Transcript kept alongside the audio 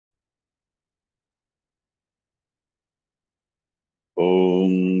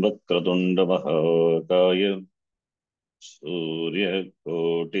ॐ वक्रतुण्डमहाकाय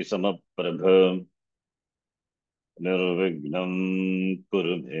सूर्यकोटिसमप्रभ निर्विघ्नं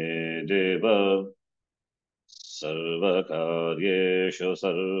कुरु मे देव सर्वकार्येषु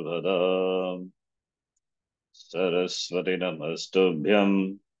सर्वदा। सरस्वती नमस्तुभ्यं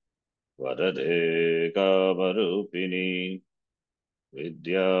वरदे कामरूपिणी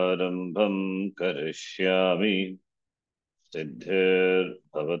विद्यारम्भं करिष्यामि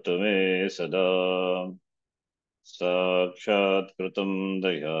सिद्धिर्भवतु मे सदा। साक्षात्कृतं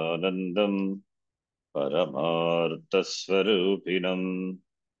दयानन्दं परमार्थस्वरूपिणं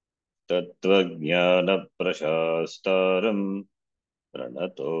तत्त्वज्ञानप्रशास्तारं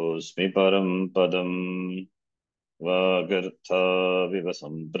प्रणतोऽस्मि परं पदम्। वागर्थाविव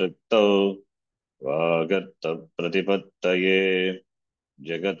सम्पृक्तौ वागर्थप्रतिपत्तये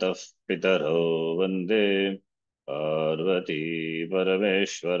जगतः पितरौ वन्दे पार्वती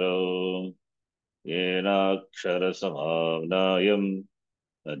परमेश्वरौ। येनाक्षरसमाम्नायम्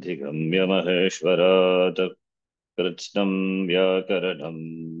अधिगम्य महेश्वरात् कृत्स्नं व्याकरणं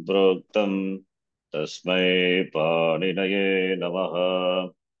प्रोक्तं तस्मै पाणिनये नमः।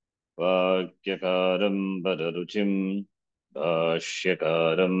 वाक्यकारं वररुचिं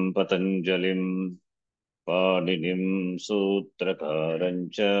भाष्यकारं पतञ्जलिं पाणिनिं सूत्रकारं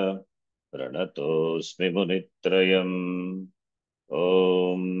च प्रणतोऽस्मि मुनित्रयम्।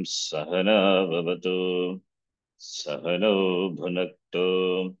 ॐ सहना भवतु सहनौ भुनक्तु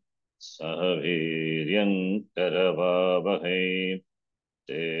सह वीर्यं करवावहै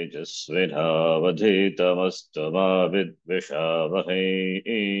तेजस्विनावधीतमस्तु मा विद्विषावहै।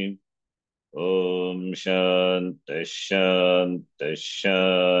 ॐ शान्तिः शान्तिः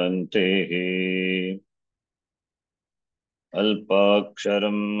शान्तिः।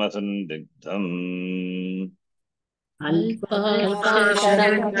 अल्पाक्षरम् असन्दिग्धम्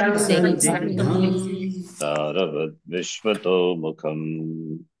अल्पाक्षरं संदिग्धम् तारवद्विश्वतो मुखम्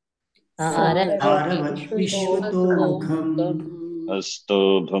तारवद्विश्वतो मुखम्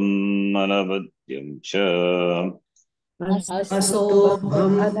अस्तोभम् अनवद्यं च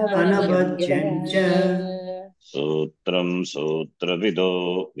अस्तोभम् अनवद्यं च सूत्रं सूत्रविदो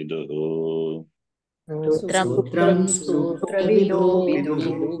विदुः सूत्रं सूत्रविदो विदुः।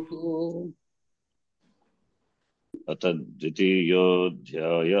 अथ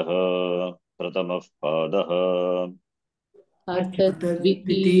द्वितीयोऽध्यायः प्रथमः पादः। अथ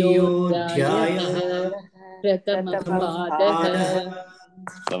द्वितीयोऽध्यायः प्रथमः पादः।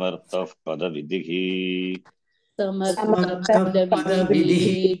 समर्थः पदविधिः समर्थः पदविधिः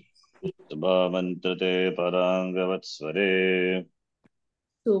शुभामन्त्रते पराङ्गवत्स्वरे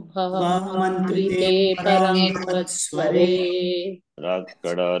शुभामन्त्रिते पराङ्गवत्स्वरे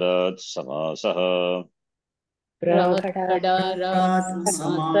प्राक्कडारात् समासः प्राक्कडारात्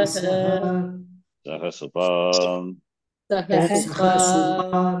समासः सह सुपाम् सह सुपा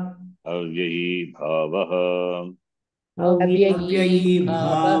अव्ययी भावः अव्ययी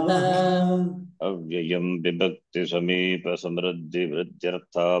भावः अव्ययम्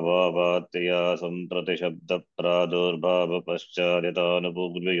विभक्तिसमीपसमृद्धिवृद्ध्यर्थाभावात्तया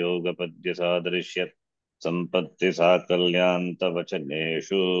सम्प्रतिशब्दप्रादुर्भावपश्चादितानुपूर्वयोगपद्यसादृश्य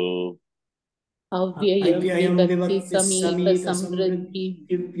सम्पत्तिसाकल्यान्तवचनेषु अव्ययं विभक्ति समीप समृद्धि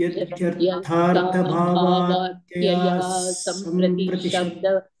व्यर्थार्थभावात्या भावात्यया सम्प्रति शब्द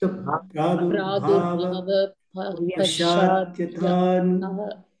सम्प्रतिशब्द प्रादुर्भाव प्रादुर्भाव पश्चात्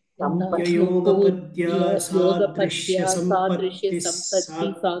पश्चाद्यतानुपयोगपद्या सादृश्य योगपद्या सादृश्य संपत्ति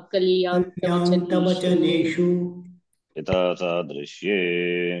साकल्यान्तवचनेषु साकल्यान्तवचनेषु यथा सादृश्ये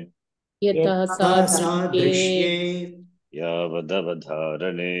यथा सादृश्ये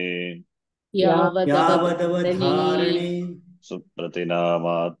यावदवधारणे यावदवधारणे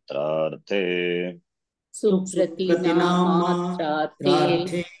सुप्रतिनामात्रार्थे सुप्रतिनामात्रार्थे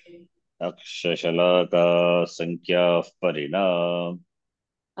अक्षशलाका संख्याः परिणाम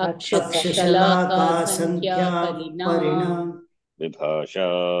अक्षशलाका संख्या परिणाम विभाषा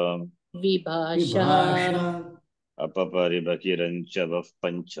विभाषा अपपरिबहिरञ्च वः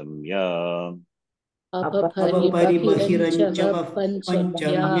पञ्चम्या अपपरिबहिरञ्च वः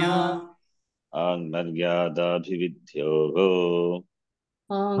पंचम्या आङ्मर्यादाभिविध्योः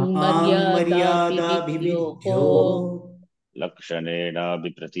आङ्मर्यादाभिविध्योः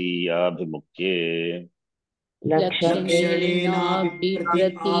लक्षणेनाभिप्रतीयाभिमुख्ये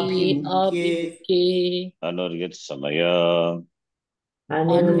लक्षणेनाभिप्रतीयाभिमुख्ये अनुर्यत्समया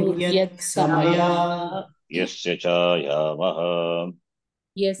अनुर्यत्समया यस्य छायामः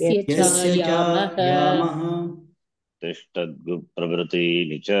यस्य छायामः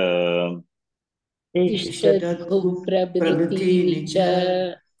तिष्ठद्गुप्रभृतीनि च तिष्ठद्भुः प्रभृतीनि च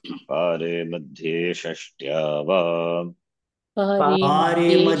पारे मध्ये षष्ट्या वा पारे पारे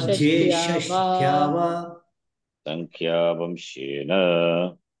मध्ये मध्ये षष्ट्या षष्ठ्या वा वा संख्यावंशेन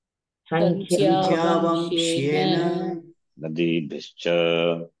संख्यावंशेन संख्यावंशेन नदीभिश्च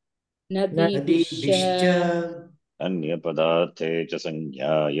नदीभिश्च नदीभिश्च अन्यपदार्थे च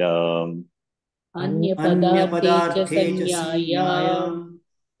संज्ञायाम् अन्यपदार्थे च अन्यपदार्थे च संज्ञायाम् संज्ञायाम्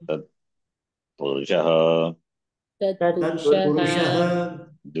तत्पुरुषः तत्पुरुषः तत्पुरुषः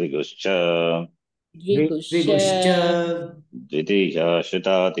द्विगुश्च द्विगुश्च द्विगुश्च द्वितीया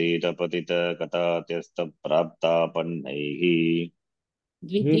श्रुतातीतपतितकथात्यस्तप्राप्तापन्नैः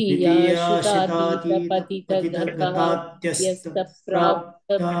द्वितीया श्रुतातीतपतितगतात्यस्तप्राप्तपन्नैः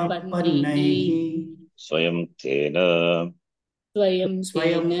श्रुतातीतपतितगतात्यस्तप्राप्तापन्नैः स्वयं तेन स्वयं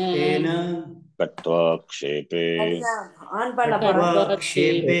स्वयं तेन तेन कट्वा क्षेपे कट्वा कट्वाक्षेपे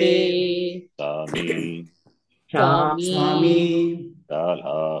क्षेपे तानि स्वामी स्वामी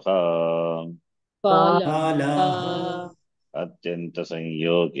कालाः कालाः कालाः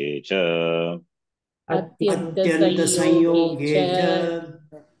अत्यन्तसंयोगे च अत्यन्तसंयोगे अत्यन्तसंयोगे च च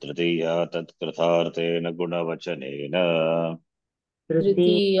तृतीया तत्कृतार्थेन गुणवचनेन तृतीया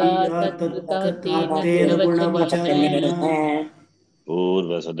तृतीया तत्कृतार्थेन तत्कृतार्थेन गुणवचनेन गुणवचनेन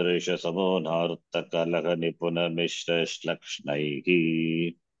पूर्वसदृशसमोनार्तकलहनिपुनमिश्रश्लक्ष्णैः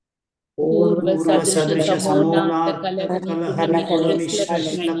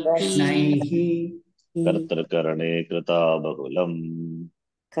पूर्वसदृशसमोनार्थकलहनिपुनमिश्रश्लक्ष्णैः पूर्वसदृशसमोनार्थकलहनिपुनमिश्रश्लक्ष्णैः कर्तृकरणे कृता कर्तृकरणे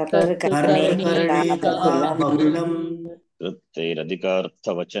कर्तृकरणे कृता कृता बहुलम् बहुलम्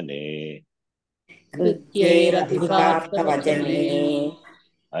कृत्यैरधिकार्थवचने कृत्यैरधिकार्थवचने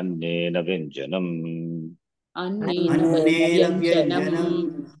अन्येन व्यञ्जनम् अन्येन अन्येन व्यञ्जनम् व्यञ्जनम्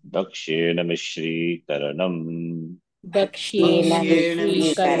भक्ष्येण मिश्रीकरणम् भक्ष्येन भक्ष्येण मिश्रीकरणम्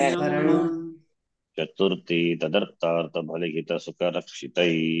मिश्रीकरणम् चतुर्थी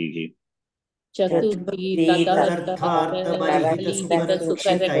तदर्थार्थफलिहितसुखरक्षितैः चतुर्थी तदर्थार्थबलिहितसुखरक्षितैः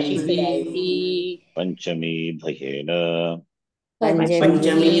तदर्थफलितसुखरक्षितैः पञ्चमी भयेन पञ्चमी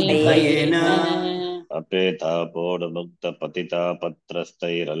पञ्चमी भयेन भयेन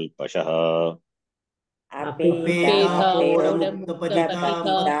अपेतापोडमुक्तपतितापत्रस्तैरल्पशः अपेतापोडमुक्तपतितापत्रस्तैरल्पशः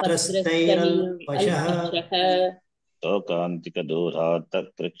पेतापोडमुक्तपतितापत्रस्तैरल्पशः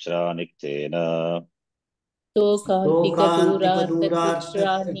शोकान्तिकदूरात्तकृच्छ्रानिक्तेन तोकान्तिकदूरार्तकृच्छ्रानिक्तेन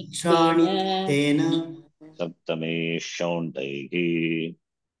लोकान्तिकदूरार्तकृच्छ्राणि तेन सप्तमे सप्तमी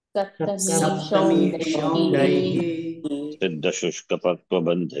सप्तमी षौण्डैः शौण्डैः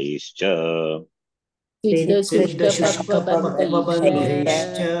सिद्धशुष्कपक्वबन्धैश्च सिद्धशुष्कपक्वबन्धैश्च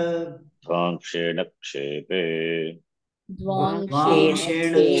सिद्धशुष्कपक्वबन्धैश्च ध्वांक्षेण क्षेपे ध्वांशेन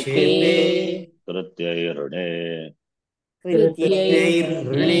वाङ्क्षेण क्षेपे क्षेपे कृत्यैर्णे कृत्यैर्णे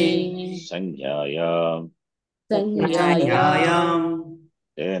कृत्यैर्हृणे संज्ञायाम् संज्ञायाम् संज्ञायाम्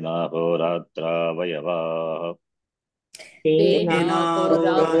तेनाहोरात्रावयवाः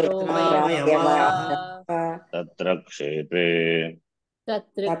तेनाहोरात्रो तेनाहोरात्रावयवाः वयवाः तत्र क्षेपे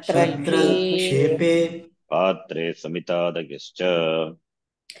तत्र तत्र क्षेपे क्षेपे पात्रे समितादयश्च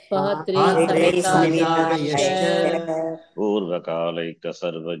पात्रे पात्रे समितादयश्च समितादयश्च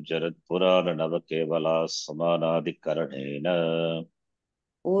पूर्वकालैकसर्वजरत्पुराणनवकेवलाः समानाधिकरणेन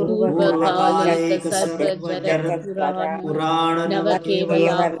पूर्वकालैक पूर्वकालैकसर्वजरत्पुराण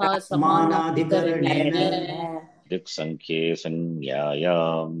नवकेवलाः सर्वजरत्पुराणनवकेवलाः समानाधिकरणेन समानाधिकरणेन दिक्सङ्ख्ये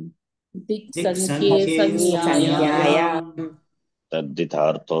संज्ञायाम् दिक्सङ्ख्ये दिक्सङ्ख्ये संज्ञायाम् संज्ञायाम्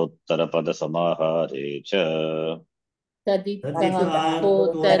तद्धितार्थोत्तरपदसमाहारे च तदितार्थोत्तरपदसमाहारे च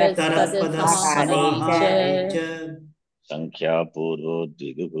तदितार्थोत्तरपदसमाहारे च सङ्ख्यापूर्वो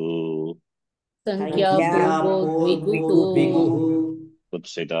द्विगुः संख्यापूर्वो संख्यापूर्वो द्विगुः द्विगुः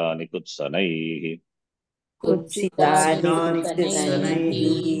कुत्सितानि कुत्सनैः कुत्सितानि कुत्सितानि कुत्सनैः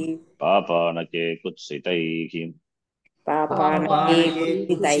कुत्सनैः पापानके कुत्सितैः पापानके पापानके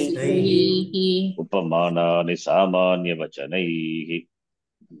कुत्सितैः कुत्सितैः उपमानानि सामान्यवचनैः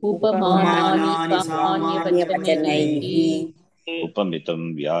उपमानानि उपमानानि सामान्यवचनैः सामान्यवचनैः उपमितं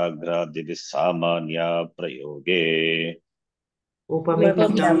व्याघ्रादिभिः सामान्या प्रयोगे उपमितं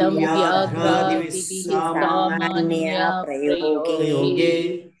उपमितं व्याघ्रादिभिः व्याघ्रादिभिः सामान्या प्रयोगे प्रयोगे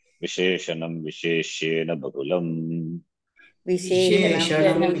विशेषणं विशेष्येन बहुलम् विशेषणं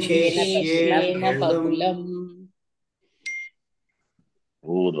विशेषणं विशेष्येण विशेष्येण बहुलम् बहुलम्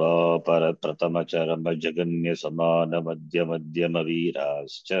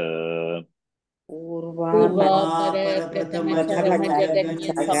पूर्वापरप्रथमचरमजगन्यसमानमध्यमध्यमवीराश्च पूर्वापर प्रथमचरमजगन्य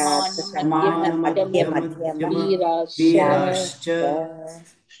समान मध्यम मध्यम वीराश्च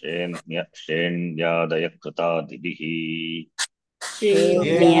समानमध्यमध्यमवीराश्च श्रेण्यादयः कृतादिभिः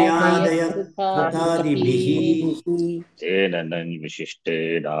श्रेण्यादय श्रेण्यादय कृतादिभिः तेन नञ्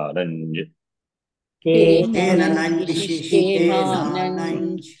विशिष्टेनानञ् तेन तेन नञ् विशिष्टेनानञ्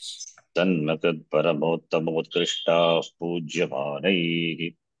तन्मतत्परमोत्तमोत्कृष्टाः पूज्यमानैः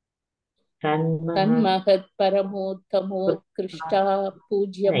तन्महत्परमोत्तमोत्कृष्टा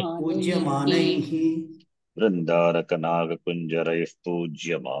पूज्यमानैः वृन्दारकनागकुञ्जरैः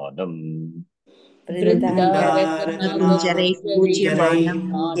पूज्यमानम् वृन्दारकनागकुञ्जरैः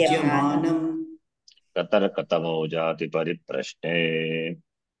पूज्यमानम् कतरकतमो जाति परिप्रश्ने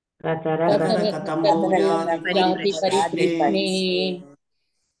कतरकतमो जाति परिप्रश्ने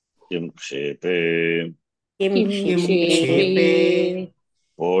किं क्षेपे किं किं क्षेपे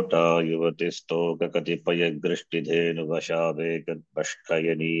कोटा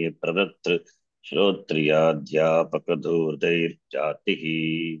युवतिस्तोककतिपयगृष्टिधेनुवशावेगद्भष्टयनी प्रवृत्त श्रोत्रियाध्यापकधूर्दैर्जातिः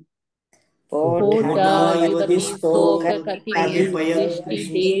कोटा युवती स्तोक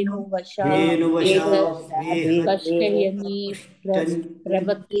कतिपयदृष्टिधेनुवशा कतिपयगृष्टिधेनुवशा वेह पश्ययनी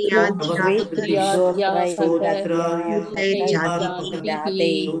प्रवृत्तोत्रियाध्यापक श्रोत्रजातिः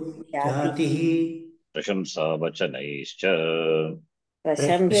जातिः प्रशंसावचनैश्च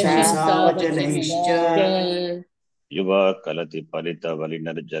प्रशंसावचनैश्च युवा कलति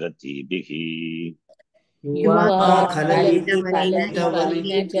फलितवलिनर्जरतीभिः युवा कलति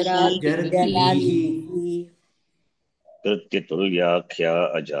फलितवलिनजरातिभिः कृत्यतुल्याख्या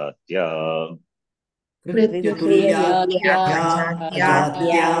अजात्या कृत्यतुल्याख्या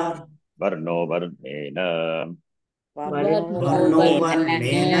अजात्या वर्णो वर्णेन वर्णो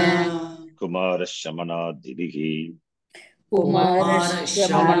वर्णेन कुमारशमनादिभिः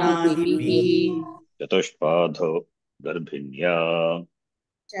कुमारश्रवणादिभिः चतुष्पादो गर्भिण्या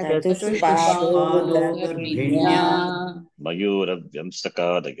चतुष्पादो गर्भिण्या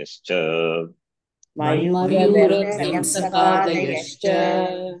मयूरव्यंसकादयश्च मयूरव्यंसकादयश्च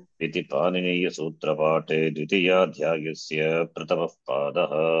इति पाणिनीयसूत्रपाठे द्वितीयाध्यायस्य प्रथमः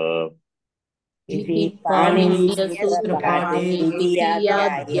पादः इति पाणिनीयसूत्रपाठे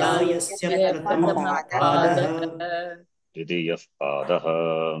द्वितीयाध्यायस्य प्रथमः पादः द्वितीयः पादः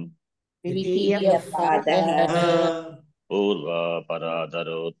द्वितीयः पादः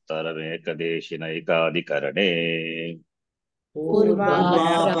पूर्वापराधरोत्तरमेकदेशिनैकाधिकरणे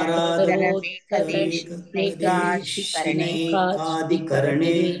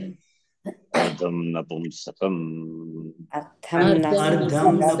पूर्वापराधरोत्तरमेकदेशिनैकाधिकरणे अर्धं नपुंसकम् अर्धं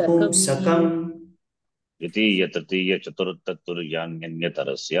नपुंसकम् द्वितीय तृतीय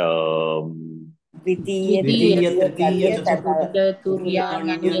चतुर्थतुर्यान्यन्यतरस्याम् द्वितीय तृतीय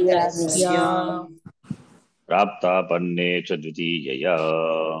चतुर्थतुर्यान्यतरस्या प्राप्तापन्ने च द्वितीयया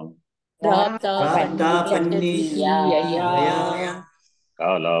प्राप्तापन्ने च द्वितीयया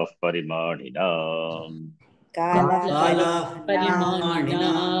कालाः परिमाणिना कालाः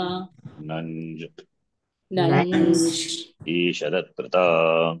परिमाणिना नञ्ज नञ् ईशदत्कृता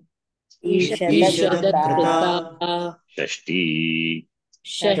ईशदत्कृता षष्ठी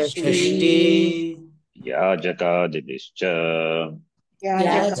षष्ठी याजकादिभिश्च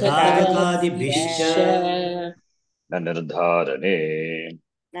याजकादिभिश्च न निर्धारणे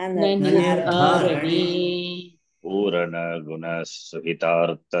न निर्धारणे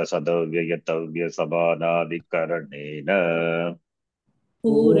पूरणगुणसहितार्थसदव्ययतव्यसमानाधिकरणेन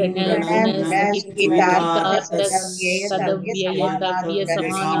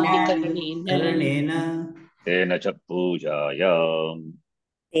पूरणगुणसहितार्थसदव्ययतव्यसमानाधिकरणेन तेन च पूजायाम्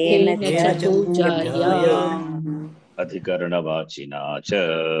तेन च पूजायाम् अधिकरणवाचिना च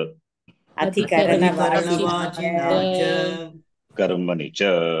अधिकरणवाचिना च कर्मणि च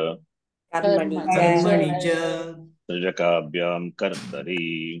कर्मणि च सृजकाभ्यां कर्तरि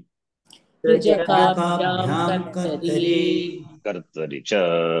सृजकाभ्यां कर्तरि कर्तरि च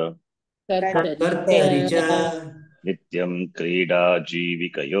कर्तरि च नित्यं क्रीडा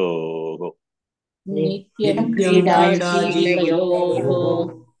जीविकयोः नित्यं क्रीडाजीविकयोः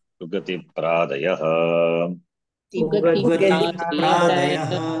सुगतिप्रादयः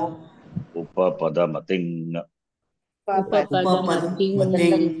सुगतिप्रादयः उपपदमतिम् उपपदमतिम्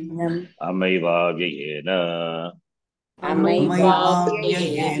अमैवाव्ययेन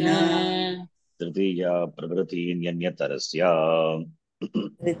अमैवाव्ययेन तृतीया प्रभृतीन्यन्यतरस्या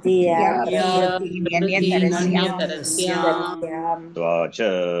तृतीया प्रभृतीन्यन्यतरस्याम् त्वाच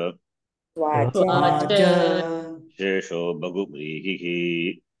त्वाच शेषो बहुव्रीहिः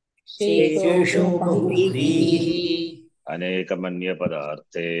शेषो बहुव्रीहिः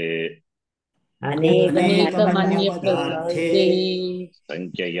अनेकमन्यपदार्थे अनेकमन्यपदार्थे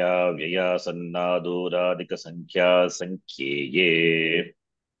संख्यया व्ययासन्नादूरादिकसंख्या संख्येये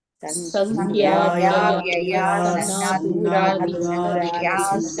संख्या व्यया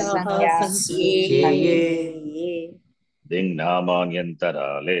सन्नादूरादिसंख्याः संख्ये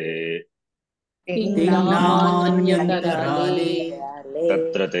दिङ्नामान्यन्तराले तिङ्नामान्यतराले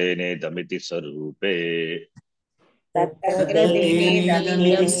तत्र तेनेदमिति स्वरूपे तत्र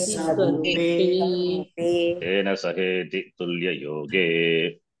तेनेदमिति स्वरूपे तेन सहेति तुल्ययोगे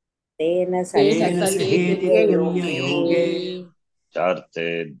तेन तेन सहेति तुल्ययोगे तुल्ययोगे चार्थे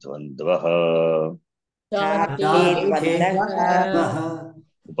द्वन्द्वः चार्थे चार्थे द्वन्द्वः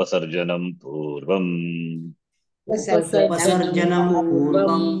उपसर्जनं पूर्वम् उपसर्जनं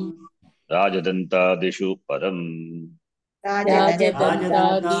पूर्वम् राजदन्तादिषु परम्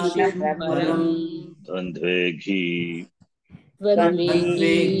राजदन्तादिषु राजदन्तादिषु परम् द्वन्द्वे घी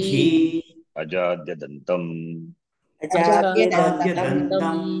द्वन्द्वे घी अजाद्यदन्तम्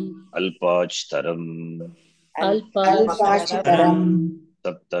अजाद्यदन्तम् अल्पाच्तरम् अल्पाक्षरम्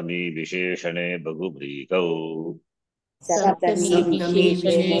सप्तमी विशेषणे बहुव्रीहौ सप्तमी सप्तमी विशेषणे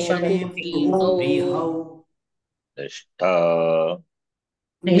विशेषणे बहुव्रीहौ बहुव्रीहौ निष्ठा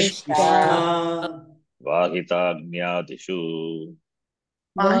निष्ठा वाहिताज्ञादिषु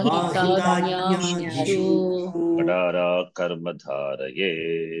वाहिताज्ञादिषु कडारा कर्मधारये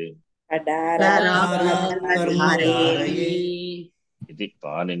कर्मधारये इति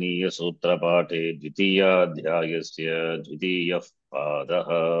पाणिनीयसूत्रपाठे द्वितीयाध्यायस्य द्वितीयः पादः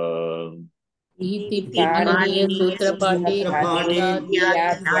इति पाणिनीयसूत्रपाठे सूत्रपाठे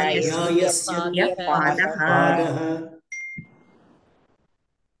द्वितीयाध्यायस्य अध्यायस्य पादः पादः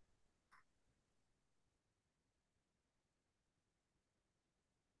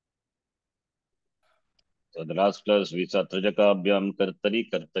So the last class we saw Trajakabyam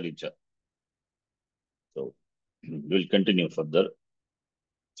Kartari cha. So we'll continue further.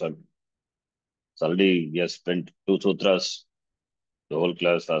 So already we have spent 2 sutras, the whole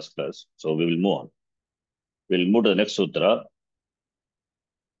class, last class. So we will move on. We'll move to the next sutra.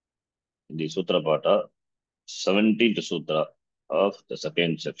 In the Sutra Pata, 17th sutra of the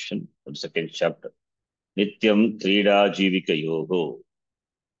second section, of the second chapter. Nityam Krida Jivika Yogo.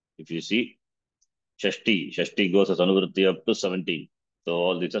 If you see, Shashti goes as Anuvritti up to 17. So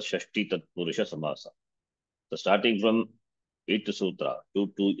all these are Shashti Tatpurusha Samasa. So starting from 8th sutra, 2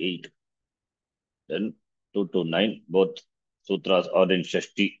 to 8, then 2 to 9, both sutras are in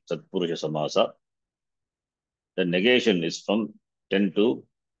Shashti Tatpurusha Samasa. The negation is from 10 to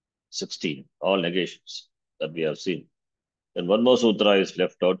 16, all negations that we have seen. Then one more sutra is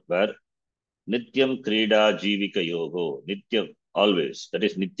left out where Nityam Krida Jivika Yogo, Nityam, always, that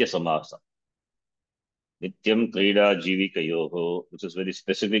is Nitya Samasa. Nityam Krida Jivika Yogo, which is very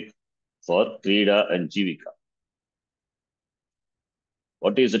specific for Krida and Jivika.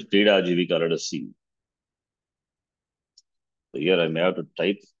 What is it Krida Jivika? Let us see. So here I may have to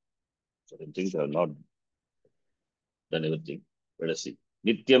type. Certain things I have not done everything. Let us see.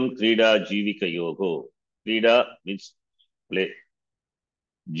 Nityam Krida Jivika Yogo. Krida means play.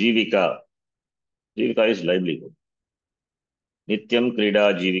 Jivika. Jivika is livelihood. Nityam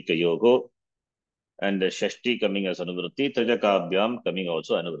Krida Jivika Yogo. And the Shashti coming as Anuvritti. Trajakabyam coming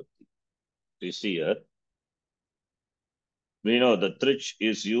also Anuvritti. You see here. We know the trich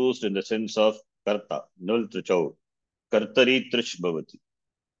is used in the sense of karta. Nul trichau. Kartari trich bhavati.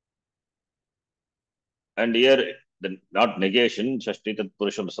 And here, the not negation, Shashti Tat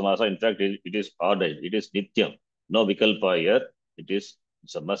Purusham Samasa, in fact, it is ordered. It is Nityam. No Vikalpa here. It's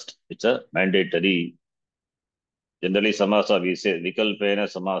a must. It's a mandatory. Generally, Samasa, we say Vikalpena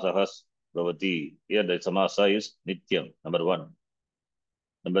Samasahas Bhavati. Here, the Samasa is Nityam, number 1.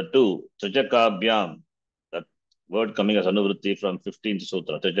 Number 2, Trajakabyam. That word coming as Anuvritti from 15th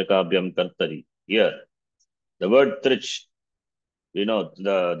Sutra. Trajakabyam Kartari. Here, the word Trich, we know,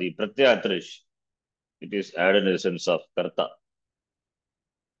 the Pratyaya Trich, it is added in the sense of Karta.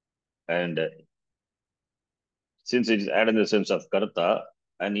 And since it is added in the sense of Karta,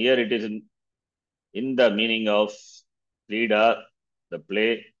 and here it is in the meaning of Krida, the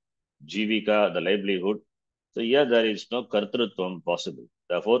play, Jivika, the livelihood. So here there is no Kartrutvam possible.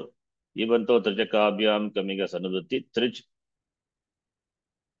 Therefore, even though Trajakabyam coming as Anuvritti, Trij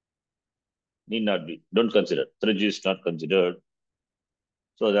need not be. Don't consider. Trij is not considered.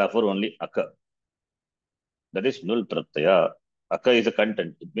 So therefore only Akka. That is Nul Pratyaya. Akka is a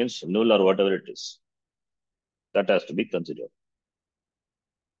content. It means null or whatever it is. That has to be considered.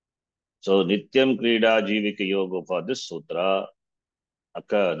 So Nityam Krida Jivika Yoga for this sutra,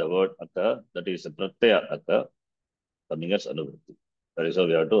 Akka, the word Akka, that is the Pratyaya Akka, coming as Anuvritti. That is how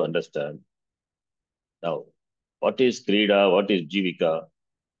we have to understand. Now, what is Krida? What is Jivika?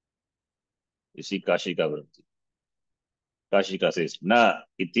 You see Kashika Vritti. Kashika says, na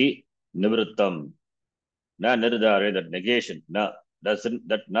iti nivrittam. Na nirdhare, that negation, na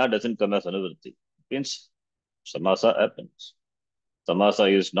doesn't come as anuvritti. Means samasa happens.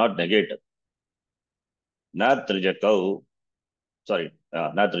 Samasa is not negated. Na trijakau, sorry,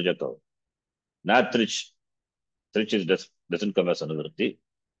 na trijakau. Na trich. Trich is doesn't come as anuvritti.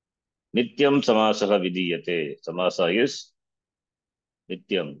 Nityam samasaha vidiyate. Samasa is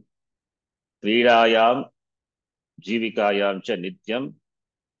nityam. Kridayam जीविकायां च नित्यं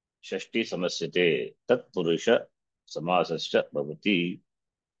षष्ठी समस्यते तत्पुरुष समासश्च भवति.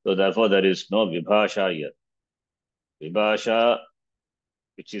 So therefore there is no vibhasha here. Vibhasha,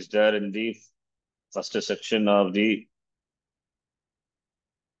 which is there in the first section of the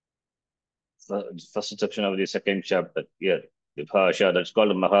second chapter here. Vibhasha, that's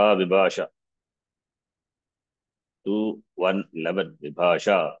called Maha Vibhasha. 2:1:11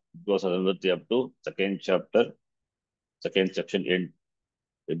 Vibhasha goes on up to second chapter, second section end.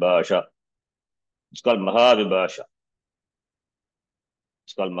 Vibhasha. It's called Maha Vibhasha.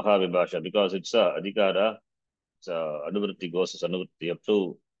 It's called Maha Vibhasha because it's a adhikara. It's a anuvritti goes as anuvritti up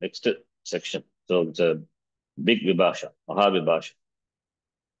to next section. So it's a big vibhasha, Maha Vibhasha.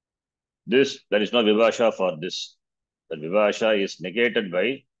 There is no vibhasha for this. The vibhasha is negated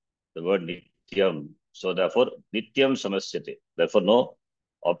by the word nityam. So therefore, nityam samasyate. Therefore, no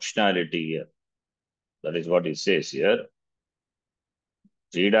optionality here. That is what it says here.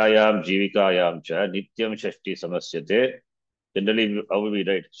 Kridayam jivikayam cha nityam shashti samasyate. Generally, how we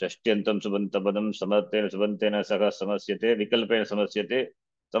write? Shashtiyantam subantapadam samartena subantena saga samasyate vikalpena samasyate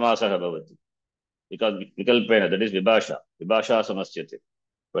samasaha bhavati. Because vikalpena, that is vibhasha. Vibhasha samasyate.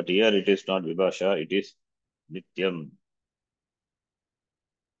 But here it is not vibhasha, it is nityam.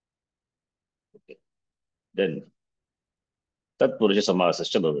 Okay. Then tatpurusha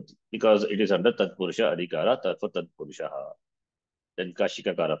samasascha bhavati. Because it is under tatpurusha adhikara, therefore tatpurushaha. Then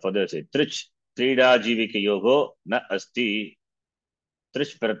kashikakara further say trich krida jivika yogo na asti.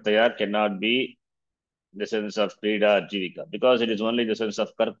 Trich pratyaya cannot be in the sense of krida jivika because it is only the sense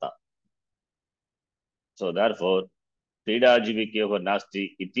of karta. So therefore, krida jivika yogo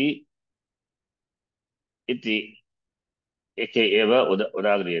nasti iti eke eva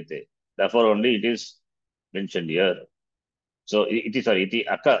udagriyate. Therefore only it is mentioned here. So iti sorry iti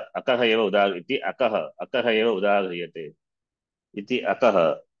akaha eva iti akaha eva udagriyate. Iti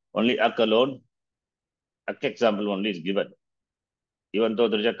akaha, only ak alone, ak example only is given. Even though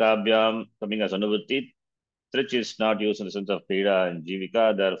Drijakabyam coming as anuvritti, trich is not used in the sense of krida and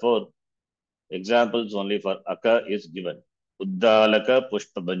jivika. Therefore, examples only for aka is given. Uddalaka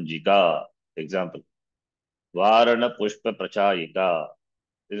pushpa banjika, example. Varana pushpa prachayika.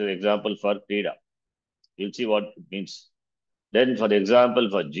 This is an example for krida. You'll see what it means. Then for the example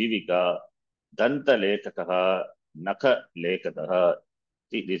for jivika, danta lekakaha, naka lekataha.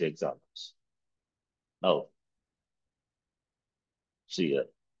 See these examples. Now, see here.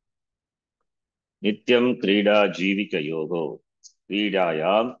 Nityam krida jivika yogo.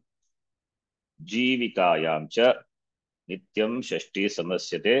 Kridayam जीविकायां च नित्यं षष्ठी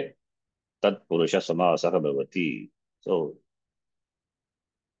समस्यते तत्पुरुष समासः भवति. So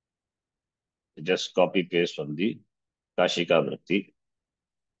just copy paste from the Kashika Vritti.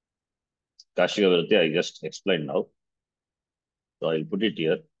 Kashika Vritti I just explained now. So I'll put it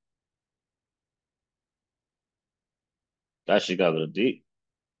here. Kashika Vritti.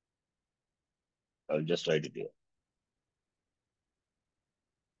 I'll just write it here.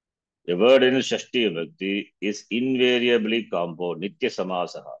 The word in Shashti Vibhakti is invariably compound, Nitya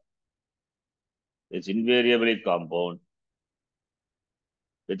Samasaha. It's invariably compound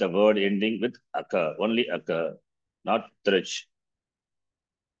with a word ending with aka, only aka, not trich.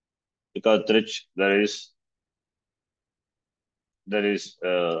 Because trich, trich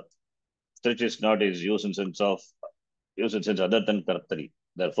is not is used in sense other than kartari.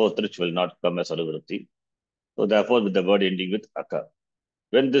 Therefore, trich will not come as anuvritti. So therefore, with the word ending with aka.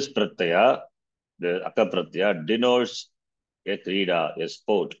 When this pratyaya, the aka pratyaya, denotes a krida, a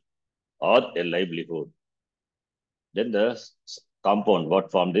sport, or a livelihood, then the compound,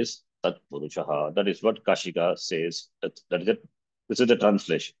 what formed is tatpurushaha. That is what Kashika says. This is the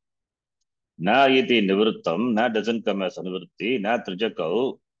translation. Na iti nivrittam, na doesn't come as anuvritti, na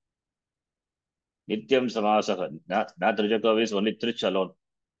trijakau, nityam samasaha. Na trijakau is only trich alone.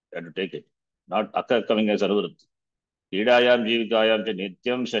 You have to take it. Not aka coming as anuvritti. क्रीडायां जीविकायां च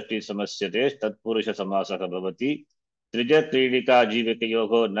नित्यं षष्ठी समस्यते तत्पुरुष समासः भवति. त्रिज क्रीडिका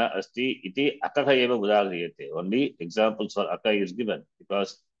जीविकयोः न अस्ति इति अकः एव उदाह्रियते. Only examples for aka is given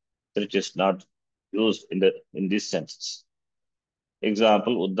because trich is not used in this sense.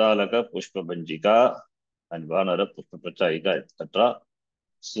 Example, uddalaka pushpa banjika and Vanara Pushpaprachayika, etc.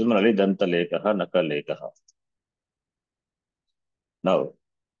 Similarly, Dantalekaha, Nakalekaha. Now,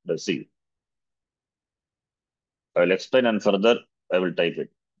 let's see. I will explain and further I will type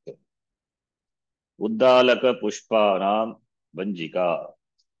it. Okay. Uddalaka Pushpanam Vanjika.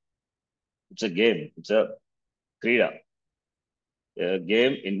 It's a game. It's a Krida. A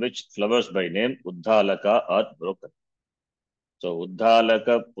game in which flowers by name Uddalaka are broken. So,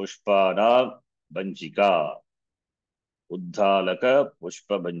 Uddalaka Pushpanam Vanjika. Uddalaka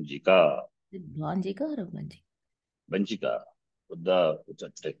Pushpa Vanjika. Vanjika or Vanjika? Vanjika.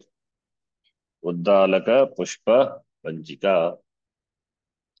 Uddalaka Pushpa Vanjika.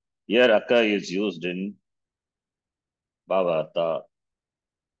 Here Aka is used in Bhavartha.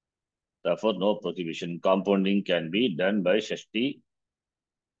 Therefore, no prohibition. Compounding can be done by Shashti.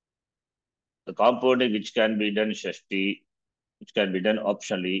 The compounding which can be done Shashti, which can be done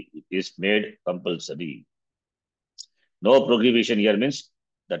optionally, is made compulsory. No prohibition here means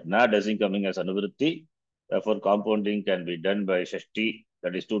that Na doesn't coming as Anuvritti. Therefore, compounding can be done by Shashti,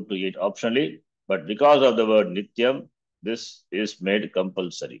 that is 2 to 8 optionally. But because of the word Nityam, this is made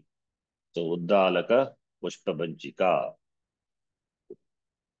compulsory. So, Uddalaka Pushpabanchika.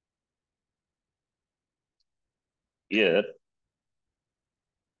 Here,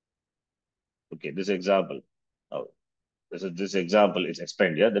 okay, this example. Now, this example is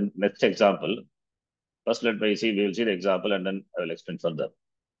explained here. The next example, first let me see, we will see the example and then I will explain further.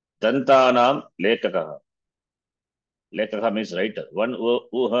 Dantanam lekakaha. Lekakaha means writer. One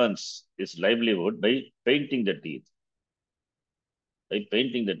who earns his livelihood by painting the teeth. By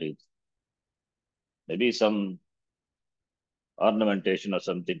painting the teeth. Maybe some ornamentation or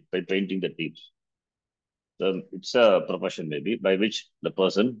something by painting the teeth. So it's a profession maybe by which the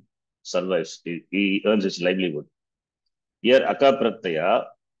person survives. He earns his livelihood. Here Aka Pratyaya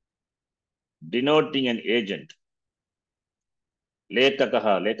denoting an agent.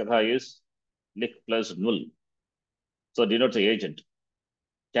 Lekakaha. Lekakaha is lik plus null. So denotes the agent.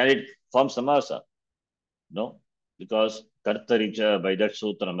 Can it form samasa? No, because Kartaricha, by that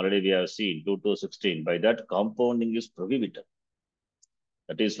sutra, already we have seen 2 to 16, by that compounding is prohibited.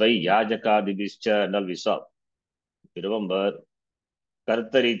 That is why Yajakadibischa and all we saw. If you remember,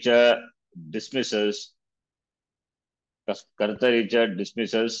 Kartaricha dismisses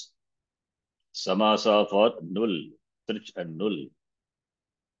samasa for null, trich and null.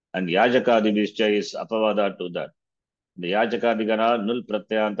 And Yajakadibischa is apavada to that. The Yajakadigana, null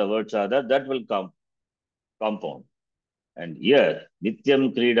pratyanta words are that will compound. And here,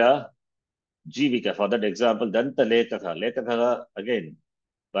 Nityam Krida Jivika, for that example, Danta Lekaka. Lekaka, again,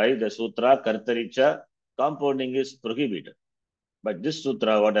 by the Sutra, Kartaricha, compounding is prohibited. But this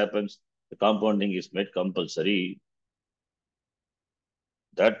Sutra, what happens? The compounding is made compulsory.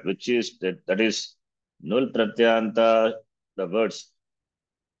 That is null pratyanta, the words.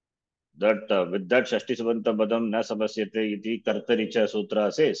 That with that Shashti Subanta Padam na samasyate iti Kartaricha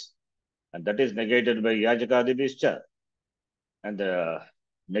Sutra says. And that is negated by Yajakadibischa. And the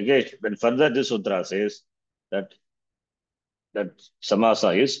negation, when further this Sutra says that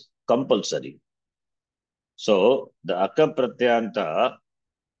samasa is compulsory. So the Aka Pratyanta,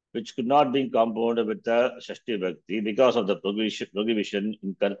 which could not be compounded with the Shashti Bhakti because of the prohibition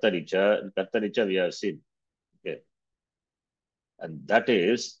in Kartaricha. In Kartaricha we have seen. Okay. And that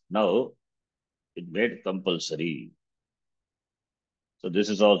is now it made compulsory. So this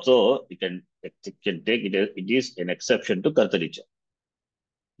is also, it can take it, it is an exception to Kartaricha.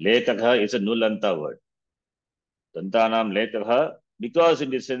 Lekakha is a nullanta word. Dantanam lekakha, because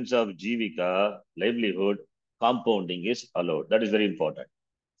in the sense of jivika, livelihood, compounding is allowed. That is very important.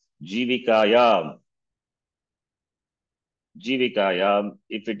 Jivikayam,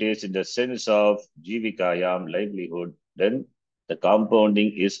 if it is in the sense of jivikayam, livelihood, then the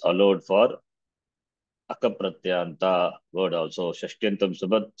compounding is allowed for akapratyanta word also. Shashtyantam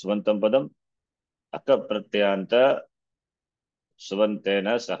suvantam padam, akapratyanta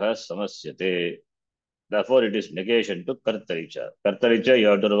suvantena saha samasyate. Therefore, it is negation to Kartaricha. Kartaricha, you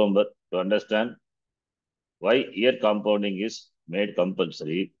have to remember to understand why here compounding is made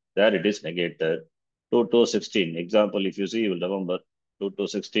compulsory. There it is negated. 2 to 16. Example, if you see, you will remember 2 to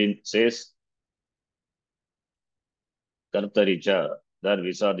 16 says Kartaricha. There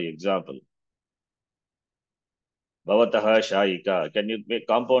we saw the example. Bhavataha Shayika. Can you make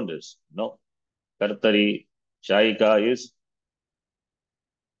compound this? No. Kartari. Shayika is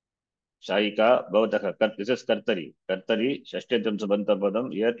Shayika. Bhavataha. This is Kartari. Kartari. Shashtatam Sabanta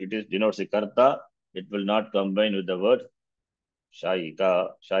Padam. Here it is denotes the Karta. It will not combine with the word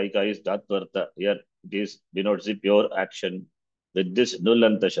Shayika. Shayika is Dhatvartha. Here it is denotes the pure action. With this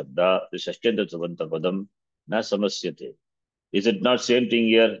Nullanta Shabda, the Shashtanta Sabanta Padam, na samasyate. Is it not same thing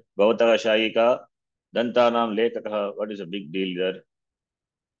here? Bhavataha shayika, dantanam lekakaha. What is the big deal there?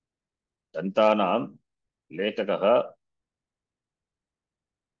 Dantanam lekakaha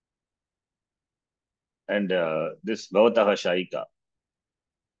and this bhavataha shayika.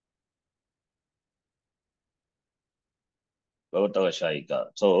 Bhavataha shayika.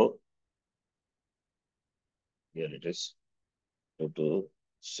 So here it is 2 to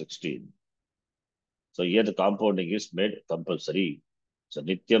 16. So here the compounding is made compulsory. So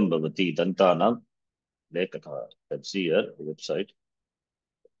nityam bhavati dantanam lekakaha. Let's see here the website.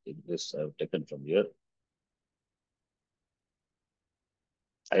 This I have taken from here.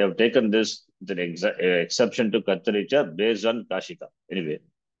 I have taken this with an exception to Kattaricha based on Kashika. Anyway,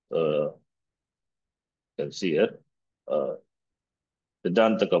 you can see here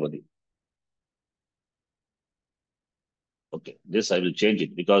Siddhanta Kavadi. Okay, this I will change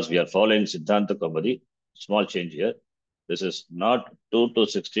it because we are following Siddhanta Kavadi. Small change here. This is not 2 to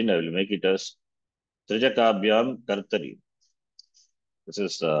 16. I will make it as Trijakabhyam Kartari. This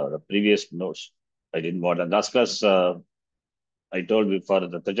is the previous notes. I didn't want, and that's because I told you for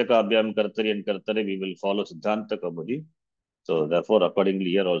the Trijakabhyam Kartari and Kartari, we will follow Siddhanta Kavadi. So therefore,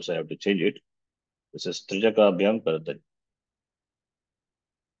 accordingly, here also I have to change it. This is Trijakabhyam Kartari.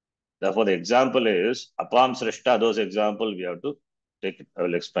 Therefore, the example is Apam Srishta. Those example we have to take it. I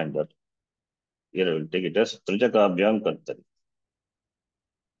will explain that. Here I will take it as Trijakabhyam Kartari.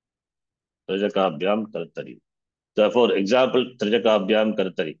 Trijakabhyam Kartari. Therefore, example Trijakabhyam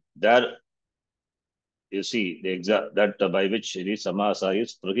Kartari. There you see the that by which the samasa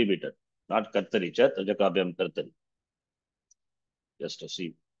is prohibited. Not Kartari, Trijakabhyam Kartari. Just to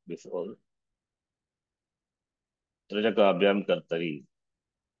see before. Trijakabhyam Kartari.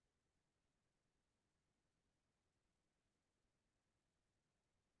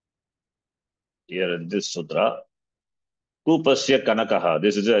 Here in this sutra, Kupasya Kanakaha.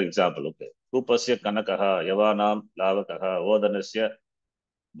 This is an example. Okay. Kupasya Kanakaha, Yavanam, Lavakaha, Odanasya,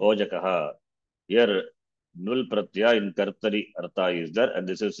 Bojakaha. Here, Nul Pratyaya in Kartari Artha is there, and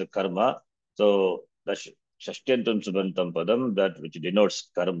this is a karma. So, the Shashyantam Subantam Padam, that which denotes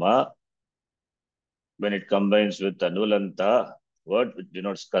karma, when it combines with the Nulanta word, which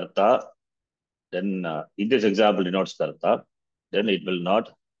denotes karta, then in this example denotes karta, then it will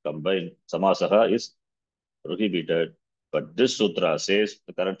not combine. Samasaha is prohibited. But this sutra says,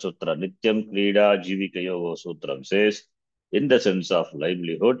 the current sutra, Nityam Krida Jivikayo Sutram says, in the sense of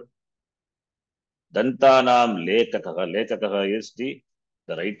livelihood, Dantanam Lekakaha. Lekakaha is the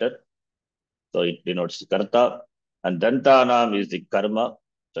writer. So it denotes karta. And Dantanam is the karma.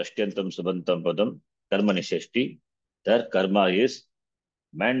 Sashtyantam Subantam Padam. Karma Nisheshti. Their karma is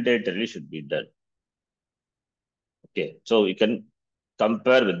mandatorily should be done. Okay. So we can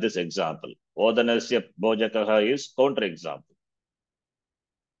compare with this example. Odanasya Bojakaha is counter example.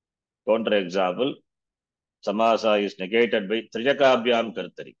 Counter example. Samasa is negated by Trijakabhyam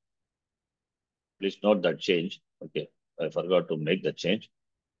Kartari. Please note that change. Okay. I forgot to make the change.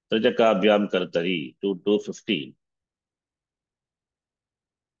 Trijakabhyam Kartari 2 to 15.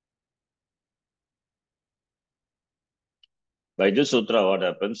 By this sutra, what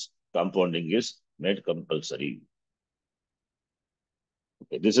happens? Compounding is made compulsory.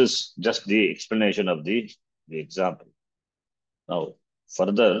 Okay, this is just the explanation of the example. Now,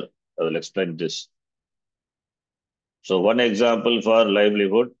 further, I will explain this. So, one example for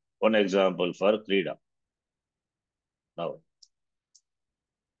livelihood, one example for krida. Now,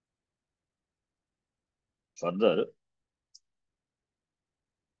 further,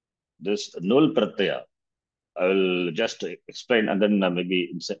 this nul pratyaya, I will just explain and then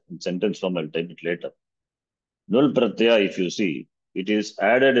maybe in sentence form I'll type it later. Nul pratyaya, if you see, it is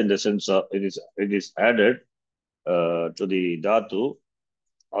added in the sense of it is added to the dhatu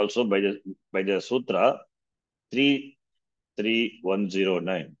also by the sutra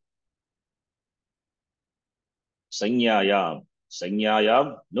 33109. Sanyayam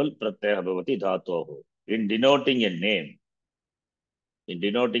nul pratyaya bhavati dhatoho. In denoting a name, in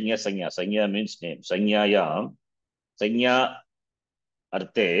denoting a sanya means name. Sanyayam, sanya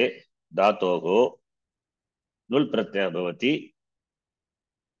arte dhatoho nul pratyaya bhavati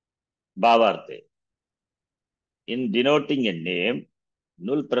bhavarte. In denoting a name,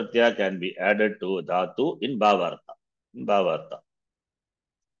 nul pratyaya can be added to dhatu in bhavartha. In bhavartha.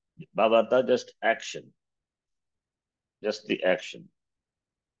 Bhavartha just action. Just the action.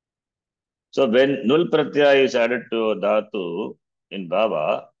 So when nul pratyaya is added to dhatu in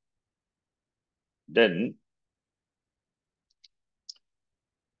bhava, then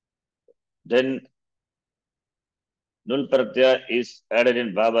Nul pratyaya is added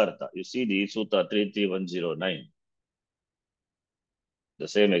in Bhavartha. You see the Sutta 33109. The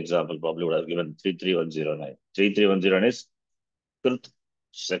same example probably would have given 33109. 33109 is Krit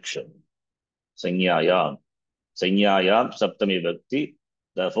section. Sanyayam. Sanyayam Saptami Bhakti.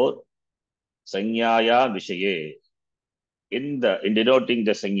 Therefore, Sanyayam Vishaye. In denoting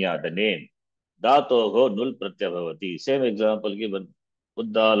the Sanya, the name, Dhatoho Nul Pratyaya Bhavati. Same example given.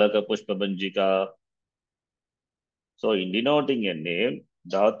 Uddalaka Pushpa Banjika. So, in denoting a name,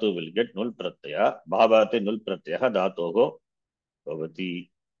 Dhatu will get Nul Pratyaya. Bhavate Nul Pratyaya Dhatoho Bhavati.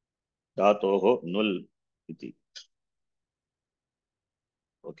 Dhatoho Nul iti.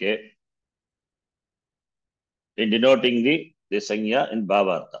 Okay. In denoting the Sanya in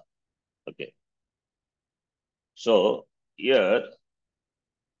Bhavartha. Okay. So, here,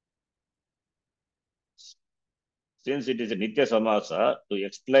 since it is a Nitya Samasa, to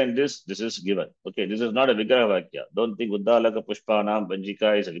explain this, this is given. Okay, this is not a Vigraha Vakya. Don't think Uddalaka Pushpanam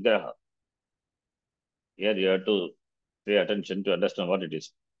Banjika is a Vigraha. Here you have to pay attention to understand what it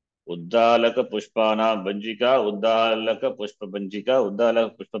is. Uddalaka Pushpanam Banjika, Uddalaka Pushpa Banjika,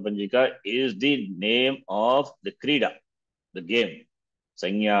 Uddalaka Pushpa Banjika is the name of the Krida, the game.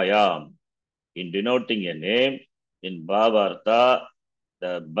 Sanyayam. In denoting a name, in Bhavartha,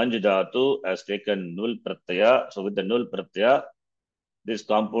 the Banjadhatu has taken Nul Pratyaya. So with the Nul Pratyaya, this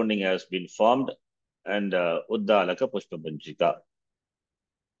compounding has been formed and Uddalaka Pushpa Banjika.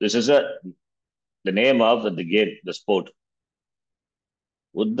 This is the name of the game, the sport.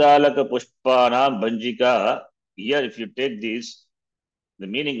 Uddalaka Pushpanam Banjika. Here, if you take this, the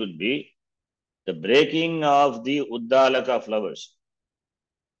meaning would be the breaking of the Uddalaka flowers.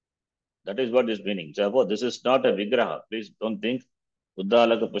 That is what is meaning. So, this is not a Vigraha. Please don't think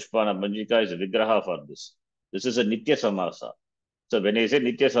Uddalaka Pushpana Banjika is a Vigraha for this. This is a Nitya Samasa. So when I say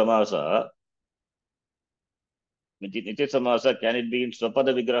Nitya Samasa, can it be in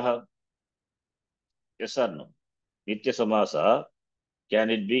Swapada Vigraha? Yes or no? Nitya Samasa, can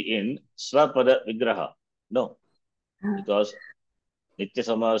it be in Swapada Vigraha? No. Because Nitya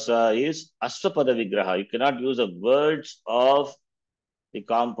Samasa is Aswapada Vigraha. You cannot use the words of the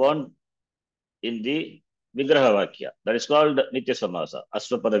compound in the Vigraha Vakya. That is called Nitya Samasa,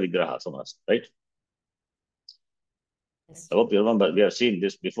 Aswapada Vigraha Samasa, right? Yes. I hope you remember, we have seen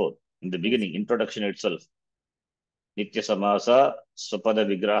this before in the beginning, introduction itself. Nitya Samasa, Swapada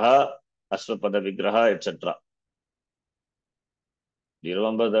Vigraha, Aswapada Vigraha, etc. Do you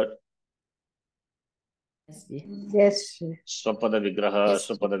remember that? Yes, ji. Yes. Swapada Vigraha, Yes.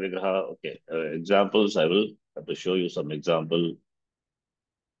 Swapada Vigraha. Okay. Examples, I will have to show you some example.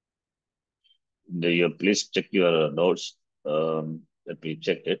 Please check your notes. Let me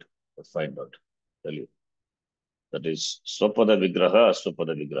check it. Find out. Tell you. That is Swapada Vigraha,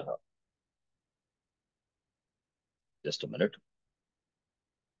 Aswapada Vigraha. Just a minute.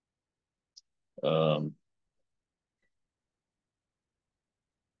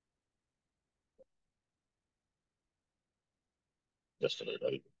 Just a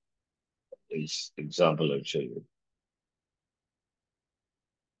minute. This example I'll show you.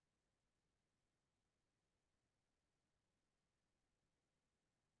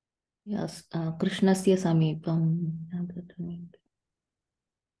 Yes, Krishnasya Samipam.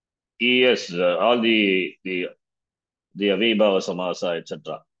 Yes, all the Avibhava Samasa,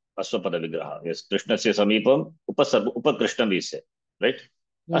 etc. Aswapada Vigraha. Yes, Krishnasya Samipam, Upakrishnam we say, right?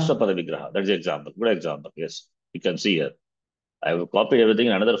 Yeah. Aswapada Vigraha. That's the example. Good example. Yes, you can see here. I have copied everything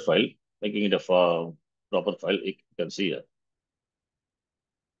in another file, making it a proper file. You can see here.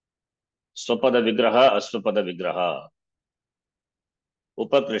 Swapada Vigraha, Aswapada Vigraha.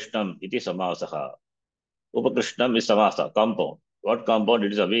 Upakrishnam iti Samasaha. Upakrishnam is Samasa, compound. What compound?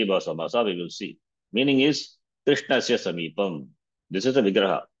 It is Avibhava Samasa, we will see. Meaning is Krishnasya Samipam. This is the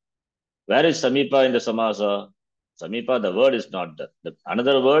Vigraha. Where is Samipa in the Samasa? Samipa, the word is not there.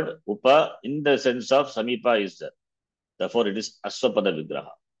 Another word, Upa, in the sense of Samipa is there. Therefore, it is Aswapada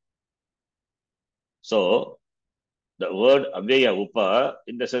Vigraha. So, the word Aveya Upa,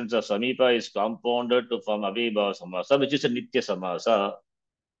 in the sense of Samipa, is compounded to form Avibhava Samasa, which is a Nitya Samasa.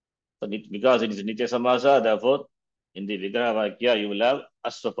 So, because it is a Nitya Samasa, therefore, in the Vigraha Vakya, you will have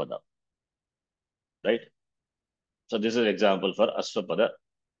Aswapada. Right? So, this is an example for Aswapada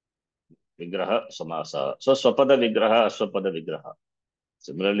Vigraha Samasa. So, Swapada Vigraha, Aswapada Vigraha.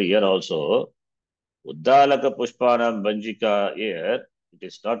 Similarly, here also, Uddalaka Pushpanam Banjika here, it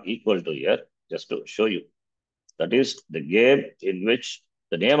is not equal to here, just to show you. That is the game in which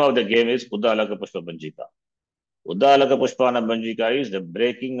the name of the game is Uddalaka Pushpa Banjika. Uddalaka Pushpanam Banjika is the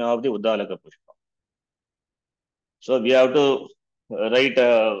breaking of the Uddalaka Pushpa. So we have to write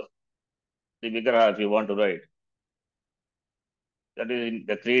the Vigraha if you want to write. that is in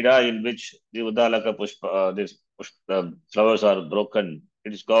the Krida in which the Uddalaka Pushpa, the flowers are broken.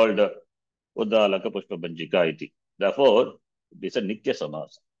 It is called Uddalaka Pushpa Banjika iti. Therefore, it is a Nitya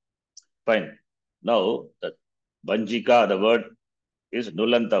Samasa. Fine. Now, the Banjika, the word is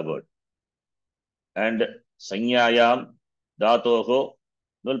Nulanta word. And Sanyayam Dhatoho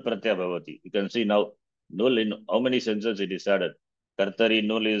Nul Pratyaya Bhavati. You can see now, Nul in how many senses it is added. Kartari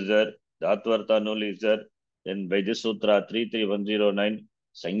Nul is there, Dhatvartha Nul is there. Then by this sutra 33109,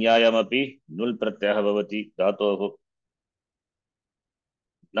 Sanyayam api Nul Pratyaya Bhavati Dhatoho.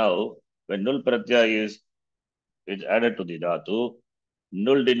 Now, when Nul Pratyaya is added to the Dhatu,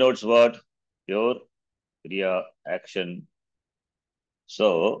 Nul denotes what? Pure Kriya, action.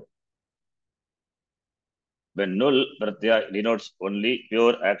 So, when Nul Pratyaya denotes only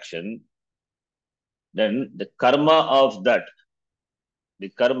pure action, then the karma of that, the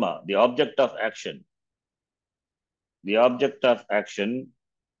karma, the object of action,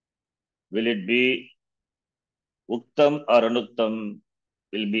 will it be Uktam or Anuktam?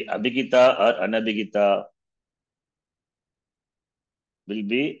 Will be Abhigita or Anabhigita? Will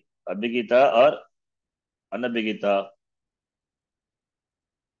be Abhigita or Anabhigita?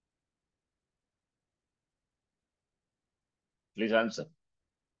 Please answer.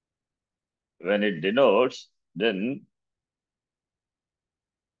 When it denotes, then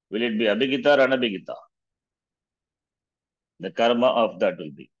will it be Abhigita or Anabhigita? The karma of that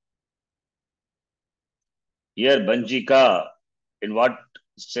will be. Here, Banjika, in what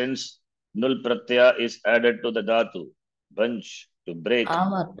sense Nul Pratyaya is added to the Dhatu? Banj, to break.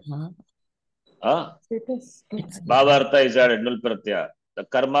 Bhavartha. Huh? It's Bhavartha is added, Nul Pratyaya. The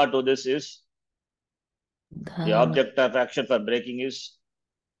karma to this is, the object of action for breaking is,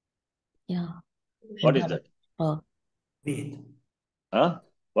 what is that? Huh?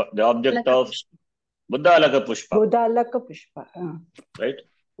 What, the object of Uddalaka Pushpa. Uddalaka Pushpa. Right?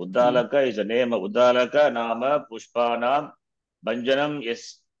 Uddalaka is the name of Uddalaka, Nama, Pushpanam, Banjanam,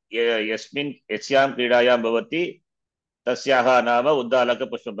 Yasmin, Yasyam, Kridayam, Bhavati, Tasyaha, Nama, Uddalaka,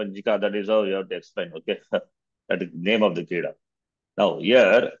 Pushpa, Banjika. That is how you have to explain. Okay? That is the name of the Krida. Now,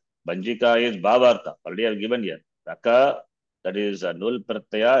 here, Banjika is Bhavartha. Already I have given here. Raka, that is a Nul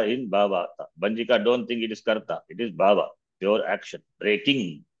Pratyaya in Bhavartha. Banjika, don't think it is Karta. It is Bhava, pure action,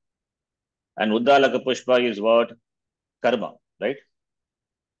 breaking. And Uddalaka Pushpa is what? Karma, right?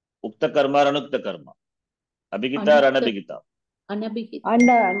 Ukta karma or anukta karma? Abhigita or anabhigita?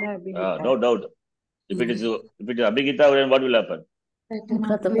 Anabhigita. No doubt. If it is Abhigita, then what will happen?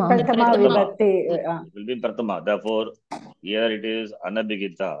 Pratama Vibhakti. It will be Pratama. Therefore, here it is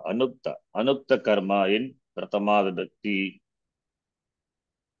Anabhigita, Anukta. Anukta karma in Pratama Vibhakti.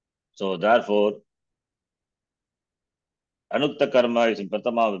 So, therefore, Anukta karma is in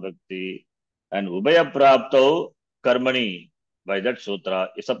Pratama Vibhakti. And Ubhaya Prapto Karmani, by that sutra,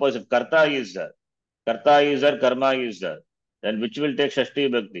 suppose if Karta is there, Karma is there, then which will take Shashti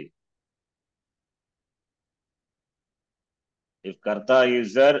Vibhakti? If Karta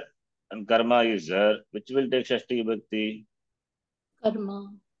is there and Karma is there, which will take Shashti Vibhakti? Karma.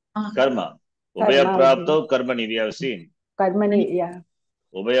 Ubhaya Prapto Karmani, we have seen. Karmani, yeah.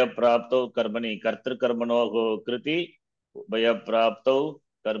 Ubhaya Prapto Karmani, Kartri Karmano Kriti, Ubhaya Prapto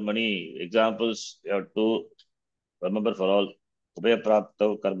Karmani. Examples you have to remember for all. Ubhaya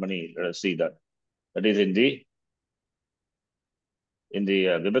Prapto Karmani. Let us see that. That is in the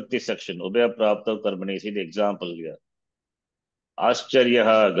Vibhakti section. Ubhaya Prapto Karmani. See the example here.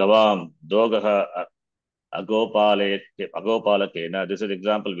 Ascharyaha Gavam Dogaha Agopalakena. This is the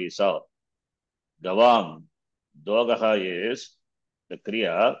example we saw. Gavam Dogaha is the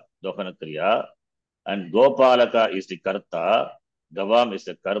Kriya, Dohana Kriya, and Gopalaka is the Karta, Gavam is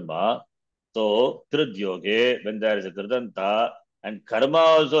the Karma. So, Kridyoge, when there is a Kridanta, and Karma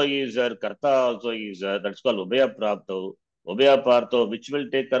also is there, Karta also is there, that's called Ubhaya Prapto. Ubhaya Prapto, which will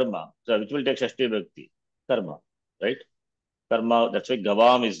take Karma? So, which will take Shashti Vibhakti? Karma, right? Karma, that's why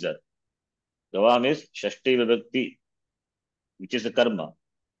Gavam is there. Gavam is Shashti Vibhakti, which is the Karma.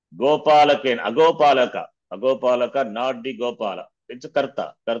 Gopalaka and Agopalaka. Agopalaka, not the Gopala. It's a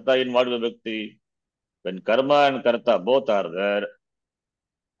Karta. Karta in what Vibhakti? When Karma and Karta both are there,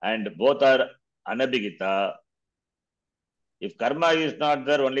 and both are Anabhigita, if Karma is not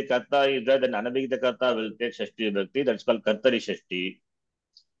there, only Karta is there, then Anabhigita Karta will take Shashti Vibhakti. That's called Kartari Shashti.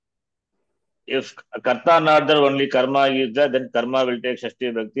 If Karta not there, only Karma is there, then Karma will take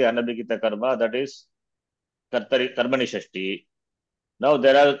Shashti Vibhakti. Anabhigita Karma, that is Karmani Shashti. Now,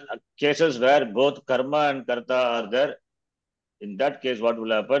 there are cases where both Karma and Karta are there. In that case, what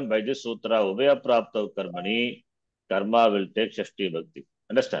will happen? By this sutra, Ubhaya Prapta Karmani, Karma will take Shashti Bhakti.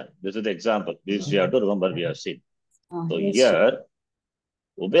 Understand? This is the example. This you have to remember, we have seen. So, Yes, here,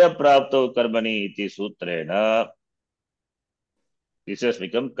 Ubhayaprapto karmani iti sutrena. This has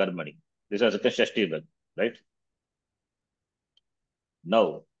become karmani. This has become shashti vibhakti, right?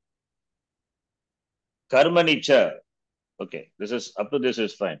 Now, karmani cha. Okay, this is up to this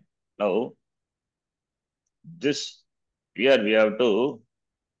is fine. Now, this here we have to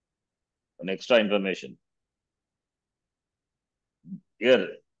an extra information.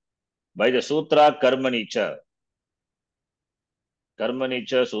 Here, by the sutra karmani cha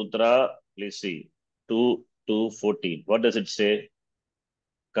sutra, please see 2:14. What does it say?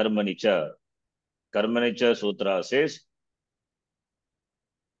 Karmani cha sutra says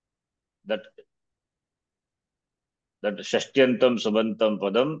that shashtyantam subantam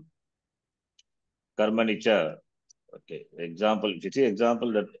padam karmani cha. Okay, example. If you see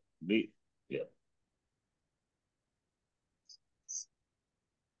example that be here.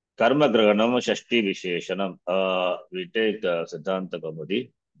 Karma grahanam shashti visheshanam. We take Siddhanta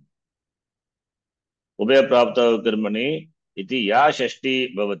Kaumudi. Ubhaya prapta karmani iti ya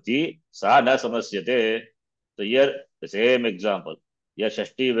shashti bhavati sa na samasyate. So here the same example. Ya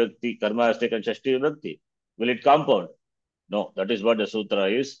shashti vibhakti karma has taken shashti vibhakti. Will it compound? No, that is what the sutra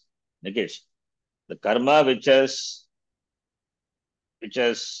is negates. The karma which has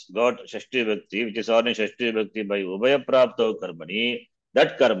got shashti vibhakti, which is ordinary shashti vibhakti by ubhaya prapta karmani,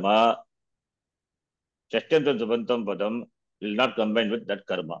 that karma shashtyanta subantam padam will not combine with that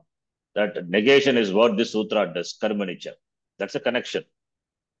karma. That negation is what this sutra does, karmanicha. That's a connection.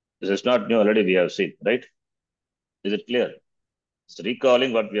 This is not new, already we have seen, right? Is it clear? It's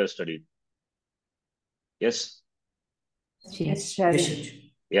recalling what we have studied. Yes? Yes. Yes.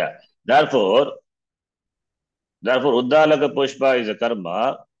 Yeah. Therefore, Uddalaka Pushpa is a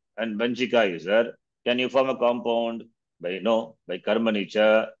karma and Banchika is a. Can you form a compound? By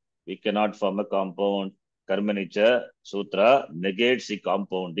karmanicha, we cannot form a compound. Karmanicha sutra negates the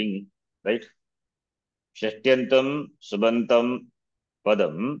compounding, right? Shastyantam subantam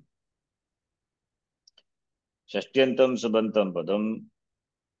padam. Shastyantam subantam padam.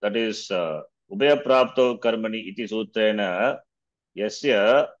 That is ubhaya prapto karmani iti sutrena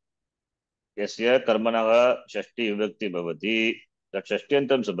yasya karmanaha shashti vibhakti bhavati. That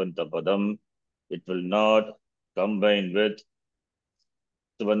shastyantam subantam padam, it will not combine with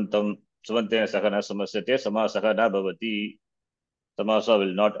subantena sakana samasyate, samasaka na bhavati. Samasa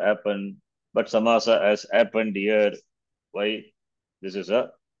will not happen, but samasa has happened here. Why? This is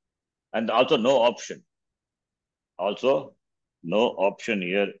and also no option. Also, no option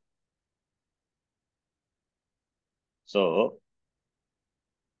here. So,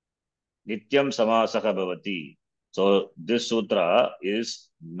 nityam samasaka bhavati. So, this sutra is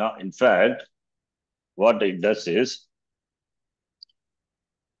not, in fact, what it does is,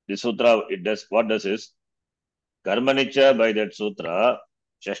 this sutra, what does is, karmanicha by that sutra,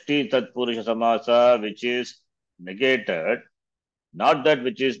 shashti tatpurusha samasa, which is negated, not that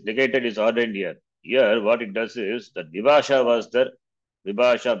which is negated is ordained here. Here, what it does is, the vibhasha was there,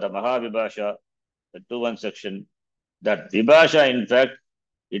 vibhasha, the mahavibhasha, the 2-1 section, that vibhasha, in fact,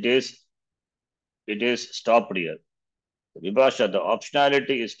 it is stopped here. The vibhasha, the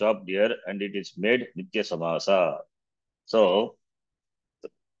optionality is stopped here and it is made nitya samasa. So,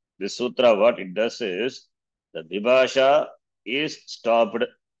 this sutra, what it does is, the vibhasha is stopped.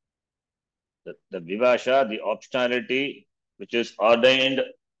 The vibhasha, the optionality, which is ordained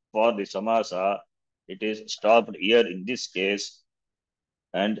for the samasa, it is stopped here in this case,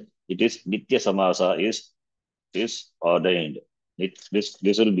 and it is nitya samasa is ordained. This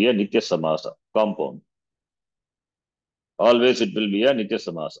will be a nitya samasa compound. Always it will be a nitya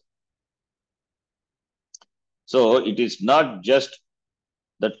samasa. So it is not just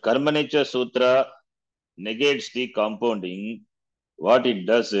that karmanicha sutra negates the compounding. What it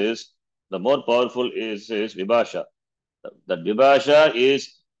does is, the more powerful is vibhasha. The vibhasha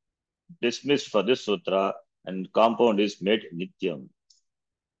is dismissed for this sutra and compound is made nityam.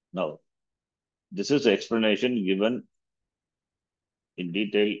 Now, this is the explanation given in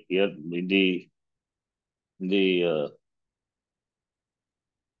detail here in the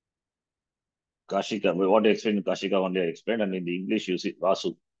Kashika. What I explained in Kashika only I explained, and in the English you see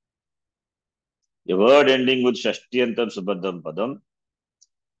Vasu. A word ending with Shashtyantam Subhaddam Padam,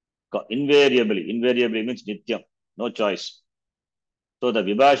 invariably means nityam, no choice. So the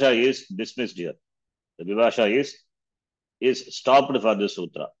vibhasha is dismissed here. The vibhasha is stopped for the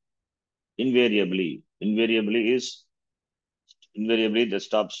sutra. Invariably that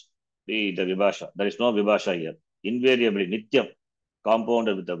stops the vibhasha. There is no vibhasha here. Invariably, nityam,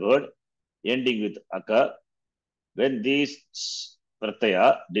 compounded with the word, ending with aka. When these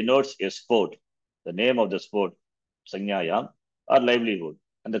pratyaya denotes a sport, the name of the sport, sanyayam, or livelihood.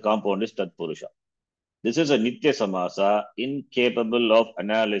 and the compound is Tat Purusha. This is a Nitya Samasa, incapable of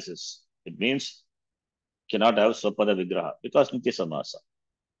analysis. It means cannot have Swapada Vigraha because Nitya Samasa.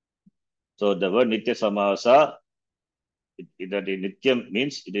 So the word Nitya Samasa, that in Nityam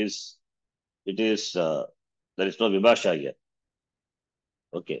means there is no Vibhasha here.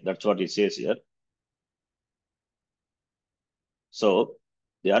 Okay, that's what he says here. So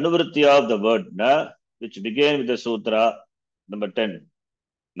the Anuvritti of the word Na, which began with the Sutra number 10,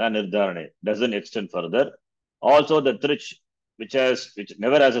 Na Nirdharane, doesn't extend further. Also the Trich, which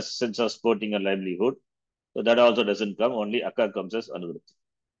never has a sense of sporting a livelihood, so that also doesn't come, only Akka comes as Anuvritti.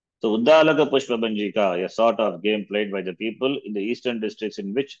 So Uddalaka Pushpabanjika, a sort of game played by the people in the eastern districts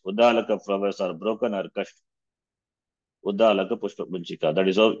in which Uddalaka flowers are broken or crushed. Uddalaka Pushpabanjika. That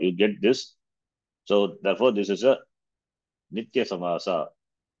is how you get this. So therefore, this is a Nitya Samasa.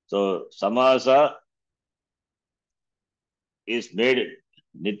 So Samasa is made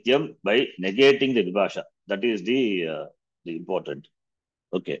Nityam by negating the Vibhasha. That is the important.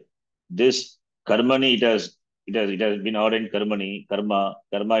 Okay. This Karmani, it has been ordained Karmani, Karma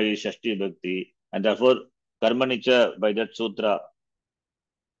is Shashti Bhakti, and therefore Karmanicha by that sutra,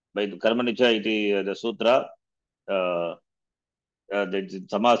 by Karmanicha the sutra, the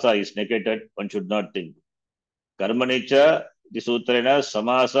Samasa is negated, one should not think. Karmanicha, the sutrena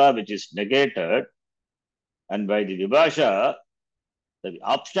Samasa, which is negated, and by the Vibhasha, the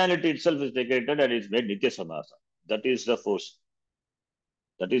optionality itself is negated and is made Nitya Samasa. That is the force.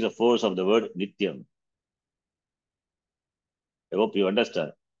 That is the force of the word Nityam. I hope you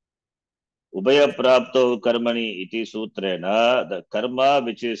understand. Ubhaya Prapto Karmani iti sutrena, the karma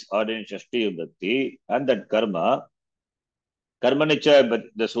which is ordained Shashti Bhakti, and that karma, Karmanicha, but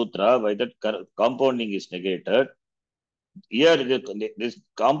the sutra, by that compounding is negated. Here, this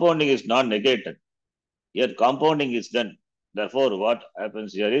compounding is not negated. Here, compounding is done. Therefore, what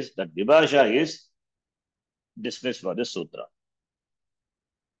happens here is that Vibhasha is dismissed for the sutra.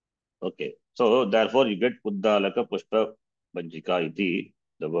 Okay. So, therefore, you get Uddalaka Pushpa Banjika iti,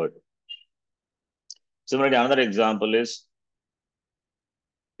 the word. Similarly, another example is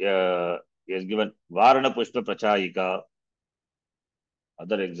he has given Varana Pushpa Prachayika.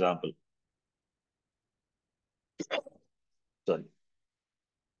 Other example. Sorry.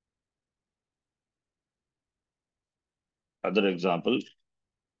 Other example.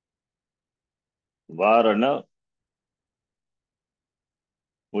 Varana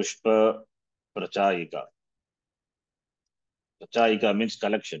Pushpa Prachayika. Prachayika means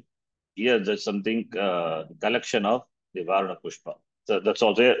collection. Here there's something, collection of the Varana Pushpa. So that's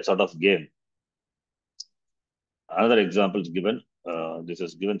also a sort of game. Another example is given. This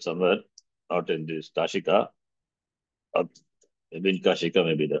is given somewhere, not in this Kashika. Maybe in Kashika,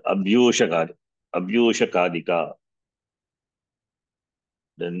 maybe the Abhyushakadika.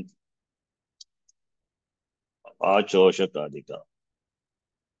 Then Achoshakadika.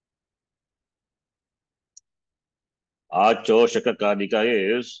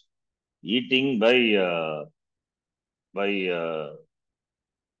 Achoshakadika is eating by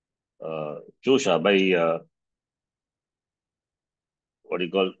Chusha, by what do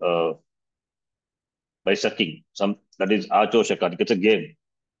you call, by sucking. That is Achoshakadika. It's a game.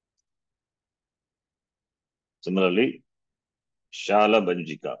 Similarly, Shala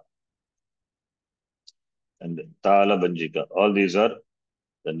Banjika and Tala Banjika. All these are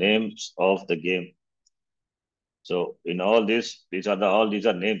the names of the game. So in all this, all these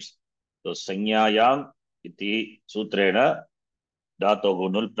are names. So Sanyayam iti sutrena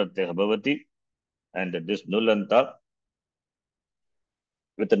dhatohu nul pratyah bhavati, and this nulanta,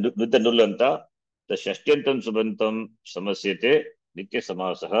 with the nulanta, the shashtiyantam subantam samasyate nitya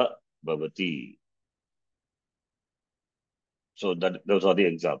samasaha bhavati. So those are the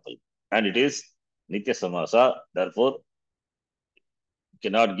example. And it is nitya samasa, therefore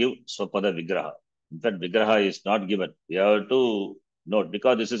cannot give swapada vigraha. In fact, vigraha is not given. We have to note,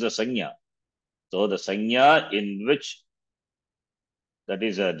 because this is a sanya. So the sanya in which, that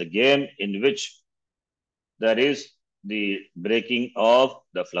is the game in which there is the breaking of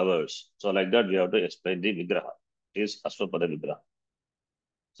the flowers. So like that, we have to explain the vigraha. It is aswapada vigraha.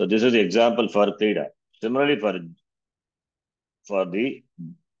 So this is the example for Krida. Similarly, for the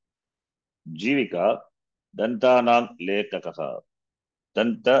Jivika, Dantanam Lekakaha.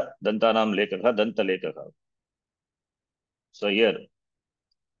 Dantanam Lekakaha, Danta Lekakaha. So here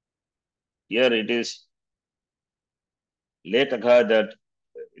it is Lekakaha, that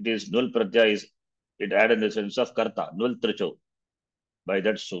it is Nul Pratyaya, is it added in the sense of Karta, Nul Tricho. By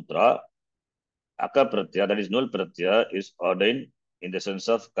that sutra, Aka Pratyaya, that is Nul Pratyaya, is ordained in the sense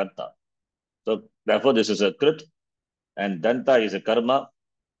of Karta. So therefore, this is a Krit, and Danta is a Karma,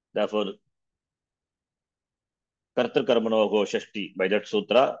 Therefore, Kartar Karmanoho Shashti, by that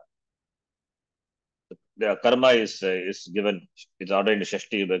sutra, the karma is given, is ordained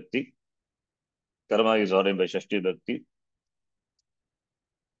Shashti Bhakti. Karma is ordained by Shashti Bhakti.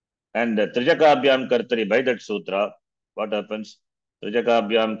 And Trijakabhyam Kartari, by that sutra, what happens?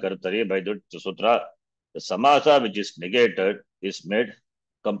 Trijakabhyam Kartari, by that sutra, the samasa which is negated is made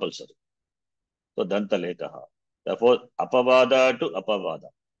compulsory. So Danta Lekaha. Therefore, Apavada to Apavada.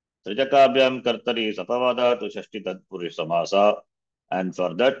 Trijakabhyam Kartari is Apavada to Shashti Tatpuri Samasa. And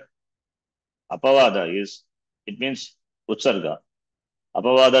for that, Apavada is, it means Utsarga.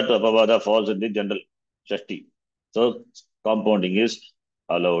 Apavada to Apavada falls in the general Shashti. So compounding is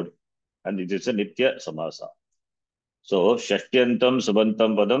allowed. And it is a Nitya Samasa. So Shashtyantam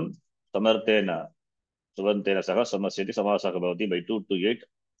Subantam Padam Samartena Subantena Saha Samasyati Samasaka Bhavati by 2 to 8.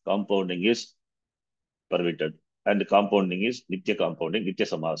 Compounding is permitted. And the compounding is Nitya compounding, Nitya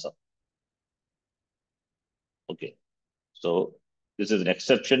Samasa. Okay. So this is an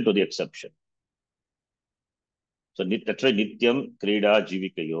exception to the exception. So that's why Nityam Krida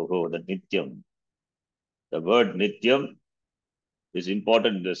Jivika Yoho, the Nityam. The word Nityam is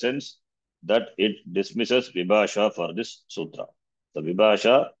important in the sense that it dismisses Vibhasha for this sutra. The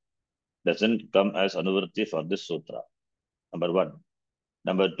Vibhasha doesn't come as Anuvritti for this sutra. Number one.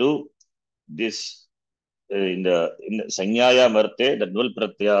 Number two, this in the Sanyaya Marte, the Nul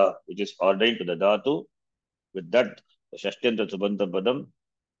Pratyaya, which is ordained to the Dhatu, with that Shashtyantra Subanta Padam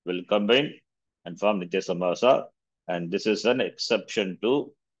will combine and form Nitya Samasa, and this is an exception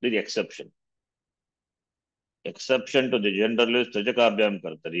to the exception. Exception to the general is Trijakabhyam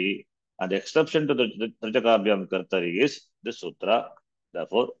Kartari, and the exception to the Trijakabhyam Kartari is the Sutra.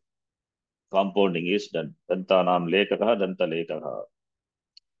 Therefore, compounding is done. Dantanam Lekakaha, Danta Lekakaha.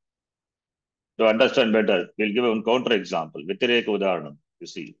 To understand better, we'll give one counter example. Vitireka Udaharanam. You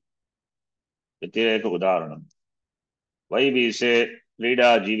see. Vitireka Udaharanam. Why we say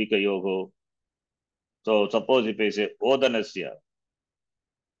Krida Jivika Yogo? So suppose if we say Odanasya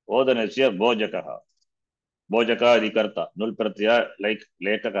Bojakaha. Bojaka Adikarta. Nul Pratyaya like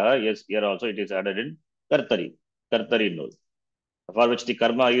Lekakaha. Yes, here also it is added in Kartari. Kartari Nul. For which the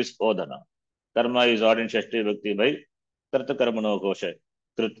karma is Odana. Karma is ordained Shashti Bhakti by Karta Karmano Kosha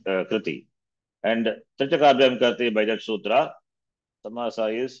Kriti. And Trichakabhyam Karti by that sutra,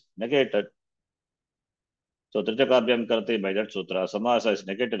 Samasa is negated. So Trichakabhyam Karti by that sutra, Samasa is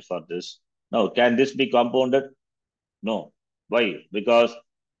negated for this. Now, can this be compounded? No. Why? Because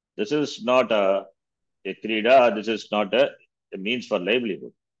this is not a krida, this is not a means for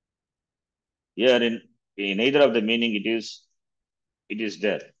livelihood. Here in either of the meaning it is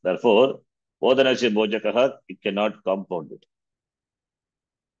there. Therefore, Odanasya Bojakaha, it cannot compound it.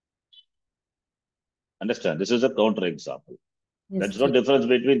 Understand? This is a counter example. Yes, There's no difference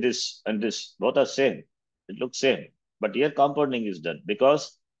between this and this. Both are same. It looks same. But here compounding is done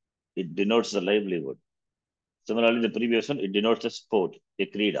because it denotes the livelihood. Similarly, the previous one, it denotes a sport, a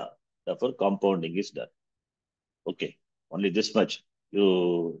krida. Therefore, compounding is done. Okay. Only this much.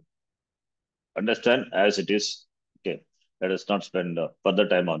 You understand as it is. Okay. Let us not spend further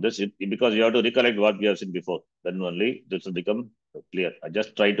time on this because you have to recollect what we have seen before. Then only this will become clear. I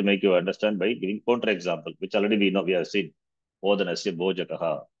just try to make you understand by giving counter example, which already we know we have seen. Odanasya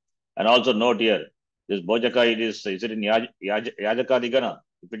Bojakaha. And also note here, this Bojaka, is it in Yajakadigana?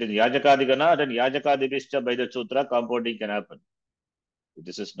 If it is Yajakadigana, then Yajakadibishcha by the sutra, compounding can happen.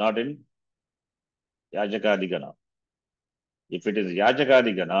 This is not in Yajakadigana. If it is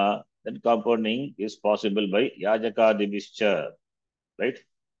Yajakadigana, then compounding is possible by Yajakadibishcha. Right?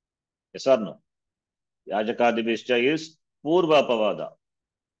 Yes or no? Yajakadibishcha is Purva Pavada.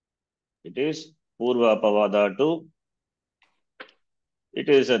 It is Purva Pavada to, it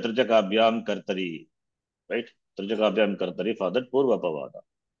is a Trijakabhyam Kartari. Right? Trijakabhyam Kartari for that Purva Pavada.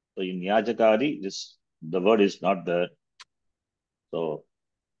 So in Yajakadi, the word is not there. So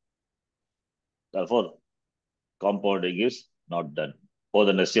therefore, compounding is not done.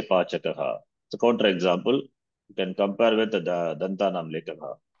 Odanasya Pachakaha. It's a counter example. You can compare with the Dantanam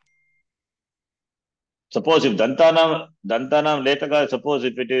Lekakaha. Suppose if Dantanam Lekakaha, suppose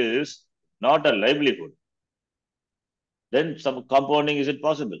if it is not a livelihood, then some compounding, is it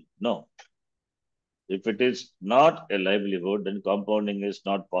possible? No. If it is not a livelihood, then compounding is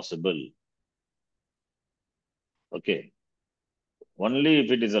not possible. Okay. Only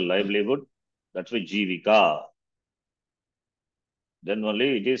if it is a livelihood, that's why Jivika. Then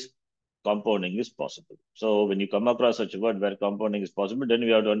only it is compounding is possible. So when you come across such a word where compounding is possible, then we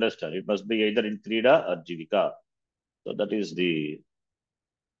have to understand it must be either in Krida or Jivika. So that is the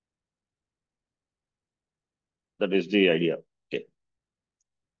idea. Okay.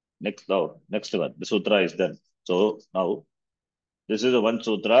 Next one. The sutra is done. So now this is the one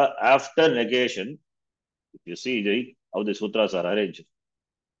sutra after negation. If you see how the sutras are arranged,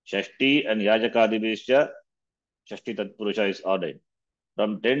 Shashti and Yajakadibhishya, Shashti Tatpurusha is ordered.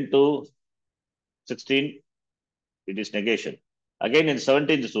 From 10 to 16, it is negation. Again in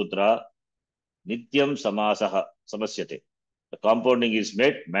 17th sutra, Nityam Samasaha Samasyate. The compounding is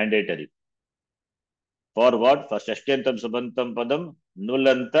made mandatory. For what? For Shashtiyantam Subantam Padam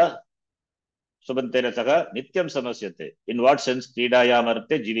Nulanta Subantena Saka Nityam Samasyate. In what sense? Kridayamarte,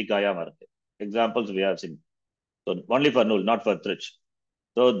 Jivikayamarte. Examples we have seen. So only for null, not for trich.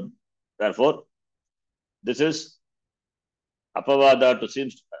 So therefore, this is apavada to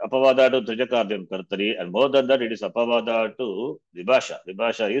Trijakavyam Kartari, and more than that, it is apavada to Vibhasha.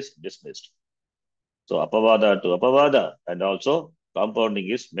 Vibhasha is dismissed. So apavada to apavada, and also compounding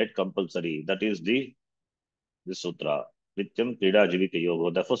is made compulsory. That is this sutra. Nityam Krida Jivika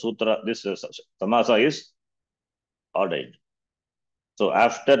Yoga. Therefore, sutra, this samasa is ordained. So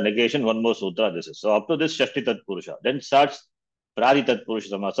after negation, one more sutra this is. So up to this Shashti Tat Purusha. Then starts Pradi Tat Purusha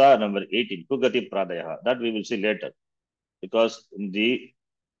Samasa number 18, Kugati Pradaya. That we will see later. Because in the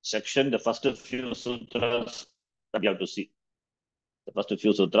section, the first few sutras that you have to see. The first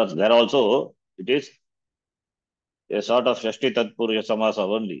few sutras, there also it is a sort of Shashti Tat Purusha Samasa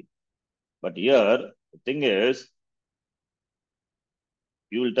only. But here, the thing is,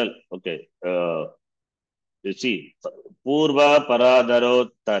 you will tell, okay, you see, Purva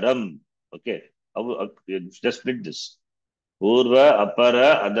Paradarottaram. Okay, just split this. Purva,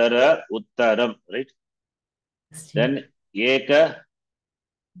 Apara, Adara, Uttaram, right? Then Eka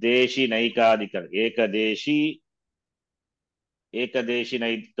Deshi Naikadikar. Ekadeshi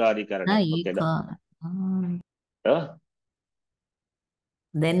Naikadikar. Okay.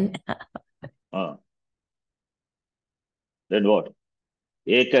 Then Then what?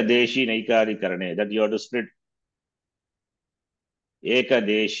 Ekadeshi Naikadikarane. That you have to split.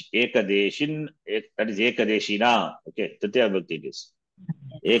 Ekadeshin, that is Ekadeshina. Okay, Tritya Bhakti it is.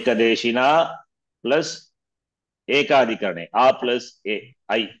 Ekadeshina plus Ekadikarane. A plus A.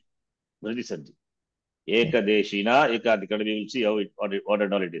 I. Really Sanji. Ekadeshina, Ekadikarane. We will see how what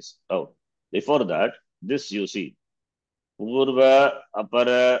and all it is. Oh. Before that, this you see. Purva,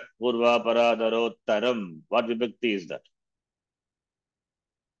 Apara, Purva, Paradarottaram. What vibhakti is that?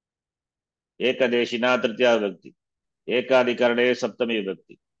 Ekadeshina, Tritya Bhakti. Ekadikarane, Saptami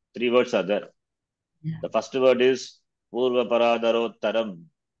Vibhakti. 3 words are there. Yeah. The first word is Purva Paradarottaram.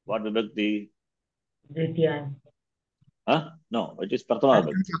 What vibhakti? Dvitiya. Huh? No, it is Prathama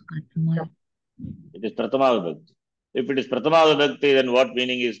Vibhakti. It is Prathama Vibhakti. If it is Prathama Vibhakti, then what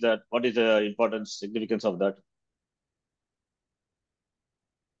meaning is that? What is the importance, significance of that?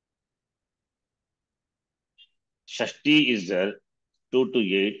 Shashti is there, 2 to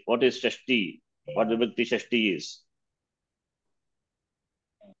 8. What is Shashti? What vibhakti Shashti is?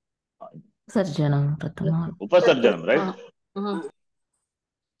 Sarjanam Pratama. Upasarjanam, right?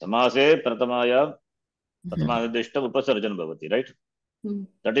 Samase Prathamaya Prathamanadishtam Upasarjanam Bhavati, right?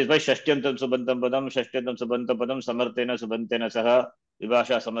 That is why Shashtiyantam Subantam Padam, Shashtiyantam Subantam Padam, Samartena Subantena Saha,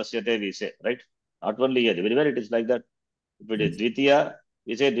 Vibhasha Samasyate, we say, right? Not only here, everywhere it is like that. If it is Dvitiya,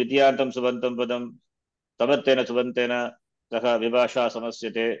 we say Dvitiyantam Subantam Padam, Samartena Subantena Saha, Vibhasha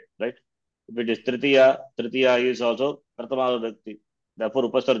Samasyate, right? If it is Tritiya is also Prathama Vibhakti.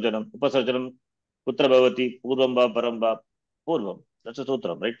 Therefore, Upasarjanam, Putra Bhavati, Purvam Bha, Param Bha, Purvam. That's a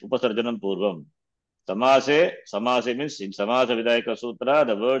sutra, right? Upasarjanam Purvam. Samase means in Samasa Vidayaka Sutra,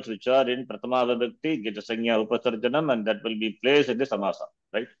 the words which are in Prathama Vibhakti get a Sanya Upasarjanam, and that will be placed in the Samasa,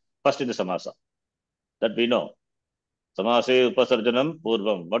 right? First in the Samasa. That we know. Samase Upasarjanam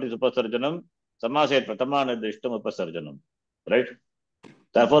Purvam. What is Upasarjanam? Samase Prathamanadishtam Upasarjanam, right?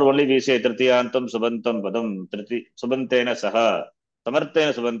 Therefore, only we say Tritiyantam Subantam Padam, Subantena Saha,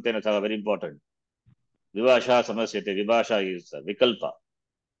 Samartena Subantena Saha, very important. Vibhasha Samasyate, Vibhasha is Vikalpa.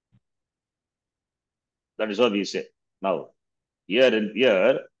 That is what we say. Now, here,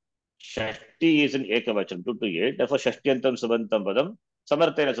 Shashti is in Ekavacham, 2 to 8. Therefore, Shashtiyantam Subantam Padam,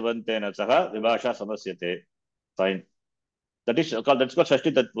 Samartena Subantena Saha, Vibhasha Samasyate. Fine. That's called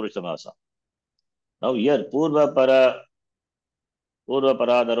Shashti Tatpurusha Samasa. Now, here, Purva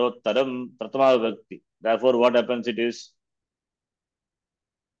Paradarottaram Prathama Vibhakti. Therefore, what happens? It is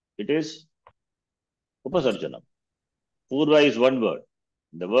Upasarjanam. Purva is one word.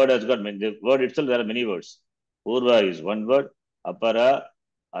 The word has got many. The word itself, there are many words. Purva is one word. Apara,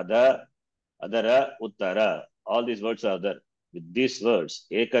 Adara, Uttara. All these words are there. With these words,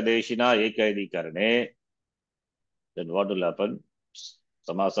 Ekadeshina, Ekadikarane, then what will happen?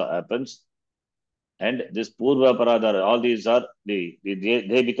 Samasa happens. And this Purva Paradara, all these are, they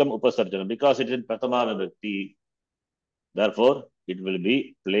become Upasarjana because it is in Pratama Vibhakti. Therefore, it will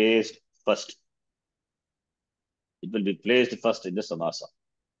be placed first. It will be placed first in the Samasa.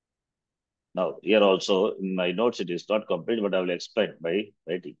 Now, here also, in my notes, it is not complete, but I will explain by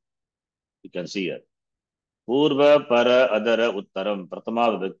writing. You can see here. Purva, Para, Adara, Uttaram,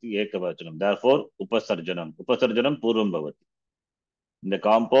 Pratama Vibhakti, Ekavachanam. Therefore, Upasarjanam. Upasarjanam, Purvam Bhavati. In the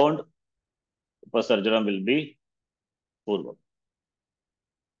compound, Upasarjanam will be Purvam.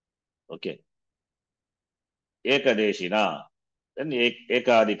 Okay. Ekadeshina. Then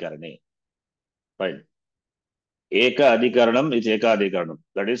Ekadikarane. Fine. Eka Adhikaranam is Ekadikaranam.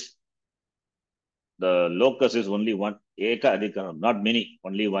 That is, the locus is only one. Eka Adhikaranam, not many,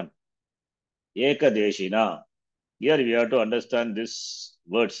 only one. Ekadeshina. Here we have to understand this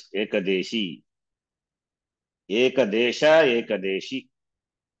words. Ekadeshi. Ekadesha, Ekadeshi.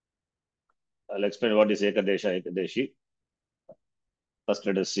 I'll explain what is Ekadesha, Ekadeshi. First,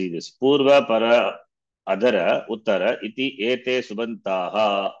 let us see this. Purva, Para, Adara, Uttara, iti ete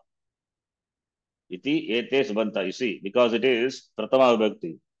subantaha. Iti ete subanta. You see, because it is Pratama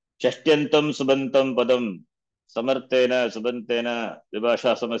Vibhakti. Shastyantam subantam padam. Samartena subantena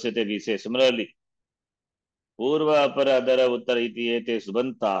vibhasha samasyate, we say. Similarly, Purva, Para, Adara, Uttara, iti ete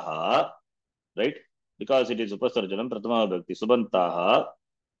subantaha. Right? Because it is Upasarjanam, Pratama Vibhakti. Subantaha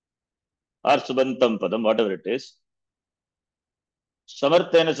or subantam padam, whatever it is.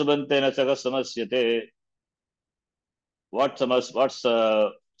 Samartena subantena saga samasyate. What's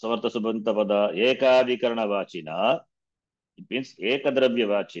Samartha Subanta Pada? Ekadikarana Vachina. It means Ekadravya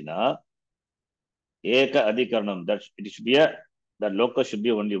Vachina. Eka Adhikaranam. That it should be that locus should be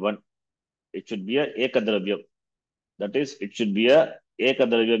only one. It should be a Ekadravya. That is, it should be a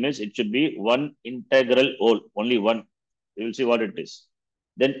Ekadravya means it should be one integral whole, only one. You will see what it is.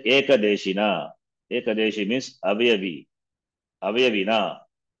 Then Ekadeshina. Ekadeshi means Avayavi. Avayavina.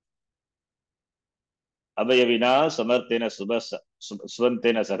 Abhayavina samartena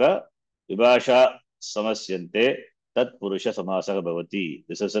subantena saga vibhasha samasyante tat purusha samasaha bhavati.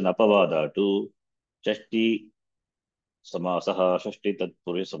 This is an apavada to shashti samasaha, shashti tat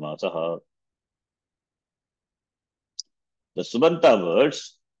purusha samasaha. The subanta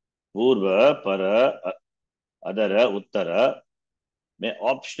words purva, para, adara, uttara may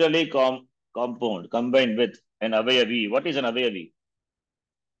optionally combine with an avayavi. What is an avayavi?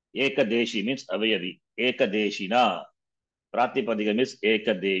 Ekadeshi means avayavi. Ekadeshina. Pratipadika means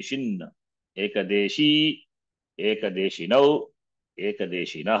Ekadeshin. Ekadeshi, Ekadeshinau,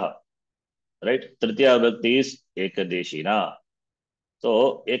 Ekadeshinaha. Right? Tritiya Vibhakti is Ekadeshina.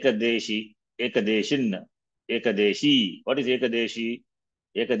 So, Ekadeshi, Ekadeshin, Ekadeshi. What is Ekadeshi?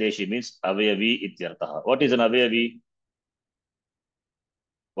 Ekadeshi means Avayavi Ityartaha. What is an Avayavi?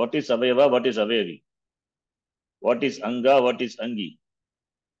 What is Avayava? What is Avayavi? What is Anga? What is Angi?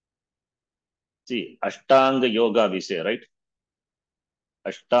 See, Ashtanga Yoga we say, right?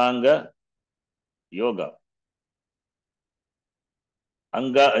 Ashtanga Yoga.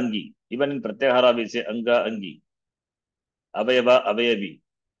 Anga Angi. Even in Pratyahara we say Anga Angi. Avayava Avayavi.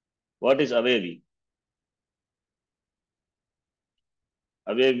 What is Avayavi?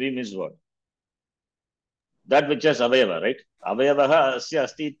 Avayavi means what? That which has Avayava, right? Avayavaha asya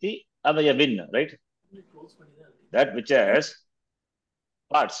asti iti Avayavin, right? That which has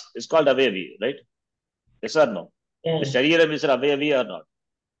parts is called Avayavi, right? Yes or no? The Yes. Shariram is an Avayavi or not?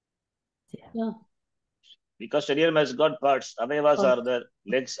 Yeah. Because Shariram has got parts. Avayavas are there,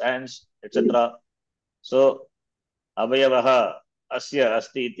 legs, hands, etc. So, Avayavaha asya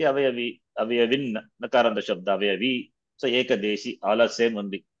asti iti Avayavi. Avayavin nakaranta shabda Avayavi. So, Ekadeshi, all are same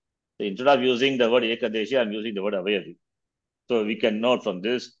only. So, instead of using the word Ekadeshi, I am using the word Avayavi. So, we can note from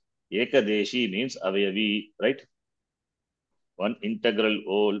this, Ekadeshi means Avayavi, right? One integral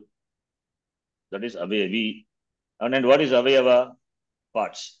whole. That is Avayavi. And then what is Avayava?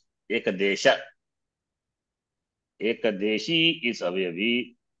 Parts. Ekadesha. Ekadeshi is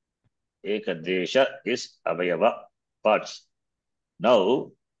Avayavi. Ekadesha is Avayava. Parts.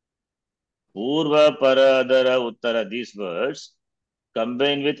 Now, Purva, Paradara, Uttara, these words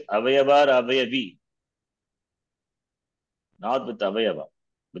combine with Avayava or Avayavi. Not with Avayava,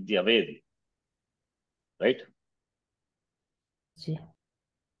 with the Avayavi. Right? Ji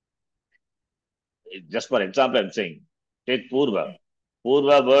Just for example, I'm saying, take Purva.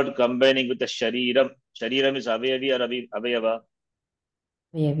 Purva word combining with the Shariram. Shariram is Avayavi or Avayava?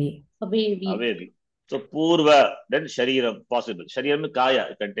 ये भी Avayavi. So Purva, then Shariram, possible. Shariram is Kaya.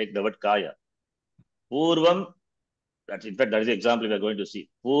 You can take the word Kaya. Purvam, that's in fact, that is the example we are going to see.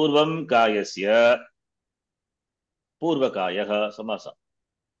 Purvam Kayasya, Purva Kayaha, Samasa.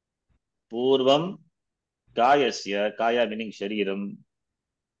 Purvam Kayasya, kaya meaning shariram.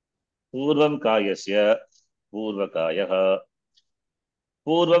 Purvam kayasya, purvakayaha.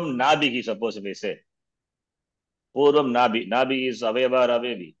 Purvam nabhi, suppose if I say. Purvam nabhi. Nabhi is avayava or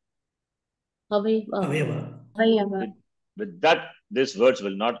avevi. Avayava. With that, these words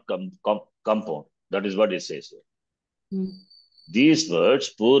will not compound. That is what it says. These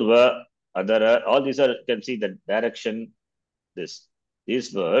words, purva, adara, all these are, you can see the direction, this.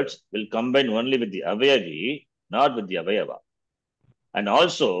 These words will combine only with the avayavi, not with the avayava. And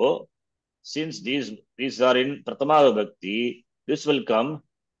also, since these are in Pratama Vibhakti, this will come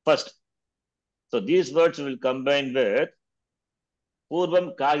first. So these words will combine with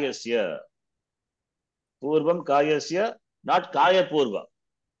Purvam Kayasya. Purvam Kayasya, not Kaya Purva.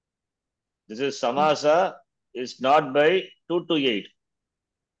 This is Samasa, is not by 2 to 8.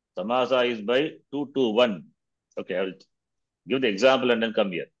 Samasa is by 2 to 1. Okay, I will give the example and then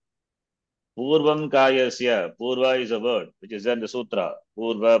come here. Purvam Kayasya. Purva is a word which is in the sutra.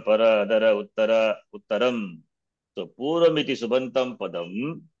 Purva, Para, Adara, Uttara, Uttaram. So Purvam iti Subantam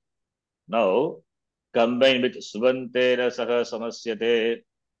Padam. Now combine with Subantera Saha Samasyate.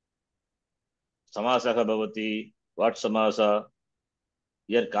 Samasaha Bhavati. What Samasa?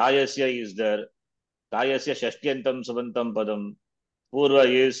 Here Kayasya is there. Kayasya Shashtyantam Subantam Padam. Purva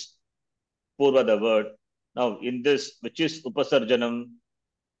is Purva the word. Now in this, which is Upasarjanam,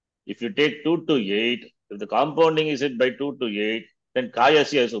 if you take 2 to 8, if the compounding is it by 2 to 8, then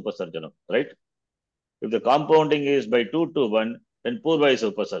Kayasya is Upasarjanam, right? If the compounding is by 2 to 1, then Purva is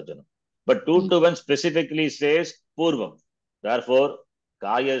Upasarjanam. But 2 to 1 specifically says Purvam. Therefore,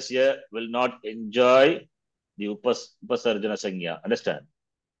 Kayasya will not enjoy the Upasarjana Sanya. Understand?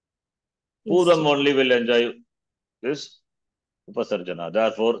 Purvam only will enjoy this Upasarjana.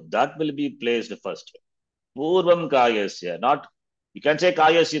 Therefore, that will be placed first. Purvam Kayasya. Not, you can say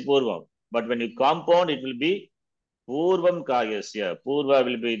Kayasya Purvam, but when you compound, it will be Purvam Kayasya. Purva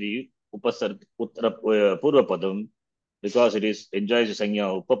will be the Purva Padam, because it is enjoys the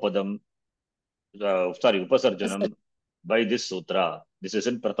Sanya Upapadam, Upasarjanam by this sutra. This is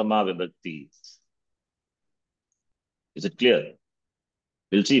in Pratama Vibhakti. Is it clear?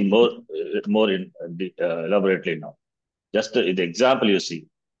 We'll see more elaborately now. Just the example you see.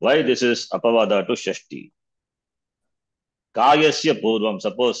 Why this is Apavada to Shashti. Kayasya Purvam.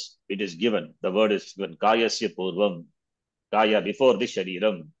 Suppose it is given. The word is given. Kayasya Purvam. Kaya before the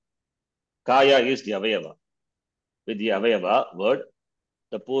Shariram. Kaya is the Avayava. With the Avayava word,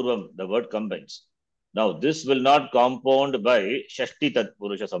 the Purvam, the word combines. Now this will not compound by Shashti Tat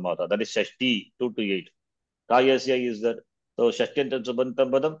Purusha Samata. That is Shashti 2 to 8. Kayasya is there. So Shashtyanta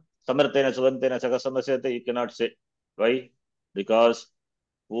Subantam Padam, Samartena Subantena Sakasamasyate, you cannot say. Why? Because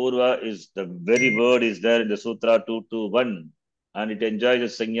Purva is the very word is there in the Sutra 2 to 1, and it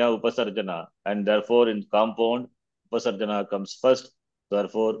enjoys the Sanya Upasarjana, and therefore in compound Upasarjana comes first.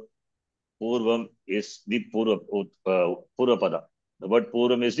 Therefore, Purvam is the Purvapada. The word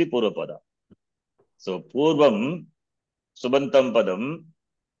Purvam is the Purvapada. So Purvam Subantam Padam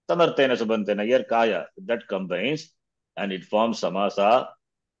Samartena Subantena, here Kaya, that combines and it forms Samasa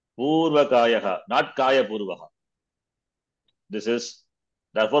Purvakayaha, not Kaya Purvaha. This is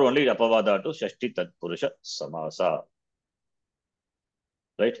therefore only Apavada to Shashti Tat Purusha Samasa.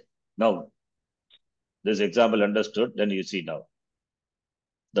 Right? Now, this example understood, then you see now.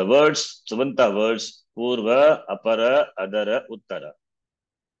 The words, Subanta words, Purva, Apara, Adara, Uttara.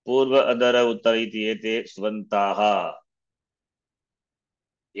 Purva, Adara, Uttara iti ete Subantaha.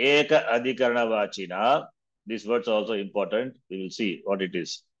 Eka Adhikarana Vachina. These words are also important. We will see what it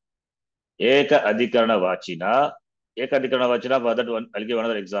is. Eka Adhikarana Vachina. Eka Adhikarana Vachina, for that one, I'll give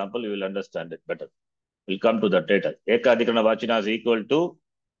another example. You will understand it better. We'll come to that later. Eka Adhikarana Vachina is equal to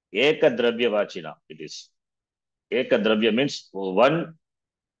Eka Dravya Vachina. It is. Eka Dravya means one,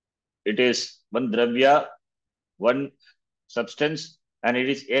 it is one Dravya, one substance, and it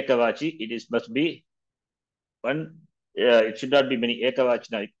is Eka Vachi. It is must be one, it should not be many. Eka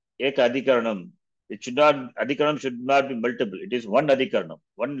Vachina, Eka Adhikaranam. It should not, Adhikaranam should not be multiple. It is one Adhikaranam,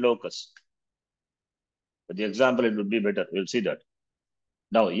 one locus. For the example, it would be better. We'll see that.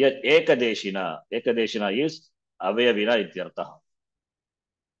 Now, here, Ekadeshina. Ekadeshina is Avayavina Ityartha.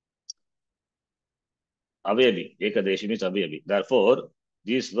 Avayavi. Ekadeshi means Avayavi. Therefore,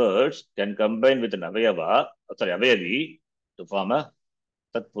 these words can combine with an Avayavi to form a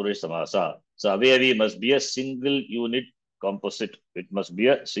Tatpurish Samasa. So, Avayavi must be a single unit composite. It must be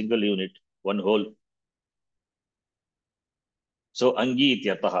a single unit, one whole. So, Angi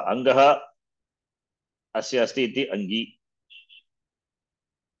Ityartha. Angaha Asya Asti iti Angi.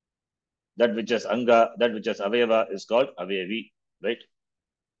 That which is Anga, that which is Avayava is called Avayavi, right?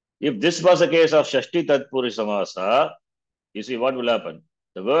 If this was a case of Shashti Tatpuri Samasa, you see what will happen?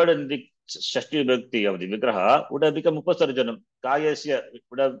 The word in the Shashti Bhakti of the Vigraha would have become Upasarjanam. Kayasya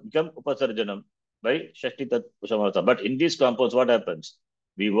would have become Upasarjanam by Shashti Tatpuri Samasa. But in these compounds, what happens?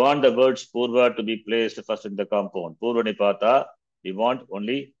 We want the words Purva to be placed first in the compound. Purva Nipata, we want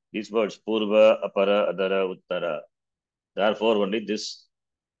only these words Purva, Apara, Adara, Uttara. Therefore, only this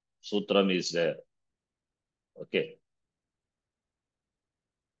Sutram is there. Okay.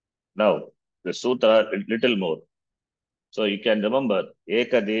 Now, the Sutra, a little more. So you can remember,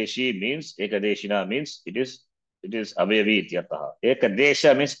 Ekadeshi means, Ekadeshina means it is Avayavi ityartha.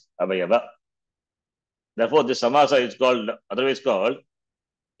 Ekadesha means Avayava. Therefore, this Samasa is called, otherwise called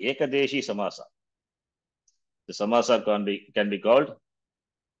Ekadeshi Samasa. The Samasa can be called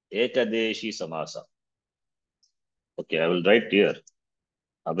Ekadeshi Samasa. Okay, I will write here.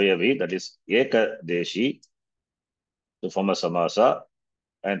 Avayavi, that is Ekadeshi, to form a Samasa,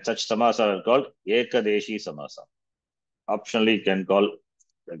 and such Samasa are called Ekadeshi Samasa. Optionally, you can call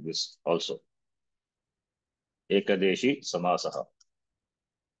like this also. Ekadeshi Samasaha.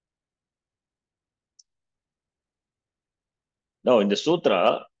 Now, in the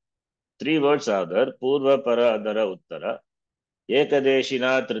Sutra, 3 words are there: Purva, Para, Adara, Uttara.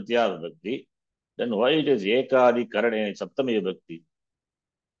 Ekadeshina, Tritiya Vibhakti. Then why it is Ekadi Karane, Saptami Vibhakti?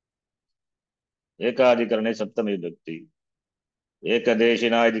 Ekadi Karane, Saptami Vibhakti.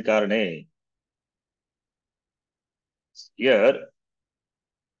 Ekadeshina Adi Karane. Here,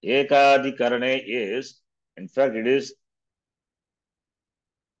 Ekadi Karane is, in fact, it is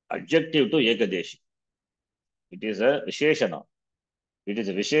adjective to Ekadeshi. It is a Visheshana. It is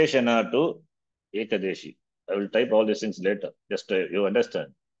a Visheshana to Ekadeshi. I will type all these things later, just you understand.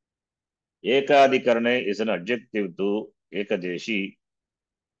 Ekadi Karane is an adjective to Ekadeshi.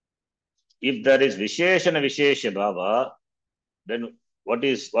 If there is Visheshana Vishesha Bhava, then what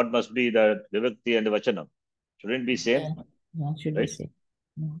must be the Vibhakti and the Vachanam? Shouldn't be same? Yeah, should be Right? same.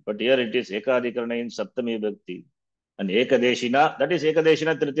 But here it is Ekadi Karana in Saptami Vibhakti. And Ekadeshina, that is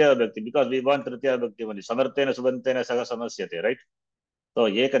Ekadeshina Tritiya Vibhakti, because we want Tritiya Vibhakti only. Samartena Subantena Saga Samasyate, right? So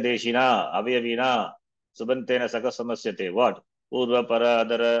Ekadeshina, Avayavina, Subantena Saga Samasyate. What? Purva, Para,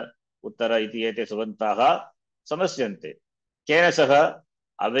 Adara, Uttara, Iti, Ete, Subantaha, Samasyante. Kena Saha,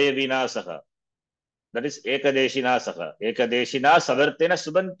 Avayavina Saha. That is Ekadeshina Saha. Ekadeshina Savartena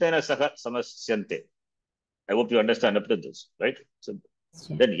Subantena Saha Samasyante. I hope you understand up to this, right? So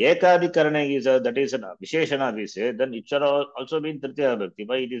then Ekadi Karana is that is an Visheshana we say, then it shall also be in Tritiya Vibhakti.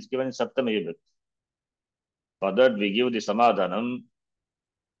 Why it is given in Saptami Vibhakti? For that we give the Samadhanam,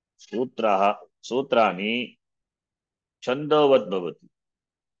 Sutrani, Chandavat Bhavati.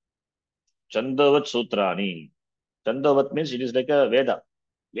 Chandavat Sutrani. Chandavat means it is like a Veda.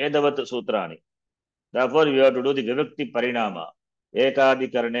 Vedavat Sutrani. Therefore, we have to do the Vibhakti Parinama.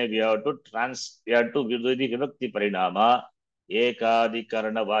 Ekadi Karane, we have to do the Vibhakti Parinama. Ekadi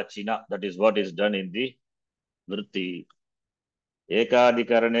Karana Vachina. That is what is done in the Vritti. Ekadi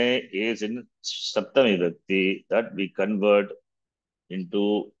Karane is in Saptami Vibhakti that we convert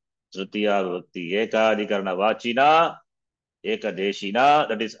into Tritiya Vibhakti. Ekadi Karana Vachina, Ekadeshina,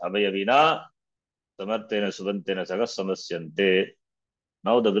 that is Avayavina, Samartena Subantena Saga Samasyante.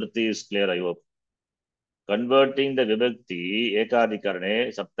 Now the Vritti is clear, I hope. Converting the Vibhakti, Ekadi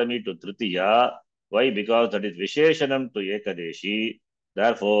Karane, Saptami to Tritiya. Why? Because that is Visheshanam to Ekadeshi.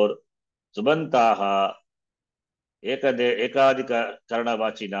 Therefore, Subantaha, Ekadi Karana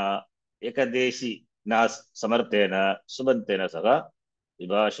Vachina, Ekadeshi Nas Samartena, Subantena Saga,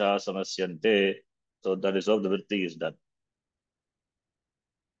 Vibhasha Samasyante. So that is how the Vritti is done.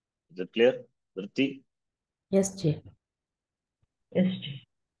 Is it clear? Vritti? Yes, Ji. Yes, Ji.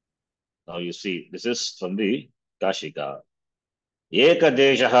 Now you see, this is from the Kashika.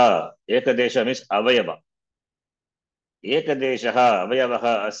 Ekadeshaha. Ekadesha means Avayava. Ekadeshaha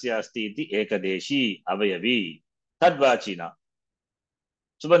Avayavaha Asya Asti iti Ekadeshi Avayavi. Tadvachina.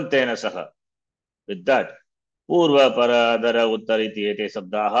 Subantena Saha. With that, Purva, Para, Adara, Uttariti, Ete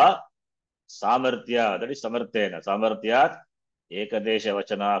Sabdaha, Samartya, that is Samartena. Samartyat, Ekadesha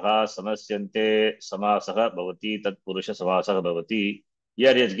Vachanaha, Samasyante, Samasaha, Bhavati, Tat Purusha, Samasaha, Bhavati.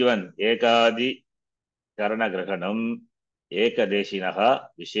 Here is given Ekadi Karana Grahanam, Ekadeshinaha,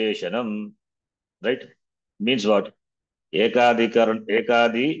 Visheshanam. Right? Means what? Ekadi Karana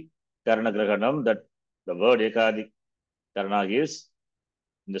Grahanam, that the word Ekadi Karana is,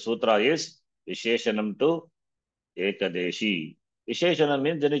 in the Sutra is Visheshanam to Ekadeshi. Visheshanam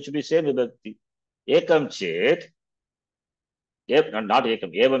means then it should be same vibhakti. Ekam chet, not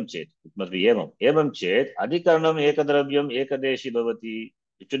ekam, evam chet. It must be evam. Evam chet, adhikaranam ekadravyam ekadeshi bhavati.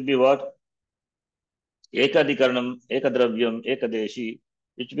 It should be what? Ekadhikaranam ekadravyam ekadeshi.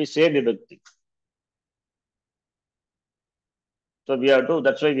 it should be same vibhakti. So we have to,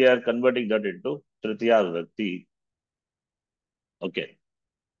 that's why we are converting that into Tritiya vibhakti. Okay.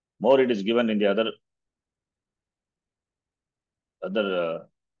 More it is given in the other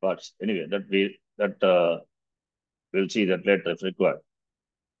parts. Anyway, we'll see that later if required.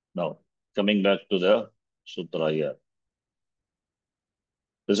 Now, coming back to the sutra here.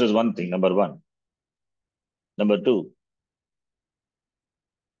 This is one thing, number one. Number two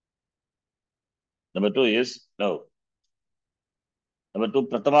is, no. Number two,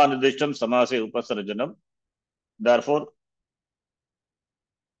 Pratama Nidishtam Samase Upasarjanam. Therefore,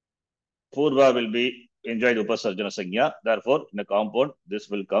 Purva will be enjoyed Upasarjana Sanya. Therefore, in a compound, this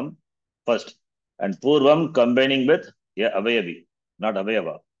will come first. And Purvam combining with Avayavi, not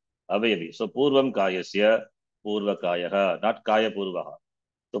Avayava. Avayavi. So, Purvam Kayasya, Purva Kayaha, not Kaya Purvaha.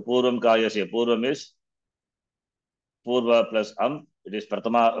 So, Purvam Kayasya, Purvam is Purva plus It is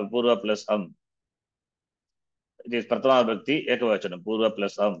Pratama, Purva plus It is Pratama Bhakti, Ekavachanam, Purva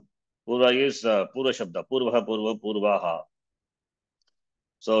plus Purva is Purva Shabda, Purvaha, Purva, Purvaha.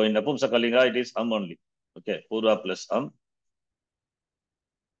 So in Napumsakalinga, it is only. Okay, Purva plus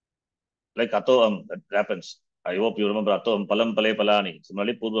Like Ato that happens. I hope you remember Ato Palam Pale Palani.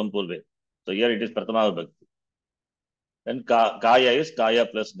 Similarly, Purvam Purve. So here it is Pratama Bhakti. Then Kaya is Kaya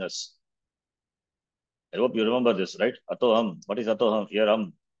plus Nas. I hope you remember this, right? Ato What is Ato Here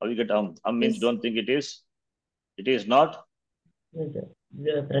How you get means Yes. don't think it is. It is not. The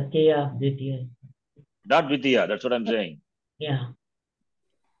Pratyaya Dvitiya. Not Dvitiya. That's what I'm saying. Yeah.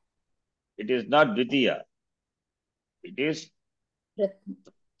 It is not Dvitiya. It is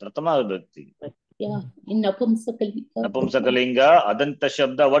Pratama Vibhakti. Yeah, in Napumsakalinga. Napumsakalinga, Adanta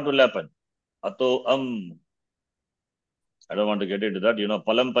Shabda, what will happen? Ato I don't want to get into that. You know,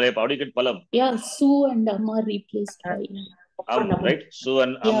 Palam Pale, how do you get Palam? Yeah, Su and Amma replaced by Right? Su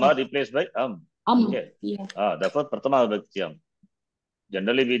and Amma replaced by Okay. Yeah. Therefore, Pratama Vibhakti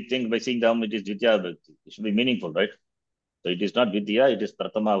Generally, we think by seeing the it is Dvitiya Vibhakti. It should be meaningful, right? So it is not Dvitiya, it is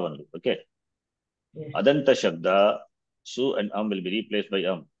Pratama only. Okay. Yes. Adanta Shabda, Su and will be replaced by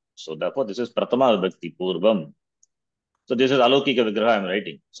So therefore, this is Pratama Vibhakti, Purvam. So this is Alokika Vigraha I am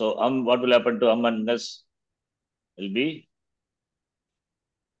writing. So what will happen to and Nas? Will be,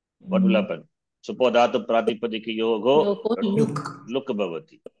 what will happen? Supodhatu Pratipadiki Yogo, Look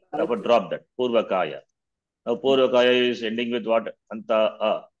Bhavati. Therefore, drop that. Purvakaya. Now, Purvakaya is ending with what?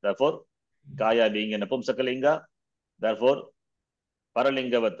 Anta. Therefore, Kaya being an Apumsakalinga. Therefore,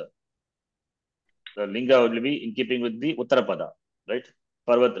 Paralingavata. The Linga will be in keeping with the Uttarapada. Right?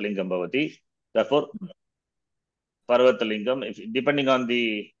 Parvat Lingam Bhavati. Therefore, Parvat Lingam, if depending on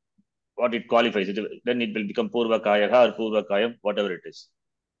the what it qualifies, then it will become Purvakaya or Purvakayam, whatever it is.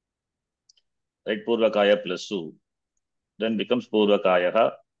 Right? Purvakaya plus Su. Then becomes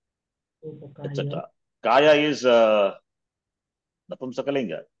Purvakaya, etc. Kaya is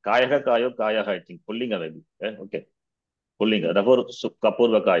Napumsakalinga. Kaya, Kayo, Kaya, I think. Pullinga maybe. Okay. Pullinga. Therefore,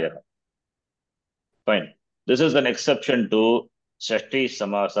 Kapurvakaya. Fine. This is an exception to Shashti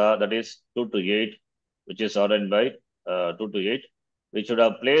Samasa, that is 2 to 8, which is ordered by 2 to 8, which should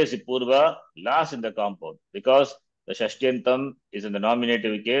have placed the Purva last in the compound because the Shashtiyantam is in the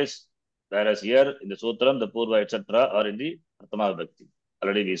nominative case, whereas here in the Sutram, the Purva, etc., are in the Pratama Bhakti.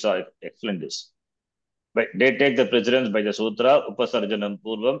 Already we saw explained this. But they take the precedence by the Sutra, Upasarjanam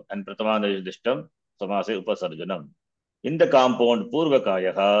Purvam and Pratama Samase Upasarjanam. In the compound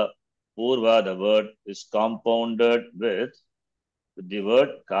Purvakayaha, Purva, the word is compounded with the word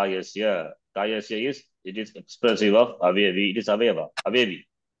Kayasya. Kayasya it is expressive of Avayavi. It is Avayava, Avayavi,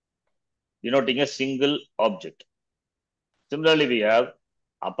 denoting a single object. Similarly, we have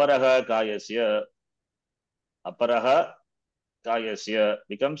Aparaha Kayasya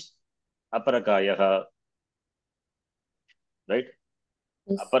becomes Aparakayaha. Right?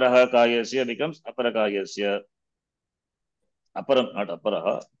 Yes. Aparaha Kayasya becomes Aparakayasya. Aparam, not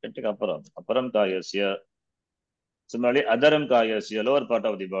Aparaha. Can take Aparam. Aparam Kayasya. Similarly, Adaram Kayasya, lower part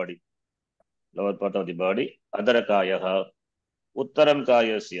of the body. Lower part of the body. Adarakayaha. Uttaram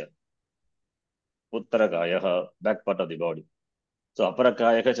Kayasya. Uttarakayaha. Back part of the body. So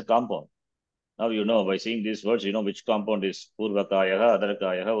Aparakayaha is a compound. Now you know by seeing these words, you know which compound is Purvakayaha,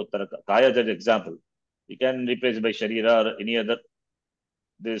 Adarakayaha, Uttarakayaha. Kaya is an example. You can replace it by Sharira or any other.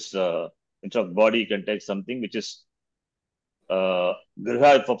 This instead of body, you can take something which is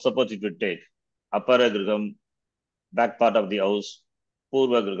Griha, suppose if you take Apara Griham, back part of the house,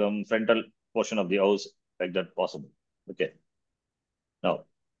 Purva Griham, frontal portion of the house, like that possible. Okay. Now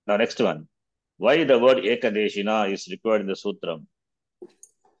next one. Why the word Ekadeshina is required in the Sutram?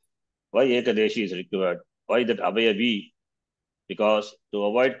 Why Ekadeshi is required? Why that Avayavi because to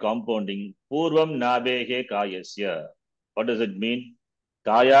avoid compounding, purvam nabehe kayasya. What does it mean?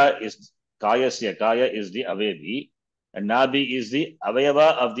 Kaya is kayasya. Kaya is the avayavi, and nabi is the avayava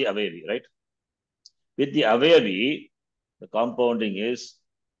of the avayavi, right? With the avayavi, the compounding is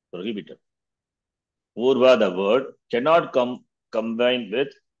prohibited. Purva, the word, cannot combine with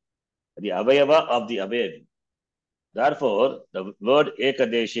the avayava of the avayavi. Therefore, the word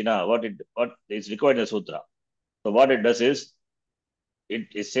ekadeshina, what is required in the sutra. So what it does is,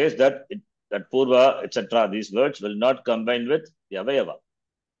 it says that that purva, etc., these words will not combine with the avayava.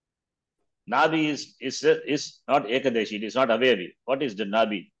 Nabi is not ekadeshi, it is not avayavi. What is the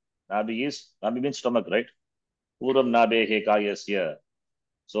nabi? Nabi means stomach, right? Purvam nabehe kayasya.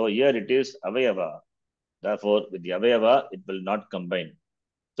 So here it is avayava. Therefore, with the avayava, it will not combine.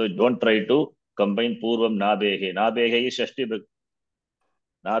 So don't try to combine purvam nabehe. Nabehe is shashti bhakti.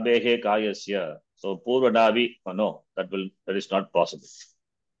 Nabehe kayasya. So purva nabi, no, that is not possible.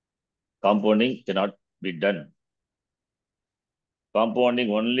 Compounding cannot be done. Compounding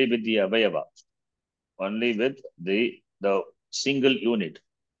only with the avayava, only with the single unit,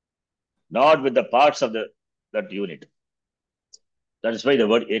 not with the parts of that unit. That is why the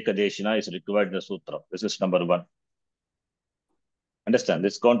word ekadeshina is required in the sutra. This is number one. Understand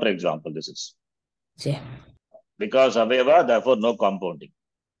this counterexample. This is because avayava, therefore no compounding.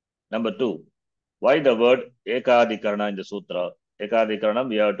 Number two, why the word ekadikarana in the sutra? Ekadikaranam,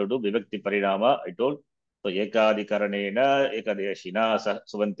 we have to do vibhakti parinama. I told. So ekadikaranena ekadeshina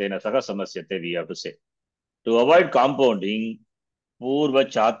suvantena saha samasyate, we have to say. To avoid compounding, purva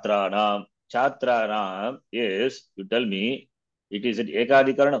chatranam is, you tell me, it is an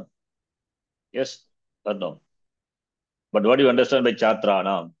ekadikaranam. Yes or no? But what do you understand by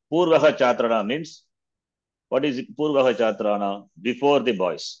chatranam? Purvaha chatranam means, what is purvaha chatranam? Before the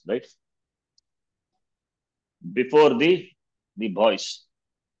boys, right? Before the boys.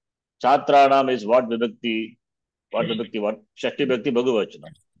 Chatranam is what vibhakti? What Shashti Bhakti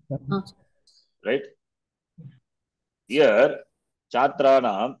Bhagavachana. Right? Here,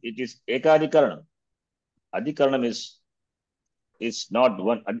 Chatranam, it is ekadikaranam. Adikaranam is not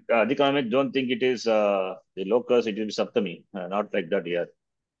one. Adikaranam, don't think it is the locus, it is Saptami. Not like that here.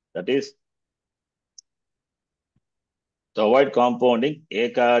 That is, to avoid compounding,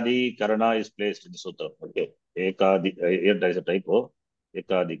 ekadikarana is placed in the sutra. Okay. Here there is a typo.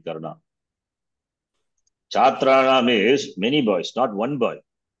 Ekadikarana. Chatranam is many boys, not one boy.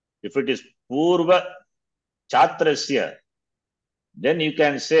 If it is Purva Chatrasya, then you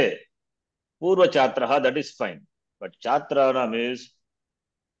can say Purva Chatraha, that is fine. But Chatranam is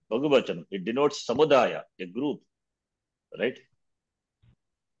Bhagavachanam. It denotes Samudaya, a group. Right?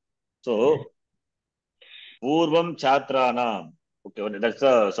 So, Purvam Chatranam. Okay, that's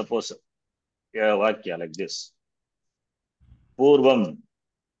suppose Vakya like this. Purvam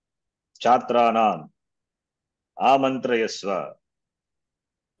Chatranam Amantrayasva.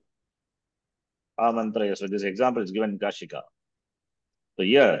 Amantrayasva. This example is given in Kashika. So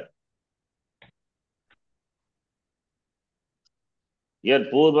here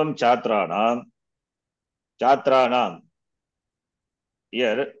Purvam Chatranam.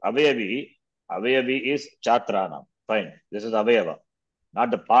 Here Avayavi is Chatranam. Fine. This is Avayava,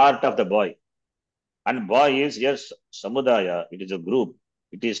 not the part of the boy. And boy is, yes, Samudaya. It is a group.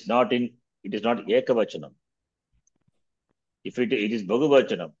 It is not Ekavachanam. If it is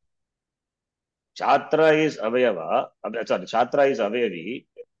Bhagavachanam. Chatra is Avayava. Sorry, Chatra is Avayavi.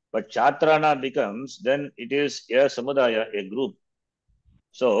 But Chatrana becomes, then it is a Samudaya, a group.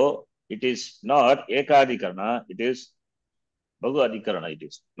 So it is not Ekadikarana, it is Bhagu Adikarana, it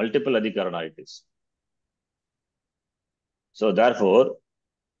is. Multiple Adikarana, it is. So therefore,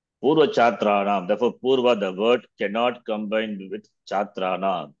 Purva Chatranam, therefore Purva, the word, cannot combine with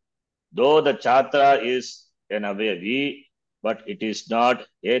Chatranam. Though the Chatra is an Avayavi, but it is not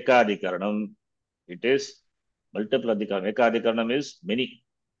Ekadikaranam, it is multiple Adikaranam. Ekadikaranam is many.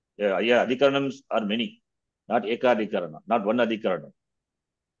 Adikaranams are many, not Ekadikarana, not one Adikarana.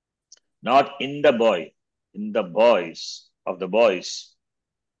 Not in the boy, in the boys, of the boys.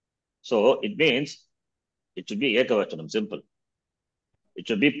 So it means it should be Ekavachanam, simple. It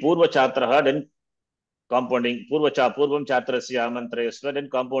should be Purva Chatraha, then compounding. Purvam Chatrasya Amantrayasva, then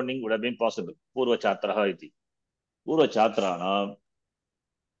compounding would have been possible. Purva Chatraha iti. Purva Chatranam,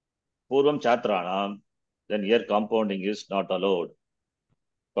 then here compounding is not allowed.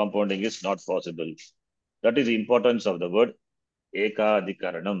 Compounding is not possible. That is the importance of the word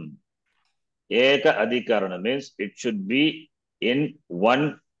Ekadikaranam. Eka Adhikarana means it should be in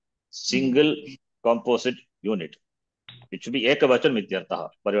one single composite unit. It should be Ekavachan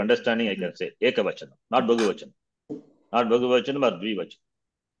Mityartaha. For your understanding, I can say Ekavachan, not Bhagavachan. not Bhagavachanam or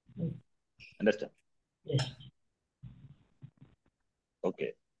Dvivachanam. Understand? Yes.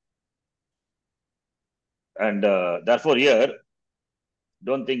 Okay. And therefore here,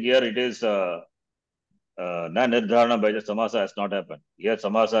 don't think here it is na-nirdharana by the samasa has not happened. Here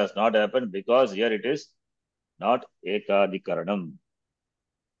samasa has not happened because here it is not ekadikaranam.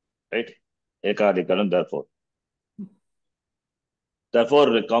 Right? Ekadikaranam, therefore.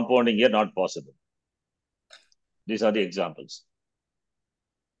 Therefore, the compounding here not possible. These are the examples.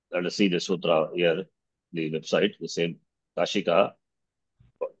 Let us see the sutra here, the website, the same Kashika.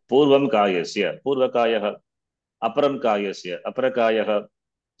 Purvam kayasya, purvakayah, aparam kayasya, aparakayah,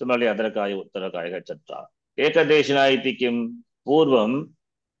 similarly adarakaya, uttarakaya, etc. Ekadeshana iti kim, purvam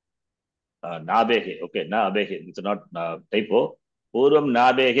nabehe, okay, nabehe, it's not typo. Purvam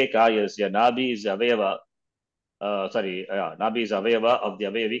nabehe kayasya, nabi is avayava, nabi is avayava of the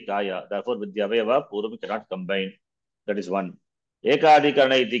avayavi kaya. Therefore, with the avayava, purvam cannot combine. That is one.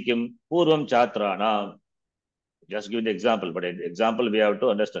 Ekadikarana iti kim, purvam chatrana. Just give the example, but example we have to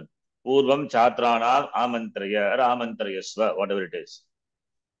understand. Purvam Chatranam Amantraya or Amantrayasva, whatever it is.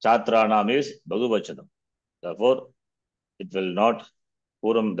 Chatranam is Bhagavachanam. Therefore, it will not,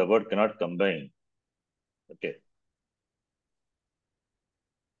 Puram, the word cannot combine. Okay.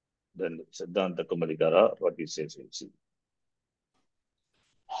 Then Siddhanta Kumarikara, what he says, we'll see.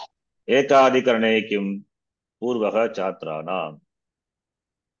 Ekadikarane kim Purvaha Chatranam.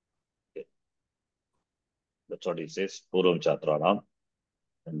 Okay. That's what he says, Purvam Chatranam.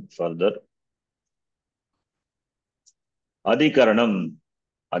 And further, Adhikaranam.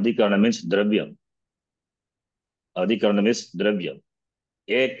 Adhikaranam means Dravyam. Adhikaranam is Dravyam.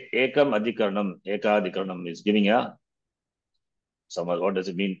 Ekam Adhikaranam, Ekadhikaranam is giving a samas. What does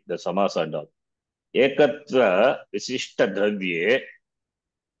it mean? The samasa and all. Ekatva Visishta Dravye.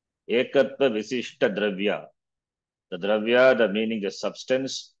 Ekatva Visishta Dravya. The Dravya, the meaning, the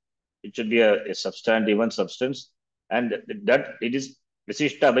substance, it should be a substantive one substance. And that it is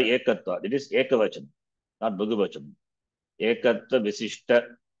Visishta by Ekatva. It is Ekavachan, not Bhagavachan. Ekatva Visishta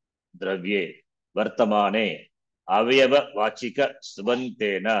Dravye. Vartamane. Avayava Vachika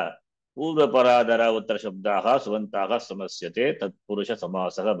Subantena. Purvaparadara Uttara Shabdaha Suvantaha Samasyate Tat Purusha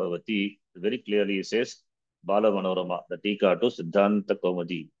Samasaha Bhavati. Very clearly he says Bala Manorama, the Tika to Siddhanta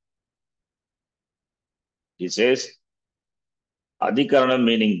Kaumadi. He says Adhikaranam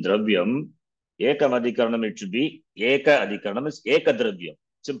meaning Dravyam. Ekam Adhikaranam, it should be Eka Adhikaranam is Eka Dravyam.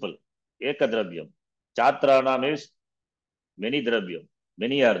 Simple. Eka Dravyam. Chatranam is many Dravyam.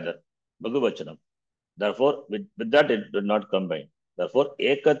 Many are there. Bhagavachanam. Therefore, with that it will not combine. Therefore,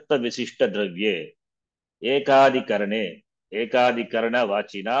 Ekatta Visishta Dravye, Ekadikarane, Ekadikarana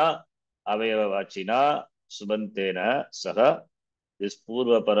Vachina, Avayava Vachina, Subantena, Saha, this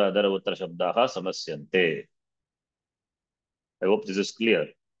Purva Paradara Uttara Shabdaha Samasyante. I hope this is clear.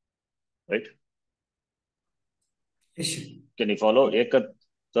 Right? Can you follow?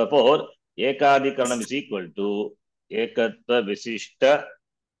 Therefore, Ekadikaranam is equal to Ekatta Visishta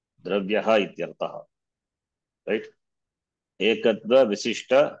Dravyaha Ityartaha. Right? Ekatva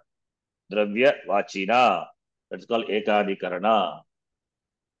Visishta Dravya Vachina. That's called Ekadikarana.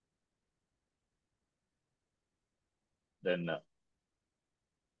 Then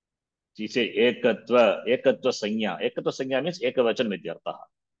she say Ekatva Sanya. Ekatva Sanya means Ekavachan Mityartaha.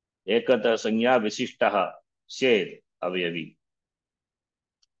 Ekatva Sanya Visishtaha Shed Avayavi.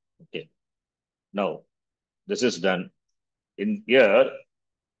 Okay. Now, this is done. In here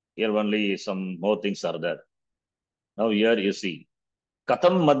only some more things are there. Now here you see.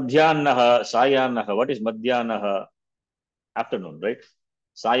 Katam Madhyanaha Sayanaha. What is Madhyanaha? Afternoon, right?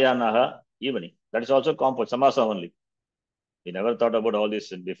 Sayanaha, evening. That is also compound, samasa only. We never thought about all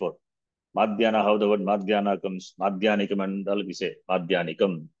this before. Madhyana, how the word Madhyana comes. Madhyanikam and all we say.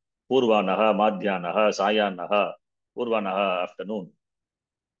 Madhyanikam. Purvanaha, Madhyanaha, Sayanaha. Purvanaha, afternoon.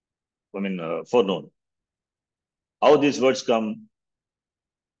 Forenoon. How these words come?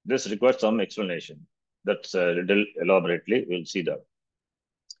 This requires some explanation. That's a little elaborately. We'll see that.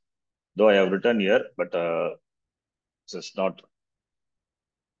 Though I have written here, but this is not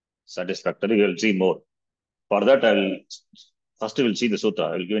satisfactory. We'll see more. For that, first we'll see the sutra.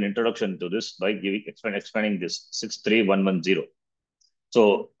 I will give an introduction to this by explaining this 63110.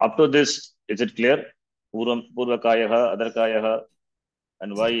 So up to this, is it clear? Purvakayaha, Adarkayaha,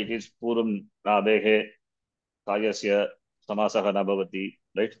 and why it is Puram Nabehe, Kayasya, Samasaha Nabhavati,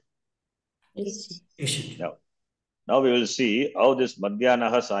 right? Yes. Now we will see how this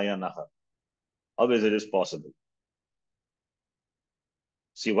Madhyanaha Sayanaha, how is it possible.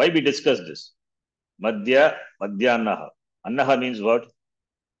 See why we discussed this. Madhyanaha. Annaha means what?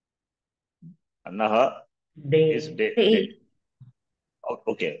 Annaha Day. is day.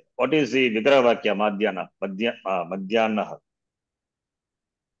 Okay. What is the Vigraha Vakya Madhyana? Madhyanaha.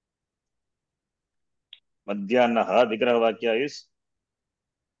 Madhyanaha. Vigraha Vakya is?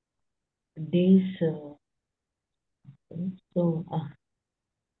 Days. So,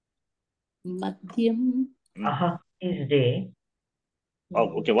 Madhyam. aha is day.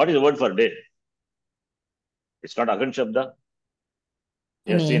 Oh, okay. What is the word for day? It's not Agan Shabda.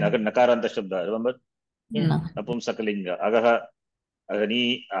 You have seen Agan Nakaranta Shabda. Remember? Yeah. Napumsakalinga. Agaha,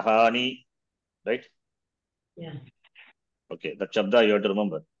 Agani, Ahani. Right? Yeah. Okay. That Shabda you have to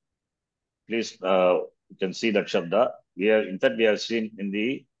remember. Please, you can see that Shabda. In fact, we have seen in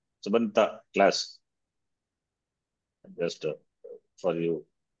the Subanta class. Just for you.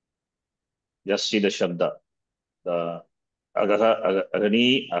 Just see the Shabda. The Agaha,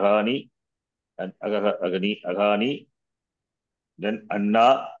 Agani, Ahani, and Agaha, Agani, Ahani. Then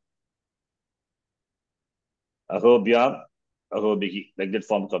Anna, Ahobhyam, Ahobihi. Like that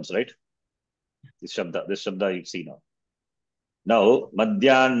form comes, right? This Shabda you see now. Now,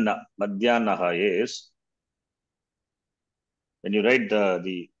 Madhyanaha is, when you write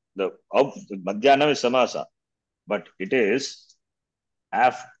the Madhyana is Samasa, but it is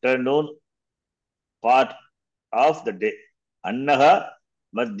afternoon part of the day. Annaha,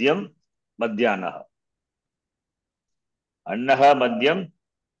 Madhyam, Madhyanaha. Annaha, Madhyam,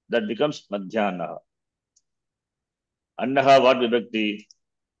 that becomes Madhyanaha. Annaha, what vibhakti?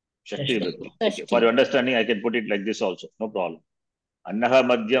 Shashti vibhakti. Okay. For your understanding, I can put it like this also. No problem. Annaha,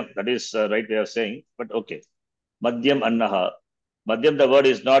 Madhyam, that is right way of saying, but okay. Madhyam, Annaha. Madhyam, the word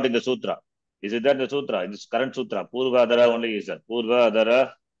is not in the sutra. Is it there in the sutra? In this current sutra, Purva, Adara only is there. Purva,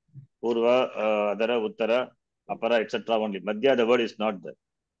 Adara, Adara, Uttara, Apara, etc. only. Madhya, the word is not there.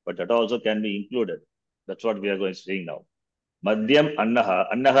 But that also can be included. That's what we are going to see now. Madhyam,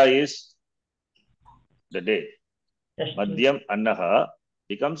 Annaha. Annaha is the day. Madhyam, Annaha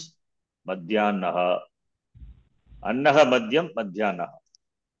becomes Madhyanaha. Annaha, Madhyam, Madhyanaha.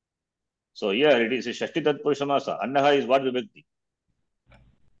 So here it is a Shashti Tatpurusha Samasa. Annaha is what vibhakti?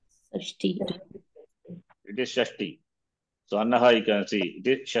 Shashti. It is Shashti. So Annaha you can see, it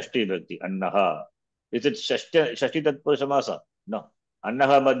is Shashti vibhakti. Annaha. Is it Shashti Tatpurusha Samasa? No.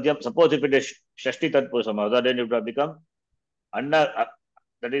 Annaha Madhyam. Suppose if it is Shashti Tatpurusha Samasa, then it would have become Anna.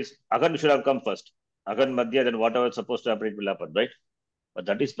 That is, Agan should have come first. Agan Madhya, then whatever is supposed to happen, it will happen, right? But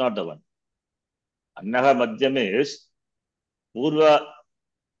that is not the one. Annaha Madhyam is Purva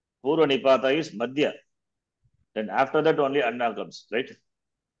Nipata is Madhya. Then after that only Anna comes, right?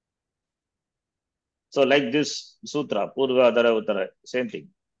 So like this sutra, Purva, Adara, Uttara, same thing.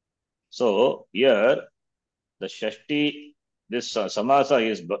 So here the Shashti, this Samasa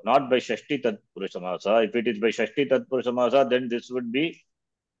is not by Shashti Tatpurusha Samasa. If it is by Shashti Tatpurusha Samasa, then this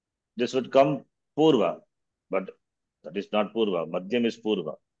would come Purva. But that is not Purva. Madhyam is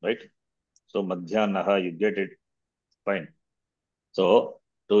Purva, right? So Madhyanaha, you get it. Fine. So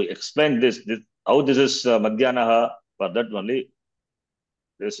to explain this how this is Madhyanaha, for that only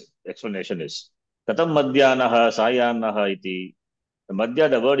this explanation is. Katam Madhyanaha, Sayanaha iti. The Madhya,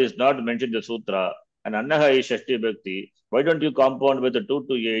 the word is not mentioned in the sutra, and Annaha is Shashti Bhakti. Why don't you compound with the 2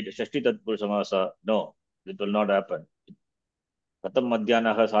 to 8, Shashti Tatpurusha Samasa? No, it will not happen. Katam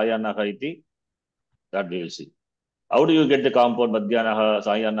Madhyanaha, Sayanaha iti. That we will see. How do you get the compound Madhyanaha,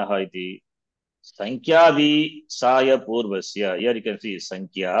 Sayanaha iti? Sankhya vi Saya Purvasya. Here you can see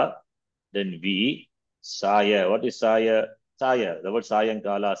Sankhya, then vi, Saya. What is Saya? Saya. The word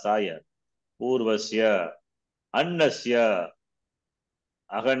Sayankala, Saya. Purvasya. Annasya.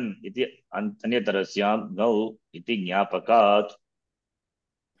 Ahan iti anyatarasyam now iti jnapakat.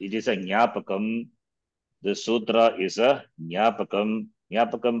 It is a jnapakam. The sutra is a jnapakam.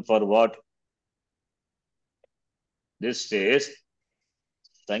 Jnapakam for what? This says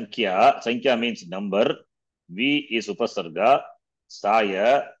Sankhya. Sankhya means number. V is upasarga.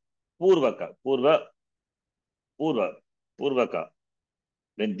 Saya. Purvaka. Purvaka.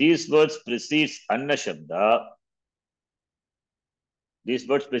 When these words precedes Anna Shabda, these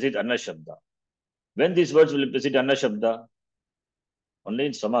words precede Anna Shabda. When these words will precede Anna Shabda? Only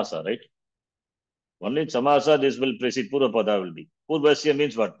in Samasa, right? Only in Samasa this will precede Purvapada will be. Purvasya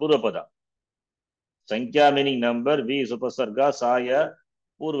means what? Purvapada. Sankhya meaning number, V is upasarga, Saya,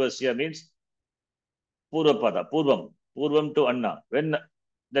 Purvasya means Purvapada, Purvam to Anna. When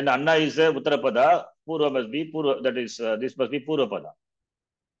then Anna is a Uttarapada, Purva must be Purva, that is, this must be Purvapada.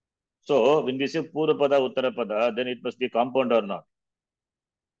 So when we say Purvapada, Uttarapada, then it must be compound or not?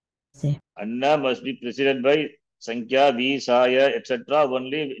 Anna must be preceded by Sankhya, V, Saya, etc.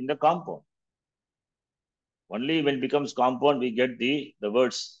 only in the compound. Only when it becomes compound, we get the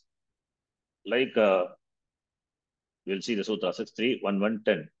words like We'll see the sutra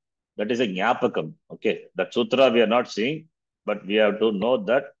 631110. That is a Jnapakam. Okay. That sutra we are not seeing, but we have to know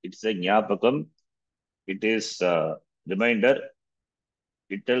that it's a Jnapakam. It is a reminder.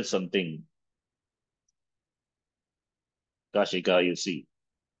 It tells something. Kashika, you see.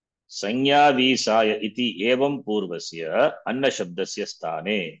 Sanya visaya iti evam purvasya anna shabdasya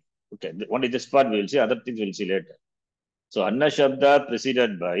sthane. Okay. Only this part we will see. Other things we will see later. So anna shabda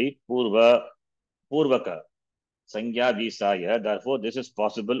preceded by purvaka. Sanya visaya. Therefore, this is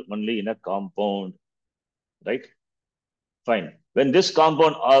possible only in a compound. Right? Fine. When this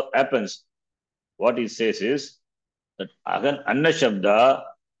compound happens, what he says is that anna shabdasya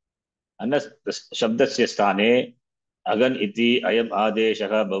sthane agan iti ayam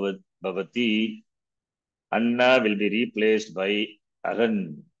adeshaha bhavati. Anna will be replaced by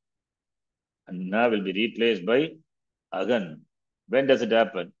agan. Anna will be replaced by agan. When does it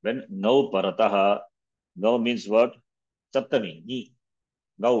happen? When no parataha. No means what? Saptami. Ni.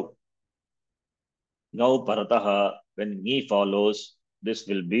 No. No parataha. When ni follows, this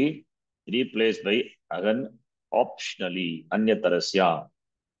will be replaced by agan optionally. Anyatarasya.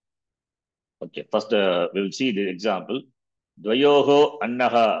 Okay, first we will see the example. Dvayoho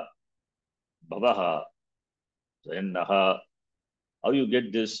annaha bhavaha. Annaha. How you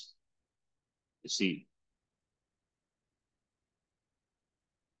get this? You see.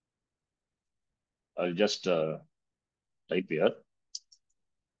 I'll just type here.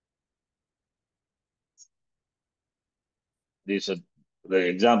 This the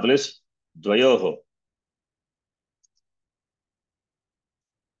example is Dvayoho.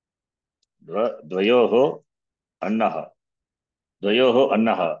 Dvayoho annaha. Dvayoho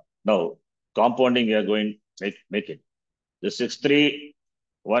annaha. Now, compounding we are going to make it. The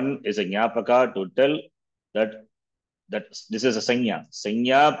 631 is a Jnapaka to tell that this is a Sanya.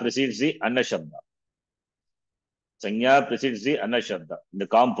 Sanya precedes the Anna Shabda. Sanya precedes the Anna Shabda. In the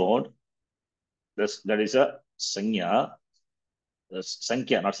compound, that is a Sanya.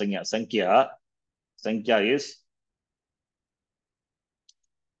 Sankhya, not Sanya. Sankhya. Sankhya is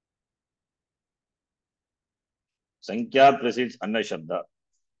Sankhya precedes Anna Shabda.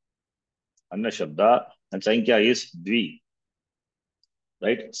 Anna Shabda. And Sankhya is Dvi.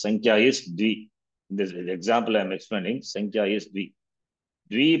 Right? Sankhya is Dvi. In this example I am explaining, Sankhya is Dvi.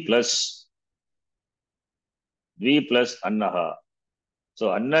 Dvi plus Annaha.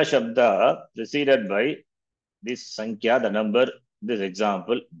 So Anna Shabda preceded by this Sankhya, the number, this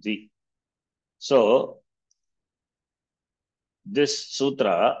example, Dvi. So this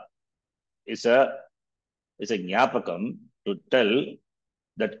sutra is a Jnapakam to tell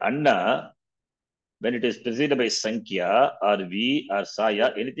that Anna, when it is preceded by Sankhya or V or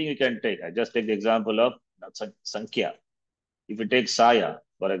Saya, anything you can take. I just take the example of Sankhya. If you take Saya,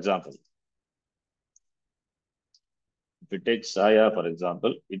 for example,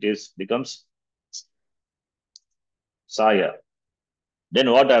 it becomes Saya. Then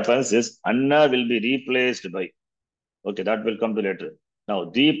what happens is Anna will be replaced by, okay, that will come to later. Now,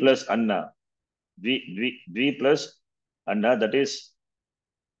 D plus Anna, D plus Anna, that is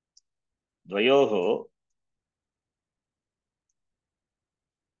Dvayoho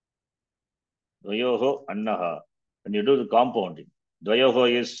Annaha. When you do the compounding, Dvayoho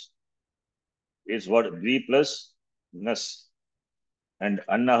is what? V plus Nas. And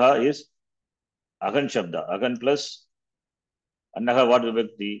Annaha is Agan Shabda. Agan plus Annaha, what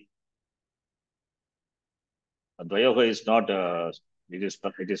vibhakti? Dvayoho is not, it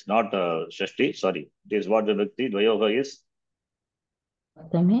is not Shashti, sorry. It is what vibhakti? Dvayoho is?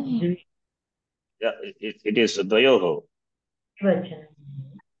 Saptami. Yeah, it is Dvayoho. Dvivachana.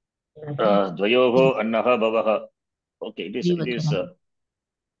 Dvayoho Annaha Bhavaha. Okay, it is Dvivachana.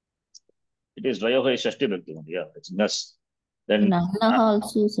 it is Dvayoho is Shashti Bhakti. Yeah, it's Nas. Then In Annaha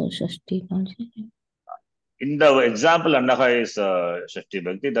also is a Shashti. in the example, Annaha is Shashti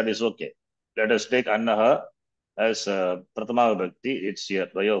Bhakti, that is okay. Let us take Annaha as Pratama Bhakti. It's here,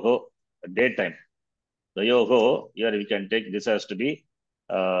 Dvayoho, daytime. Dvayoho, here we can take, this has to be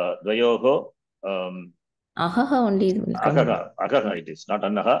Dvayoho, Ahaha only will come. Agaha it is, not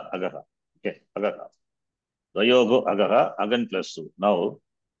Annaha, Agaha. Okay, Agaha. Dvayoho, Agaha, Agan plus Su. Now,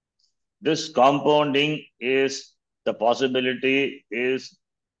 this compounding is, the possibility is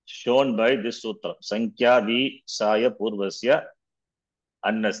shown by this sutra. Sankhya vi saya purvasya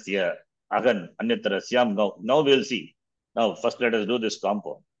annasya agan anyatarasyam. Now we'll see. Now first let us do this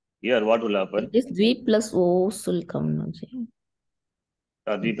compound. Here what will happen? This Dvi plus O will come now.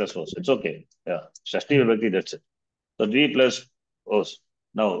 Dvi plus Os. It's okay. Yeah. Shashti vibhakti, that's it. So Dvi plus Os.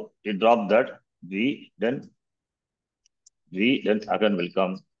 Now you drop that. Dvi, then agan will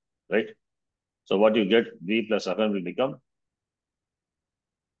come. Right? So what you get, V plus Ahan will become,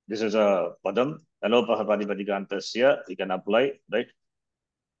 this is a Padam, Alopaha Padipadikantasiya, you can apply, right?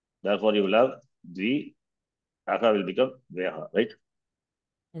 Therefore, you will have Dvi, Aha will become Veha, right?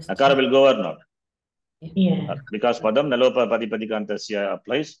 Yes, Akara will go or not? Yeah. Because Padam, Nalopa Padipadikantasiya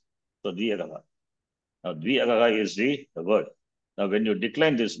applies, so Dvi Agaha. Now, Dvi Agaha is the word. Now, when you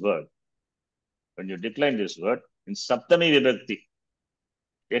decline this word, in Saptami Vibhakti,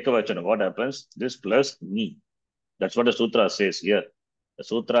 Ekavachana, what happens? This plus Ni. That's what the Sutra says here. The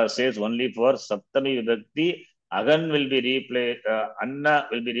Sutra says only for Saptami Vibhakti, Agan will be replaced, Anna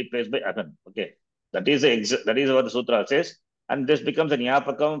will be replaced by Agan. Okay. That is what the Sutra says. And this becomes a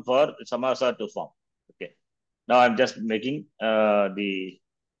Nyapakam for Samasa to form. Okay. Now I'm just making writing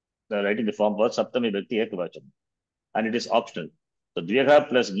the form for Saptami Vibhakti Ekavachana. And it is optional. So Dvyaga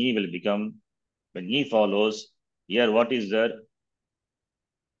plus Ni will become, when Ni follows, here what is there?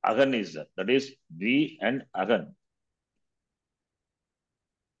 Agan is there. That is Dvi and Agan.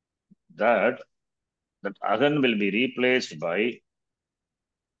 That Agan will be replaced by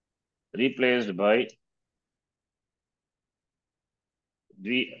Dvi.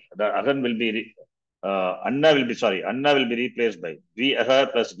 The Agan will be Anna will be replaced by Dvi Aha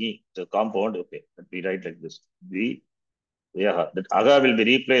plus Gi. The compound. Okay, let me write like this. Dvi Aha. That Aga will be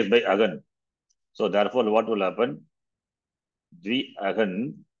replaced by Agan. So therefore, what will happen? Dvi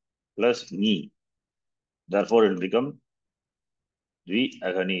Agan plus Ni. Therefore, it will become Dvi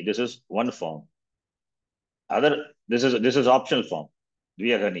Agani. This is one form. This is optional form.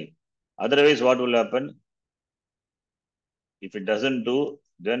 Dvi Agani. Otherwise, what will happen? If it doesn't do,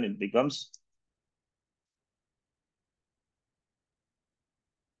 then it becomes,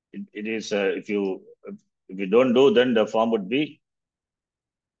 it is, if you don't do, then the form would be,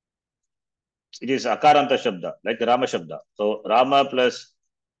 it is Akaranta Shabda, like Rama Shabda. So Rama plus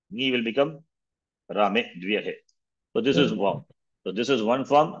Ni will become Rame Dviyahe. So this is form. So this is one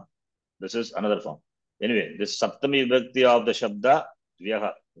form, this is another form. Anyway, this Saptami Vibhakti of the Shabda,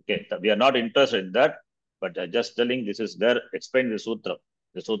 Dviyaha. Okay, we are not interested in that, but just telling this is there, explain the Sutra.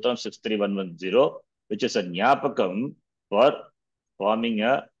 The Sutra 63110, which is a Nyapakam for forming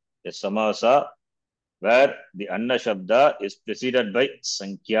a Samasa, where the Anna Shabda is preceded by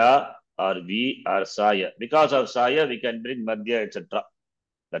Sankhya or V or Saya. Because of Saya, we can bring Madhya, etc.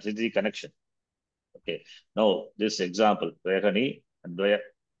 That is the connection. Okay. Now, this example, Dvayahani and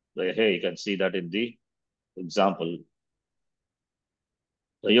Dvayahe, you can see that in the example.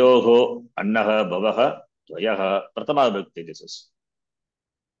 Dvayoho Annaha Bhavaha Dvayaha Pratama Vibhakti. This is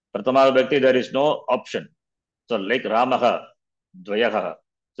Pratama Vibhakti, there is no option. So, like Ramaha, Dvayaha.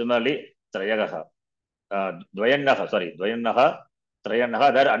 Similarly, Trayagaha. Dvayannaha,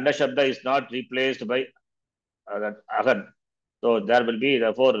 Trayannaha, there Anna Shabda is not replaced by that Ahan. So there will be,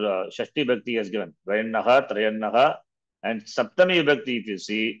 therefore, Shashti Bhakti is given. Dvayannaha, Trayannaha, and Saptami Bhakti, if you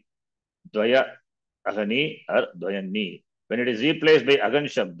see, Dvaya Ahani or Dvayanni. When it is replaced by Agan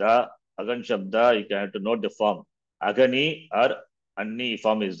Shabda, you can have to note the form. Agani or Anni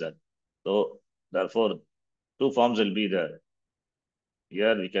form is there. So therefore, two forms will be there.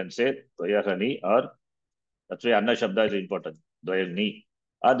 Here we can say Dvayahani, or that's why Anna Shabda is important. Dvayani.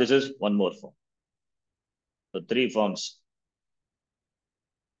 Or this is one more form. So three forms.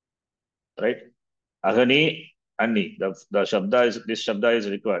 Right? Agani, Anni. The Shabda is, this Shabda is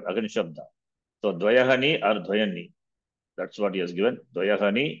required. Agani Shabda. So Dvayahani or Dvayanni. That's what he has given.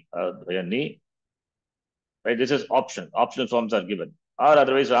 Dvayahani or Dvayanni. Right? This is option. Optional forms are given. Or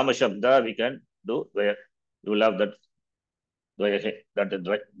otherwise, Rama Shabda we can do. Where you will have that Dvayahe, that is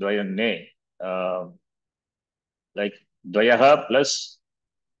Dvayanne. Like Dvayaha plus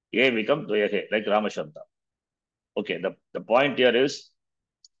A become Dvayahe, like Rama Shabda. Okay, the point here is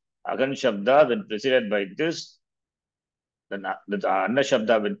Agan Shabda when preceded by this, then the Anna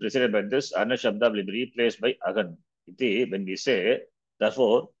Shabda when preceded by this, Anna Shabda will be replaced by Agan. When we say,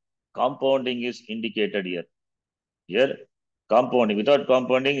 therefore, compounding is indicated here. Here, compounding. Without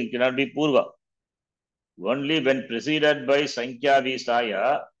compounding, it cannot be Purva. Only when preceded by Sankhya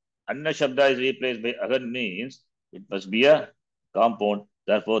Visaya, Anna Shabda is replaced by Agan means it must be a compound.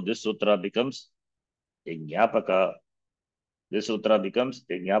 Therefore, this sutra becomes a Jnapaka. This sutra becomes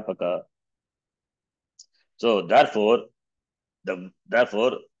a Jnapaka. So therefore, the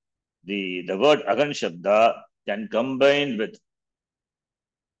word Agan Shabda can combine with,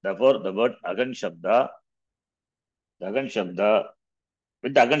 therefore the word Agan Shabda,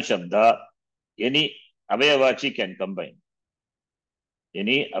 with the Agan Shabda, any Avayavachi can combine.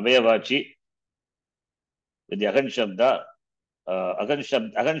 Any Avayavachi with the Agan Shabda, Agan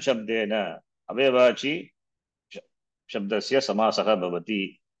Shabdena Avayavachi Shabdasya Samasaha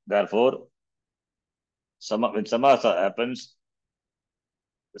Bhavati. Therefore, When samasa happens,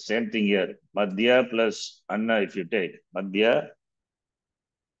 the same thing here. Madhya plus anna, if you take madhya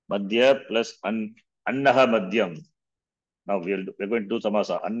plus annaha madhyam. Now we're going to do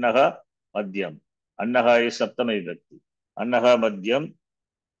samasa. Annaha madhyam. Annaha is saptama vibhakti. Annaha madhyam.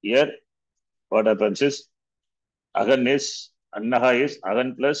 Here, what happens is annaha is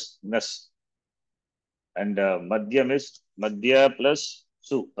agan plus nas. And madhyam is madhya plus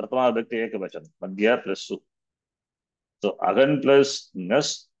su. Pratama vibhakti ekavachan. Madhya plus su. So agan plus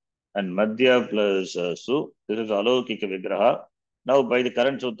nas and madhya plus su. This is alaukika vigraha. Now by the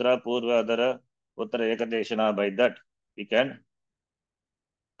current sutra, purva, adara, uttara, ekadeshana, by that we can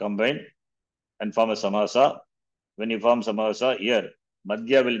combine and form a samasa. When you form samasa, here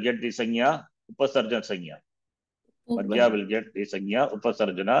madhya will get the sanya, upasarjana sanya. Madhya will get the sanya,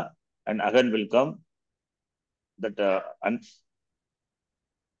 upasarjana, and agan will come. That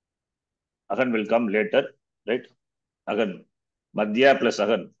agan will come later, right? Agan, madhya plus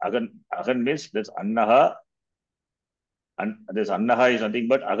agan. Agan means this annaha. And this annaha is nothing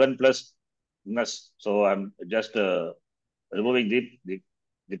but agan plus nas. So I'm just removing the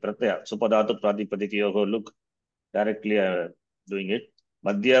pratyaya. Supadhatu pratipadikyoho. Look, directly doing it.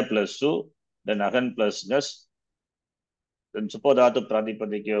 Madhya plus su, then agan plus nas. Then supadhatu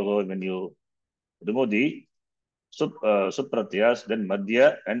pratipadikyoho. When you remove the supratyas, then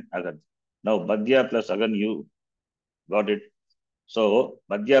madhya and agan. Now madhya plus agan, you got it. So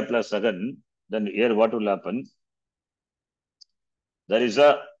madhya plus agan, then here what will happen? There is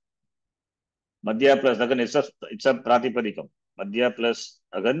a madhya plus agan, it's a pratipadikam. Madhya plus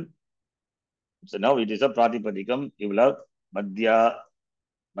agan. So now it is a pratipadikam. You will have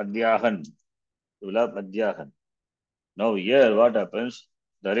madhyahan. You will have madhyahan. Now here what happens?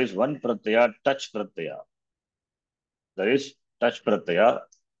 There is one pratyaya, touch pratyaya. There is touch pratyaya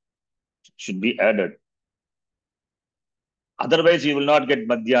should be added. Otherwise, you will not get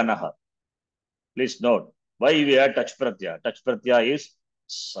madhyanaha. Please note. Why we add touch pratyaya? Touch pratyaya is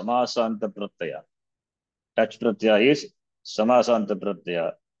samasanta pratyaya. Touch pratyaya is samasanta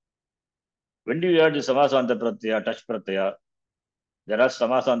pratyaya. When do you add the samasanta pratyaya, touch pratyaya? There are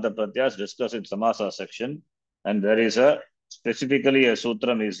samasanta pratyayas discussed in samasa section, and there is specifically a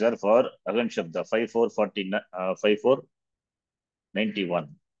sutram is there for agan shabda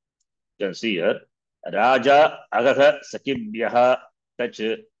 5491. You can see here Raja agaha sakibhyaha, touch,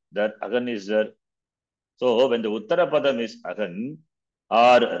 that agan is there. So when the uttara padam is agan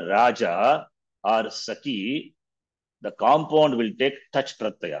or Raja or Saki, the compound will take touch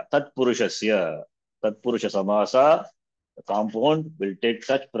pratyaya. Tat purushasya. Tat purusha samasa. The compound will take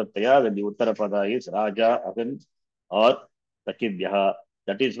touch pratyaya when the uttara pada is Raja, agan or Sakibhyaha.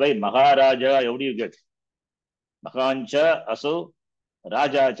 That is why Maharaja, how do you get? Mahancha, aso,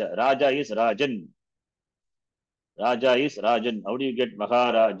 Rajacha. Raja is Rajan. Raja is Rajan. How do you get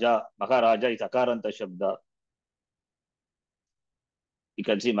Maharaja? Maharaja is Akaranta Shabda. You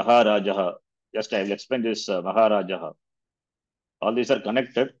can see Maharajaha. Just I will explain this Maharajaha. All these are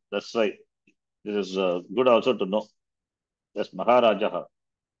connected. That's why this is good also to know. Yes, Maharajaha.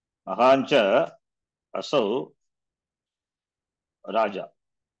 Mahancha Asau Raja.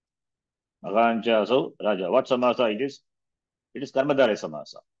 Mahancha Asau Raja. What samasa it is? It is Karmadhara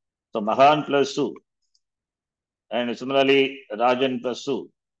samasa. So Mahan plus Su. And similarly, Rajan plus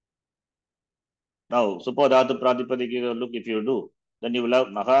Su. Now, Supadhatu Pratipadika, look, if you do, then you will have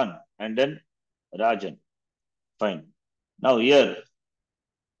Mahan and then Rajan. Fine. Now here,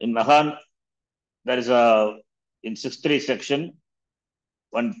 in Mahan, there is in 6.3 section,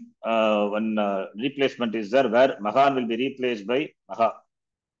 one replacement is there where Mahan will be replaced by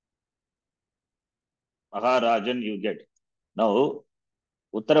Maharajan you get. Now,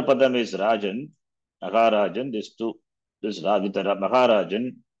 Uttarapadam is Rajan, Maharajan, this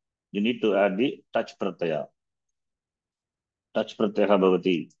Maharajan, you need to add the touch pratyaya. Touch pratyaya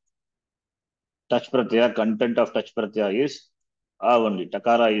bhavati. Touch pratyaya, content of touch pratyaya is A only.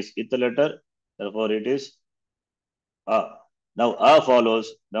 Takara is it letter, therefore it is A. Now A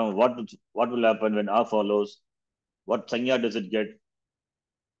follows. Now what will happen when A follows? What sanya does it get?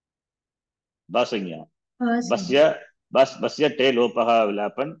 Basanya. Basya tail opaha will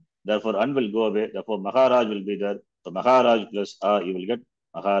happen. Therefore an will go away. Therefore Maharaj will be there. So Maharaj plus A, you will get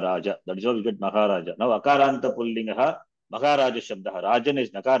Maharaja. That is how you get Maharaja. Now Akaranta Pullingaha, Maharaja Shabda. Rajan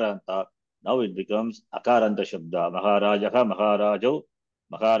is Nakaranta. Now it becomes Akaranta Shabda. Maharajaha, Maharajo,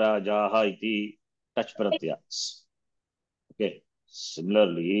 Maharajaha iti touch pratyaya. Okay.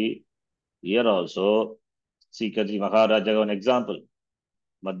 Similarly, here also, see Kadri Maharaja, one example.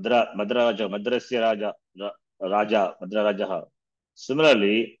 Madraja, Madrasya Raja, Madrarajaha.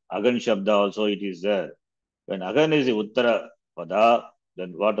 Similarly, Agan Shabda also it is there. When Agan is the Uttara Pada,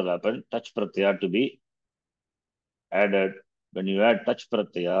 then what will happen? Touch Pratyaya to be added. When you add touch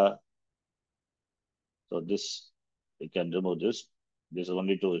Pratyaya, so this, we can remove this. This is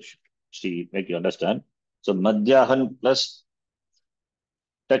only to see, make you understand. So Madhyahan plus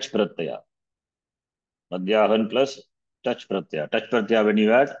touch Pratyaya. Madhyahan plus touch Pratyaya. Touch Pratyaya, when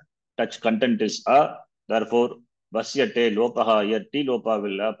you add, touch content is A. Therefore, Vasyate Lopaha, here T Lopa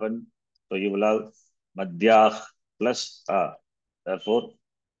will happen. So you will have Madhyah plus A. Therefore,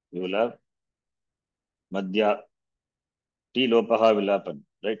 you will have Madhya, T Lopaha will happen,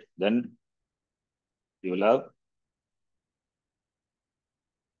 right? Then you will have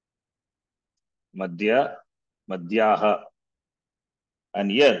Madhya, Madhyaha.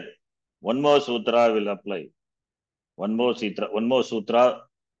 And here, one more sutra will apply. One more sutra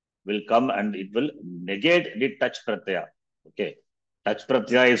will come and it will negate the touch pratyaya. Okay. Touch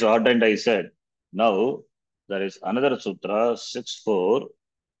pratyaya is ordained, I said. Now, there is another sutra,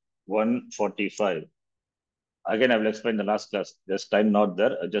 64145. Again, I will explain the last class. Just time not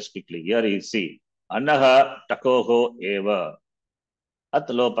there, just quickly. Here you see. Annaha takoho eva. At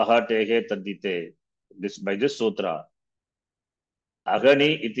lopaha tehe tadite. This by this sutra.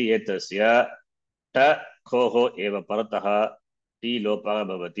 Agani iti etasya ta koho eva parataha ti lopaha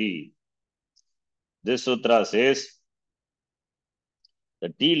bhavati. This sutra says the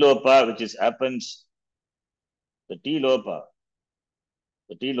T lopa which is happens, the T lopa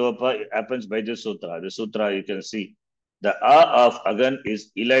happens by this sutra. The sutra you can see the A of Agan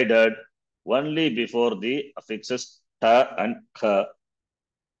is elided only before the affixes ta and kha.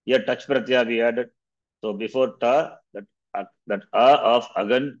 Here touch pratyaya we added. So before ta, that A of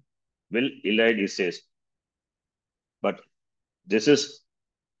Agan will elide, he says. But this is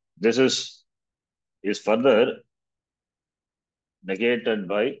further negated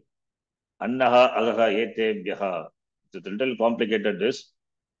by Annaha Agaha Etebhyaha. It's a little complicated this.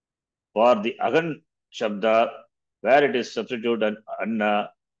 For the Agan Shabda, where it is substituted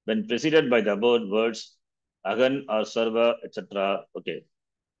Anna, when preceded by the above words, Agan or Sarva, etc. Okay.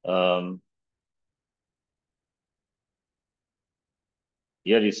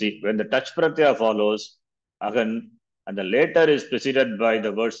 Here you see, when the touch pratyaya follows Agan, and the later is preceded by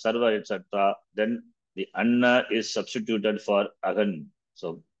the word Sarva, etc., then the Anna is substituted for Agan.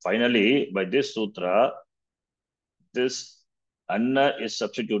 So finally, by this sutra, this Anna is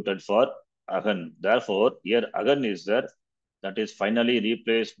substituted for Agan. Therefore, here Agan is there. That is finally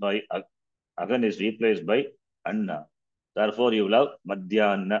replaced by Agan is replaced by Anna. Therefore, you will have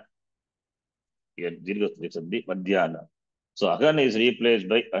Madhyana. Here, Madhyana. So Agan is replaced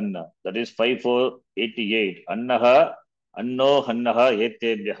by Anna. That is 5488. Annaha, Anno, Hannaha,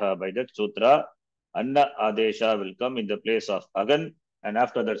 Etebhyaha. By that sutra, Anna Adesha will come in the place of Agan. And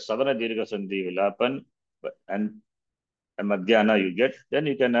after that, Savana Dirgha Sandhi will happen. And Madhyana you get. Then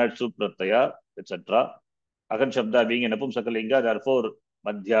you can add Suprataya, etc. Agan Shabda being an Apumsakalinga, therefore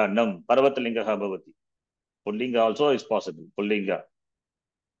Madhyanam, Parvatalinga Bhavati. Pullinga also is possible. Pullinga.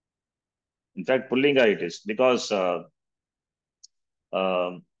 In fact, Pullinga it is because Agan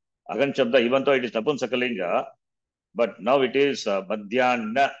Shabda, even though it is Napumsakalinga, but now it is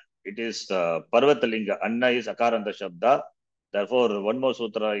Madhyana, it is Parvatalinga. Anna is Akaranta Shabda. Therefore, one more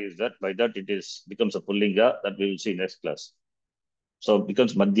sutra is that by that it is becomes a Pullinga that we will see next class. So it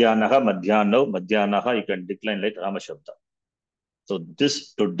becomes Madhyanaha, Madhyanaha, you can decline like Rama Shabda. So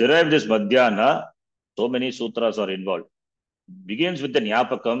this, to derive this Madhyana, so many sutras are involved. Begins with the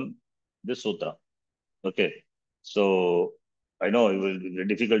Nyapakam, this sutra. Okay. So I know it will be very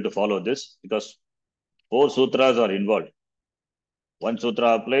difficult to follow this because 4 sutras are involved. One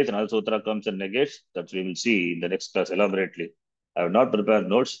sutra applies, another sutra comes and negates. That we will see in the next class elaborately. I have not prepared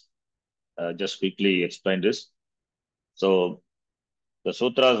notes. Just quickly explain this. So the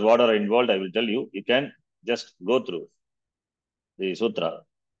sutras, what are involved, I will tell you. You can just go through the sutra.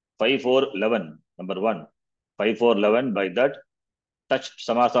 5411, number 1. 5411, by that, touch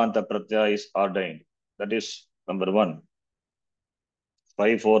Samasanta Pratyaya is ordained. That is number 1.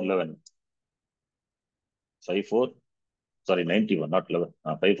 5411. 91, not 11.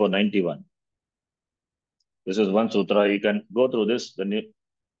 5491. This is one sutra. You can go through this, then we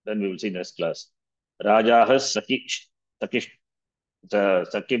will see next class. Rajahas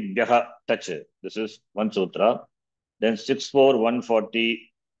Sakibhyaha touch. This is one sutra. Then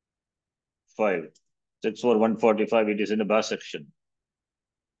 64145. 64145, it is in the bar section.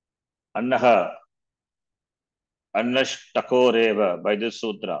 Annaha, Annashtakoreva, by this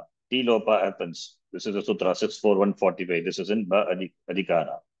sutra, T Lopa happens. This is the sutra 64145. This is in Ba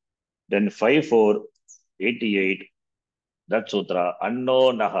Adhikara. Then 5488, that sutra,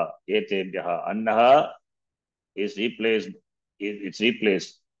 Anno Naha, Etebhyaha, Annaha, is replaced. It's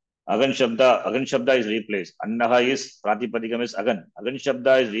replaced. Agan Shabda is replaced. Annaha is Pratipadikam is Agan. Agan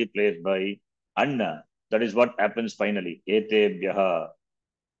Shabda is replaced by Anna. That is what happens finally. Etebhyaha.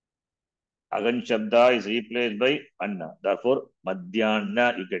 Agan Shabda is replaced by Anna. Therefore,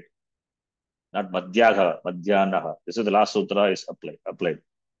 Madhyana you get. Not Madhyaha, Madhyanaha. This is the last sutra is applied.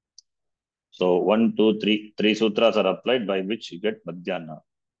 So 1, 2, 3, 3 sutras are applied by which you get Madhyana.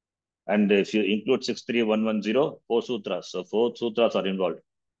 And if you include 63110, 4 sutras. So 4 sutras are involved.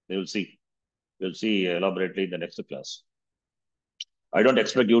 We will see. We'll see elaborately in the next class. I don't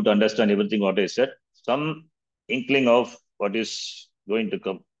expect you to understand everything what I said. Some inkling of what is going to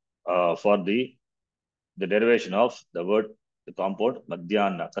come for the derivation of the word, the compound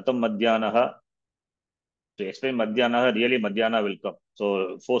Madhyana. Katam Madhyanaha. To explain Madhyana, really Madhyana will come.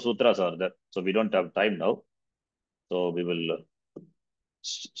 So 4 sutras are there. So we don't have time now. So we will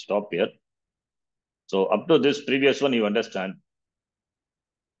stop here. So up to this previous one, you understand.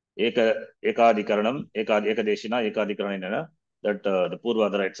 Ekadikaranam, Ekadeshina, Ekadikaranina, that the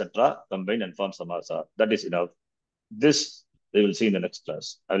Purvadara, etc. combine and form Samasa. That is enough. This we will see in the next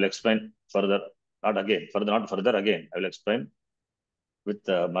class. I will explain further, not further again. I will explain with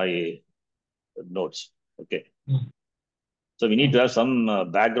my notes. Okay. So we need to have some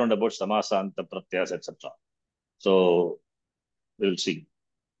background about Samasa, Anta, Pratyas, etc. So we will see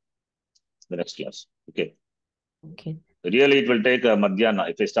the next class. Okay. Okay. Really, it will take a Madhyana.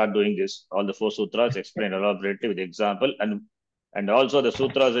 If I start doing this, all the 4 sutras explain elaborately with example, and also the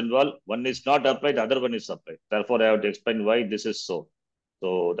sutras involved. One is not applied, the other one is applied. Therefore, I have to explain why this is so.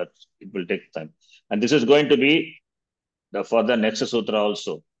 So that it will take time. And this is going to be for the next sutra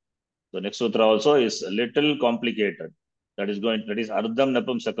also. The next sutra also is a little complicated. That is Ardham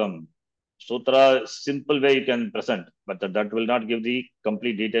Napumsakam. Sutra, simple way you can present, but that will not give the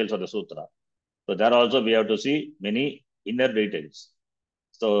complete details of the sutra. So there also we have to see many inner details.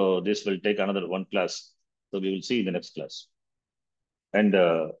 So this will take another 1 class. So we will see in the next class. And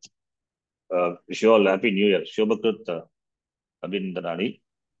wish you all Happy New Year. Shobhakrut Abhindanani.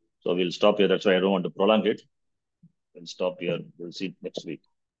 So we'll stop here. That's why I don't want to prolong it. We'll stop here. We'll see next week.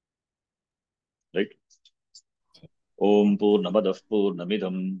 Right? Om Purnamadav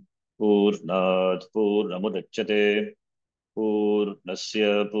Purnamidam Purnat Purnamudachyate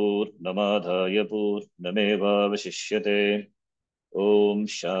Purnasya Purnamadhaya Purnameva Vashishyate Om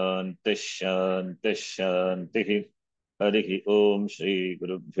Shanti Shanti Shanti Harihi Om Shri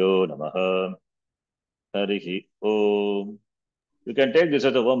Gurubhyo Namaha Harihi Om. You can take this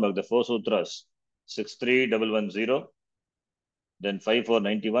as a homework, the 4 sutras, 63110, then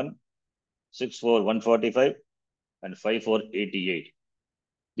 5491, 64145, and 5488.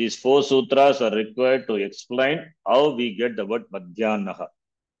 These 4 sutras are required to explain how we get the word Madhyanaha.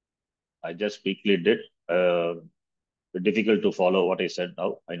 I just quickly did. Difficult to follow what I said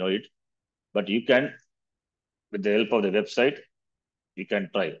now. I know it. But you can, with the help of the website, you can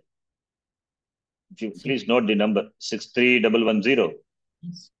try. If you please note the number 63110,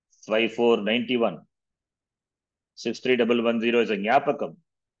 5491. 63110 is a Nyapakam,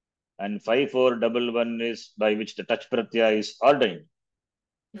 and 5411 is by which the touch pratyaya is ordained.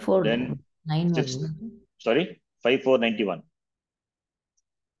 5491.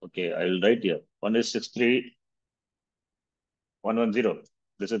 Okay, I will write here. One is 63110.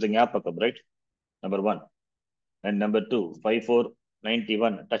 This is the Nyapakam, right? Number 1. And number 2,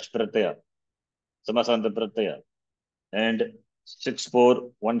 5491, touch pratyaya, Samasanta pratyaya. And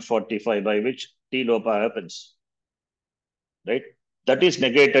 64145, by which T lopa happens. Right? That is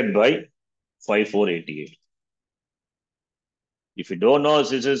negated by 5488. If you don't know,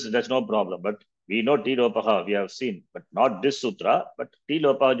 that's no problem. But we know T lopaha, we have seen, but not this sutra, but T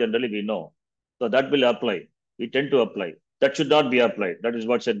lopaha generally we know. So that will apply. We tend to apply. That should not be applied. That is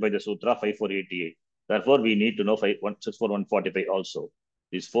what said by the sutra 5488. Therefore, we need to know 64145 also.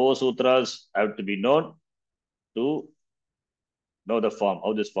 These 4 sutras have to be known to know the form,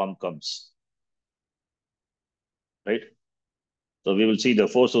 how this form comes. Right? So we will see the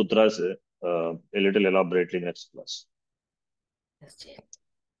 4 sutras a little elaborately in the next class.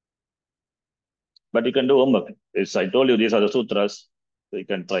 But you can do homework. As I told you, these are the sutras, so you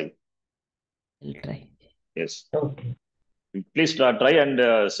can try. I'll try. Yes. Okay. Please try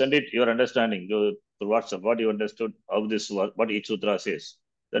and send it your understanding to WhatsApp, what you understood, how this was, what each sutra says.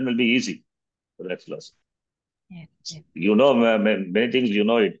 Then will be easy for the next class. Yeah. You know many things, you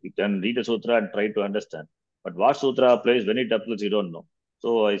know it. You can read a sutra and try to understand. But what sutra applies, when it applies, you don't know.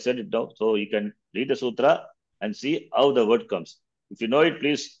 So I said it down. So you can read the sutra and see how the word comes. If you know it,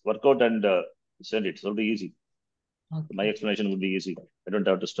 please work out and send it. So it'll be easy. Okay. My explanation would be easy. I don't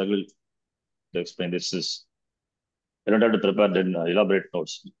have to struggle to explain this. You don't have to prepare then elaborate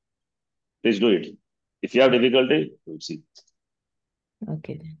notes. Please do it. If you have difficulty, we'll see.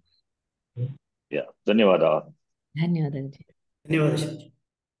 Okay then. Yeah. Dhanyavada. ಧನ್ಯವಾದಗಳು.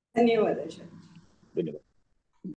 ಧನ್ಯವಾದ. Dhanyavada.